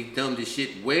shit and he dumbed his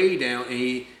shit way down, and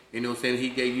he, you know what I'm saying, he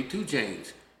gave you 2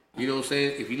 Chainz. You know what I'm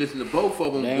saying? If you listen to both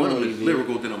of them, Damn, one of them he is did.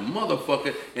 lyrical than a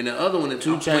motherfucker, and the other one is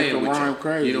 2 I'm Chainz playing can with rhyme you.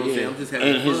 crazy. You know what I'm yeah. saying? I'm just having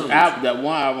and fun his with you. album, that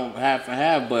one album, half and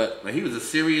half, but Like he was a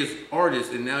serious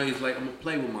artist, and now he's like, I'm gonna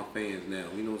play with my fans now.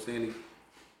 You know what I'm saying?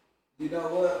 You know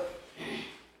what?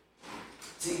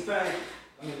 T-Pain,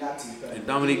 I mean not T-Pain. And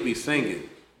Dominique be singing.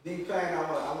 D-Pain,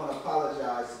 I want to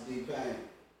apologize to D-Pain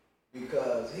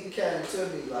because he came to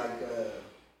me like,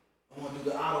 I want to do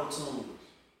the auto-tune.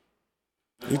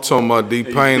 You talking about D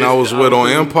Payne I was with on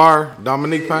Empire?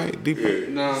 Dominique Payne? D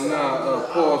Payne?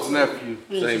 Paul's nephew.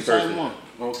 Same person. one.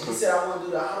 He Okay. said, I want to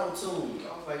do the auto-tune.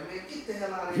 I was like, man, get the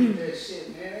hell out of here with that shit,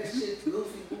 man. That shit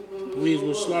goofy. He was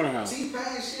with Slaughterhouse.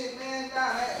 T-Pain shit, man. Nah,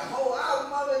 that whole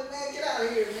album of it, man. Get out of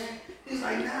here, man. He's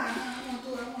like, nah, I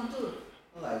want to do it.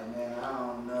 I'm like, man, I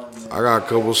don't know, man. I got a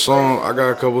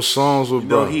couple songs with You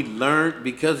know, bro. he learned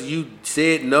because you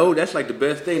said no. That's like the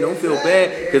best thing. Don't feel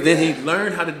bad because then he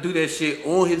learned how to do that shit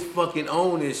on his fucking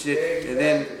own and shit. And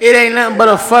then It ain't nothing but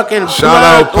a fucking Shout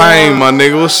out plug Payne, on- my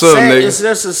nigga. What's up, It's nigga?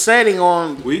 just a setting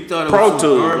on. we thought it Pro was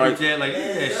Tools, some garbage. Like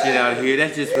get that shit out of here.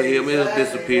 That's just for him. It'll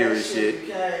disappear and shit.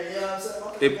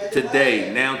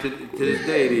 Today, now to this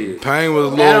day, it is. Payne was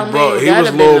That little don't bro. mean He that'd was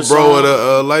have been little the bro song. at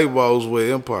a label I was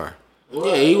with Empire.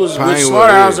 Yeah, he was Payne with was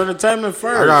Slaughterhouse there. Entertainment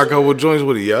first. I got a couple joints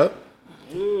with it, yup.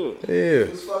 Yeah.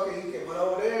 He was fucking, he went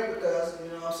over there because, you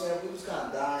know what I'm saying, we was kind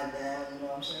of dying down, you know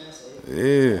what I'm saying? So he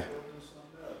Yeah. go do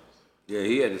something else. Yeah,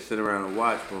 he had to sit around and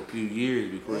watch for a few years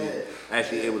before he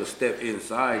actually able to step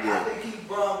inside I there. think he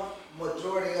brought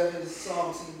majority of his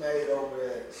songs he made over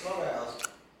at Slaughterhouse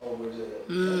over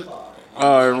to Empire.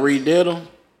 And redid them.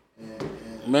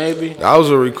 Maybe. That was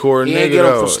a recording He ain't nigga get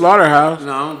them for though. Slaughterhouse.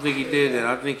 No, I don't think he did that.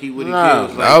 I think he what he Nah. did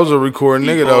was like That was a recording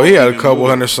nigga though. He had a couple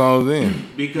hundred songs in.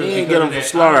 because He ain't get him for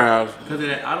Slaughterhouse. Because of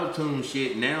that auto tune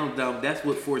shit. Now that's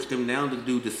what forced him now to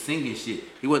do the singing shit.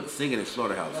 He wasn't singing at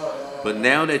Slaughterhouse, but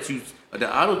now that you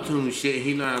the auto tune shit,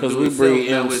 he learned how to Because do we it bring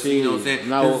himself. Now it's, you know what I'm saying?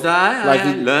 No, 'Cause I like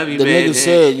he- love you, the man. nigga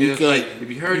said, you It's can't- like, if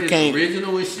you heard you his can't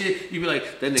original and shit, you be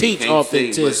like, that nigga teach can't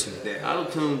authenticity. sing. But that auto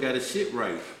tune got his shit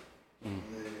right.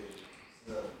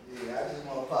 So, yeah, I just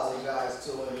want to apologize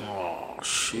to him. Oh,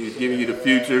 shit. He was giving you the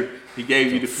future. He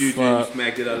gave you the future and Fuck. you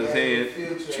smacked it out of his hand.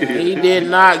 Future. He did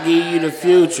not give you the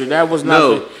future. That was not.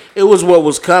 No. It was what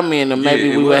was coming, and maybe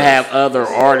Yeah, it we would was. have other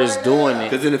artists doing it.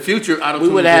 Because in the future, auto We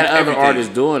tune would is have in had other everything.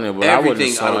 artists doing it, but I wouldn't have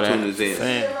Everything saw auto-tune that. is in.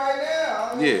 Fam. Right now.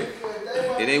 I mean, Yeah. they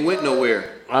want- It ain't went nowhere.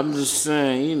 I'm just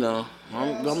saying, you know,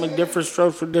 I'm a different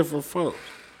strokes for different folks.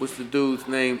 What's the dude's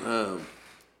name?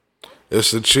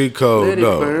 It's the cheat Let code it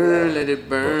though. burn, let it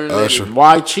burn. Let Usher. it...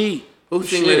 Why cheat? Who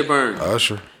sing Let It Burn?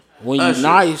 Usher. When you Usher.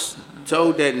 nice,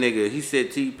 Told that nigga, he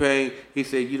said T-Pain, he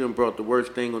said you done brought the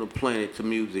worst thing on the planet to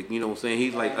music. You know what I'm saying?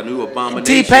 He's like a new abomination.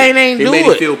 T-Pain ain't He do made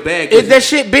it. him feel bad. 'cause If that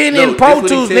shit been No, in that's Pro what he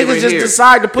Tools, said niggas right just here.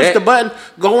 decide to push That- the button,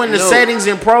 go in the No. settings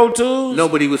in Pro Tools. No,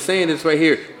 but he was saying this right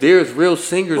here. There's real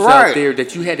singers Right. out there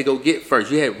that you had to go get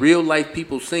first. You had real life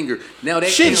people singer. Now that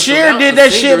Shit, canceled Cher out did the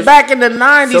that singers. shit back in the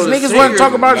 90s. So the Niggas wasn't singers-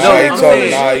 talking about No, Cher. I'm told-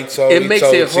 saying nah, he told- it he makes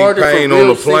told it harder for T-Pain on real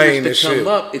the plane singers and to come shit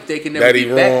up if they can never that be he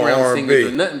wrong background R&B. singers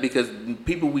or nothing because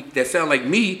people that sound like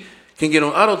me can get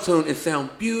on auto-tune and sound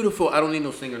beautiful. I don't need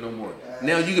no singer no more.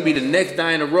 Now you could be the next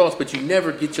Diana Ross, but you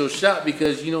never get your shot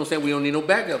because, you know what I'm saying, we don't need no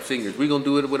backup singers. We're going to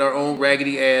do it with our own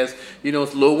raggedy ass, you know,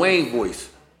 it's Lil Wayne voice.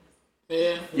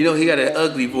 Yeah. You know, he got an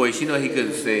ugly voice. You know he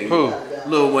couldn't sing. Who?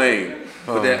 Lil Wayne.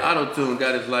 But that auto-tune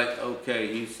got us like, okay,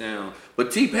 he sound.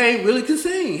 But T-Pain really can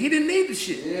sing. He didn't need the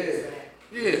shit.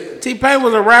 Yeah. T-Pain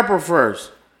was a rapper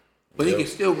first. But he can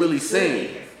still really sing.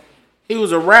 He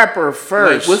was a rapper Like,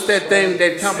 first. what's that thing,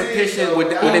 that competition when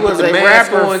He they put was the a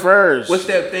mask rapper on? first. What's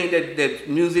that thing, that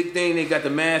music thing? They got the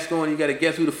mask on. You got to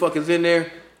guess who the fuck is in there.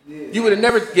 You would have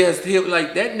never guessed him.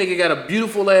 Like, that nigga got a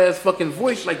beautiful ass fucking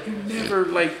voice. Like, you never,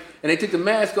 like, and they took the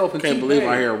mask off and Can't believe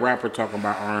T-Pain. I hear a rapper talking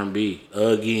about R&B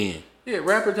again. Yeah,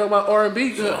 rapper talking about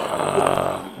R&B.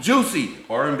 Juicy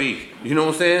R&B. You know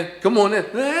what I'm saying? Come on then.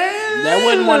 That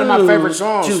wasn't one of my favorite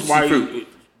songs. Juicy Why Fruit.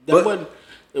 that But wasn't.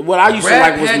 What I used to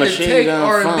rap like was had to Machine take Gun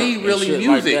R&B Funk and really shit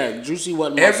music. like that. Juicy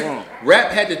wasn't my song.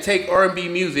 Rap had to take R&B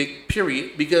music,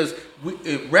 period, because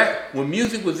when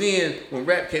music was in, when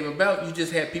rap came about, you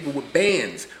just had people with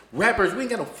bands. Rappers, we ain't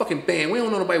got no fucking band. We don't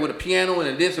know nobody with a piano and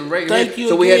a this and regular. Thank you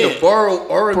So we had again. to borrow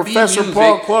R&B Professor music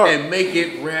Paul Clark. and make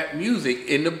it rap music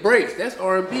in the breaks. That's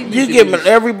R&B You music. giving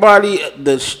everybody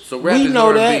the. So rap We is know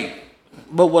R&B. that.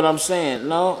 But what I'm saying,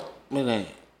 no, it ain't.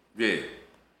 Yeah.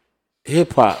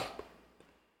 Hip hop.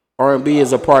 R&B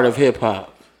is a part of hip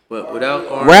hop. But without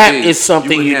R&B, Rap is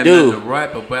something you wouldn't have do. nothing to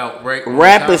rap about. Right on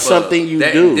Rap top is something of you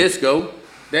that do. And disco.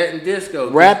 That and disco.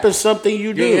 Rap is something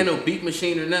you You ain't had do. no beat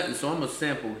machine or nothing, so I'm gonna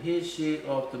sample his shit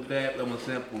off the bat. I'm gonna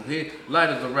sample his Light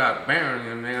as a Rock.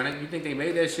 You think they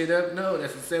made that shit up? No,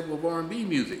 that's a sample of R&B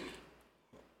music,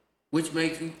 which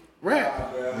makes it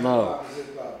rap. No.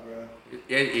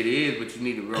 It is, but you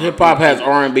need to. Hip hop has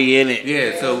R&B in it.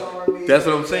 Yeah, so that's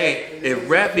what I'm saying. If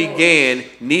rap began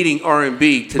needing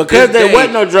R&B to Because this there day,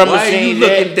 wasn't no drum why are machine, you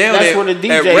looking down that's at, where the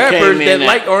DJ at rappers came that in at.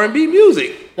 like R&B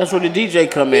music? That's where the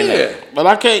DJ come in Yeah. at. But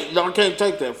I can't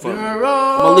take that from you. You're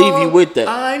I'm gonna leave you with that.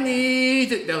 I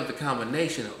need it. That was the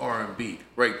combination of R&B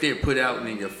right there, put out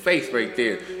in your face right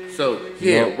there. So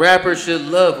yeah, Yep. rappers should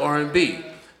love R&B.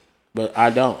 But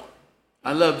I don't.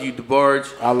 I love you,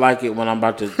 DeBarge. I like it when I'm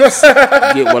about to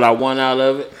get what I want out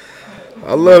of it.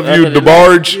 I love you, Other than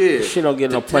DeBarge. Yeah. Shit don't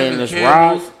get no play in Tevin this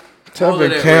Campbell's, ride. all of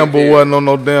that Tevin right Campbell there. wasn't on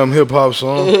no damn hip hop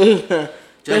song. That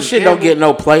Tevin shit don't Campbell. get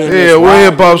no play in Yeah, this what ride.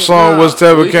 hip hop song was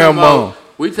Tevin Campbell on?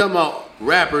 We talking about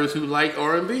rappers who like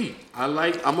R&B.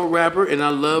 I'm a rapper and I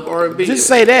love R&B. Just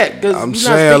say that, because I'm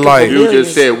saying, like- You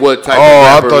just said what type Oh,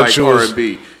 I of rapper thought like you was-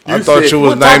 R&B. I thought said, you was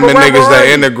what type of naming rapper niggas that are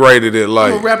you? integrated it I'm a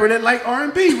like. rapper that like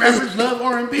R&B. Rappers love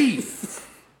R&B.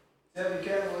 Tevin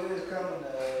Campbell is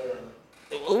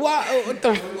coming. Why? What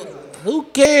the? Who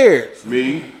cares?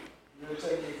 Me? You were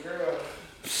taking your girl.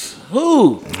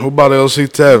 Who? Who about LC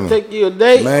Tevin? Take you a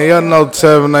date? Man, y'all know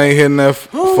Tevin ain't hitting that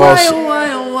false.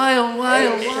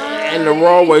 And the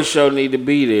Raw Way show need to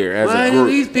be there as Why a do group.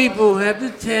 these people have to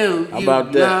tell you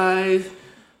about that? lies?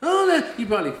 Oh, that he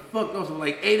probably fucked off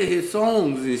like 8 of his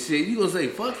songs and shit. You gonna say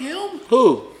fuck him?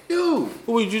 Who? You,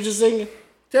 Who was you just singing?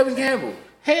 Tevin Campbell.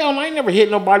 Hell, I ain't never hit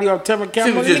nobody on Tevin She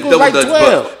Campbell. was That just nigga was like Dutch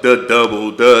 12. bust, the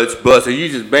double Dutch bust, and you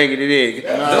just banging it in.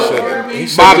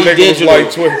 Bobby Digital.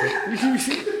 Like Twitter.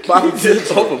 Bobby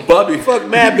Digital. Over Bobby. Fuck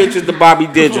mad bitches to Bobby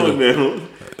Digital.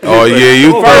 Oh yeah,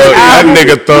 you thug. That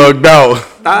nigga thugged out.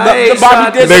 The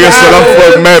Bobby Digital. Nigga said I'm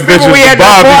fuck mad Remember we bitches had to the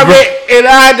Bobby. apartment and I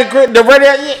had the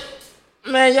radio. Yeah.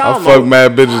 Man, y'all I know. fuck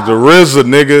mad bitches to RZA,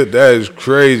 nigga. That is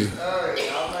crazy.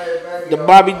 The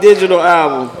Bobby Digital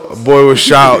album. A boy was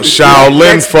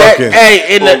Shaolin fucking.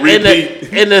 Hey,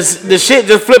 the shit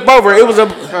just flip over.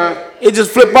 It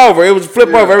just flip over. It was flip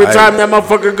over every time that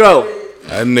motherfucker go.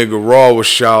 That nigga Raw was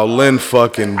Shaolin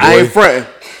fucking, boy. I ain't fronting.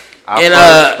 I And,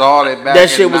 first started back that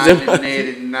shit in was in my-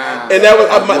 1989. And that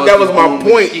was my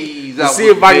point. To see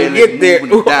if I can get there.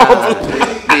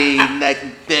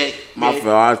 My fault.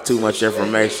 I was too much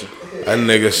information. That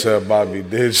nigga said Bobby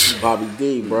Digital. Bobby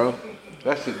D, bro.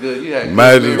 That's a good. You had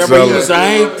Imagine Remember you telling. used to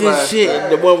hate this shit.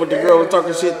 The one with the girl was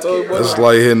talking shit to him. It's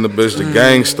like hitting the bitch the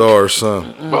gangstar or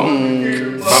something.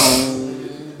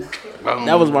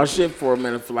 That was my shit for a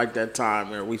minute for like that time,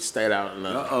 man. We stayed out in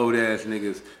Old ass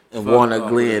niggas. and won a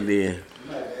Glen then.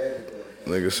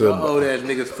 Nigga said. Old ass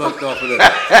niggas fucked off of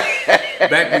that.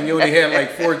 Back when you only had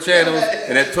like 4 channels,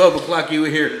 and at 12 o'clock you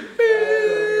would hear.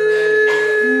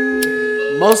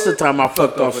 Most of the time I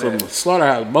fucked off some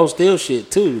Slaughterhouse, Bo Steel shit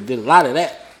too. Did a lot of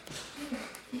that.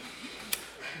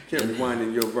 Kept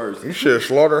rewinding your verse. You shit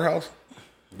Slaughterhouse?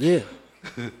 Yeah.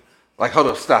 Like, hold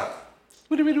up, stop.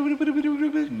 All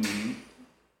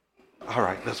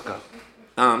right, let's go.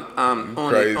 On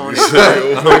Crazy. it,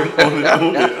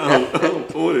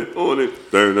 on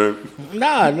it. Dun.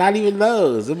 Nah, not even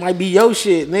those. It might be your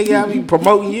shit, nigga. I be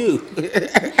promoting you.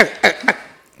 Let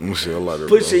me see a letter.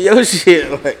 Pushing your shit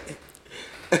like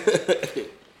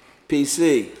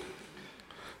PC.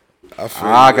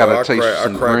 I gotta taste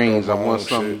some greens. I want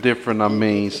something different. I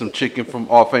mean, some chicken from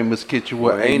All Famous Kitchen.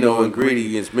 What Ain't no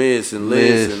ingredients missing.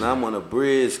 Listen, I'm on a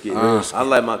brisket. I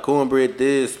like my cornbread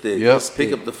this. Yep.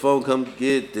 Pick up the phone, come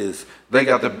get this. They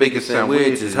got the biggest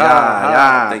sandwiches.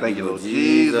 Hi. Thank you, Lord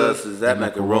Jesus. Jesus. Is that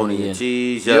macaroni and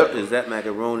cheese? Yep. Yup. Is that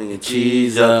macaroni and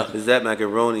Cheese cheese? Yup. Is that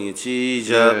macaroni and cheese?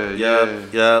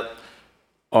 Yup. Yup.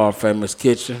 Our Famous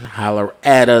Kitchen. Holler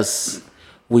at us.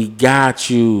 We got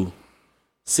you.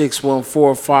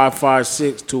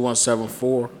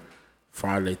 614-556-2174.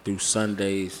 Friday through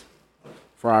Sundays.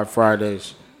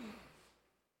 Fridays.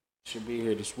 Should be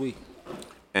here this week.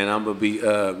 And I'm gonna be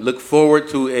look forward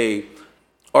to a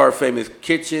Our Famous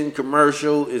Kitchen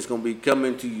commercial. It's gonna be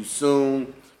coming to you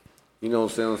soon. You know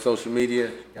what I'm saying, on social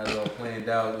media. Got it all planned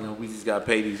out. You know, we just gotta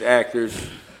pay these actors,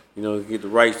 you know, get the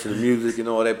rights to the music and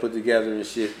all that put together and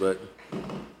shit. But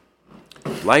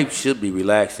life should be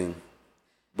relaxing,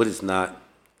 but it's not.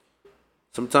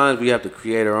 Sometimes we have to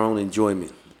create our own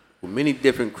enjoyment with many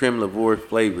different creme lavore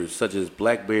flavors such as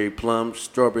blackberry plum,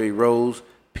 strawberry rose,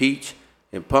 peach,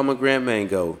 and pomegranate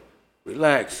mango.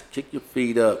 Relax, kick your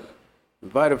feet up,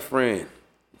 invite a friend,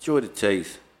 enjoy the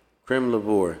taste. Creme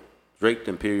Lavore, draped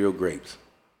imperial grapes.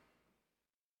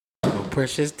 More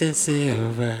precious than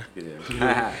silver.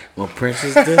 Yeah. More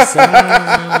precious than silver.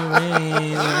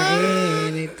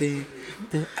 Anything.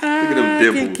 Look at them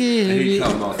dimples. He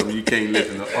talking about something you can't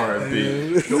listen to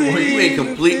R&B. You ain't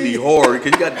completely hard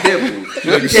because you got dimples.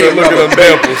 You said, look at them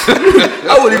dimples.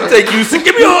 I wouldn't even take you.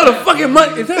 Give me all the fucking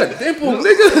money. Is that a dimple,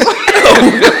 nigga?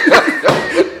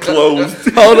 Closed.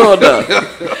 Hold on though.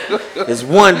 It's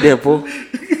one dimple.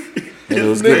 And it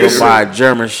was given by a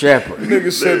German Shepherd.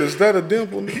 Nigga said, is that a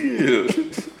dimple? Yeah.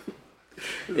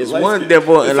 It's one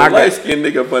dimple, and I got light-skinned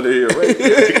nigga up under here, right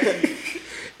there.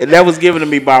 and that was given to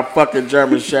me by a fucking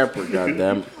German Shepherd.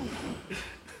 Goddamn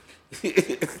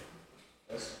it!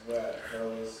 That's right,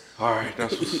 fellas. All right,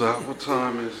 that's what's up. What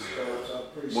time is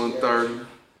it? 1:30.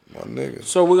 My nigga.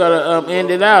 So we gotta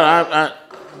end it out.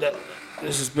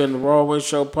 This has been the Raw Way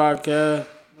Show podcast.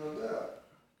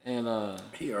 And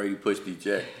He already pushed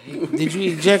eject. did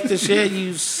you eject the shit, you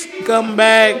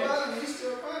scumbag?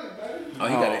 Oh,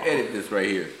 he gotta edit this right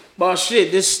here. Well,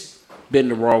 shit, this been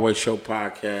the Raw Way Show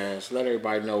podcast. Let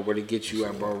everybody know where to get you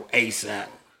at, bro. ASAP,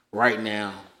 right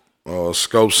now.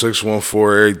 Scope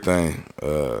 614, everything.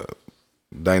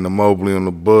 Dana Mobley on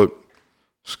the book.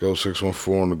 Scope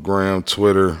 614 on the gram,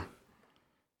 Twitter,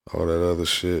 all that other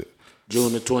shit.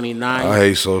 June the 29th. I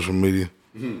hate social media.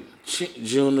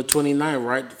 June the 29th,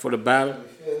 right? For the battle?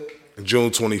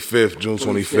 June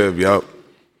 25th, yup.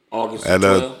 August At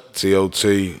 12th. TOT,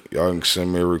 y'all can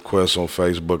send me a request on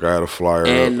Facebook. I had a flyer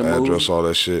And up, the address, movie. all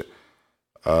that shit.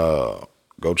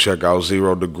 Go check out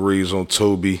 0 Degrees on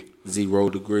Tubi. 0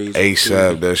 degrees.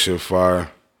 ASAP, that shit fire.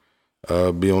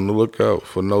 Be on the lookout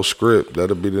for No Script.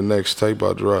 That'll be the next tape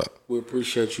I drop. We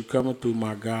appreciate you coming through,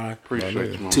 my guy.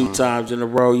 Appreciate you. 2 times in a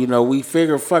row. You know, we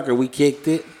figure, fuck it, we kicked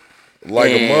it.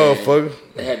 Like And a motherfucker.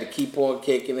 They had to keep on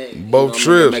kicking it. Both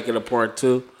trips. Make it a part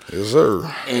 2. Yes, sir.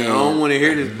 I don't want to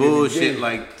hear this bullshit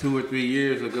like 2 or 3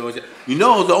 years ago. You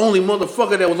know, I was the only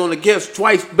motherfucker that was on the guest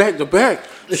twice back to back.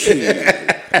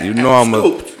 You know I'm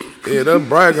a... Yeah, that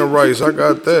bragging rights. I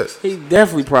got that. He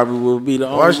definitely probably will be the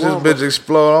only Watch this one. bitch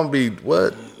explode. I'm be,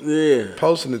 what? Yeah.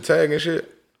 Posting the tag and shit.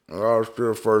 I was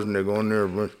still the first nigga on there,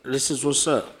 but This is what's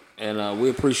up. And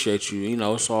we appreciate you. You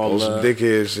know, it's all some love.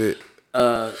 dickhead shit.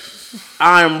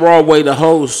 I'm Raw Way, the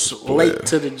host, late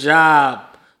to the job,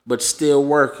 but still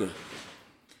working.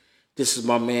 This is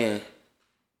my man,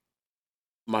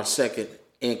 my second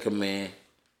in command,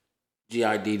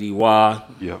 G-I-D-D-Y.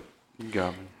 Yep, you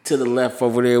got me. To the left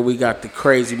over there, we got the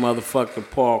crazy motherfucker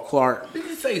Paul Clark. Did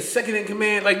you say second in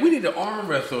command? Like, we need to arm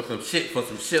wrestle or some shit for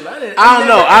some shit. I don't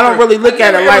know. I don't really look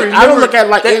at it like I don't look at it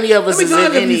like any of us is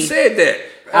in any. You said that.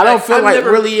 I don't feel like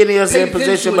really any of us in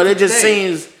position, but it just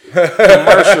seems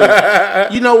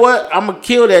commercial. You know what? I'm gonna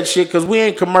kill that shit because we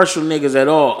ain't commercial niggas at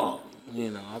all.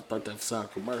 You know, I thought that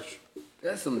sounded commercial.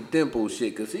 That's some dimple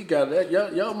shit, cause he got that.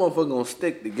 Y'all motherfuckers gonna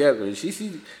stick together. And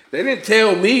they didn't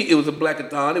tell me it was a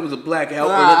blackathon. It was a black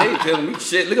outfit. They didn't tell me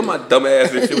shit. Look at my dumb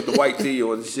ass and shit with the white tee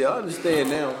on and shit. I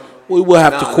understand now. We will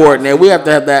have to coordinate. We have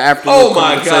to have that afternoon. Oh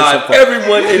my God! for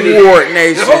Everyone in the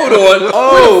coordination. Hold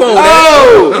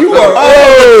on. You are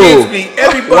all against me.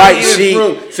 Everybody White in this sheep.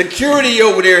 room. Security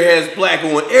over there has black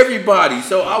on. Everybody.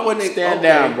 So I wouldn't Stand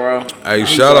down, bro. Hey,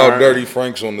 shout out Dirty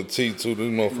Franks on the T too. This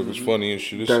motherfucker's funny as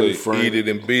shit. This Dirty say Frank. eat it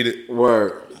and beat it.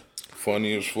 Word.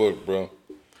 Funny as fuck, bro.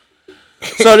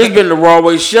 So this been the Raw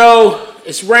Way Show.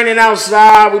 It's raining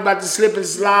outside. We about to slip and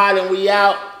slide, and we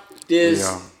out. This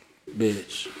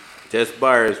bitch. Tess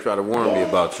Byers tried to warn me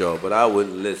about y'all, but I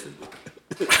wouldn't listen.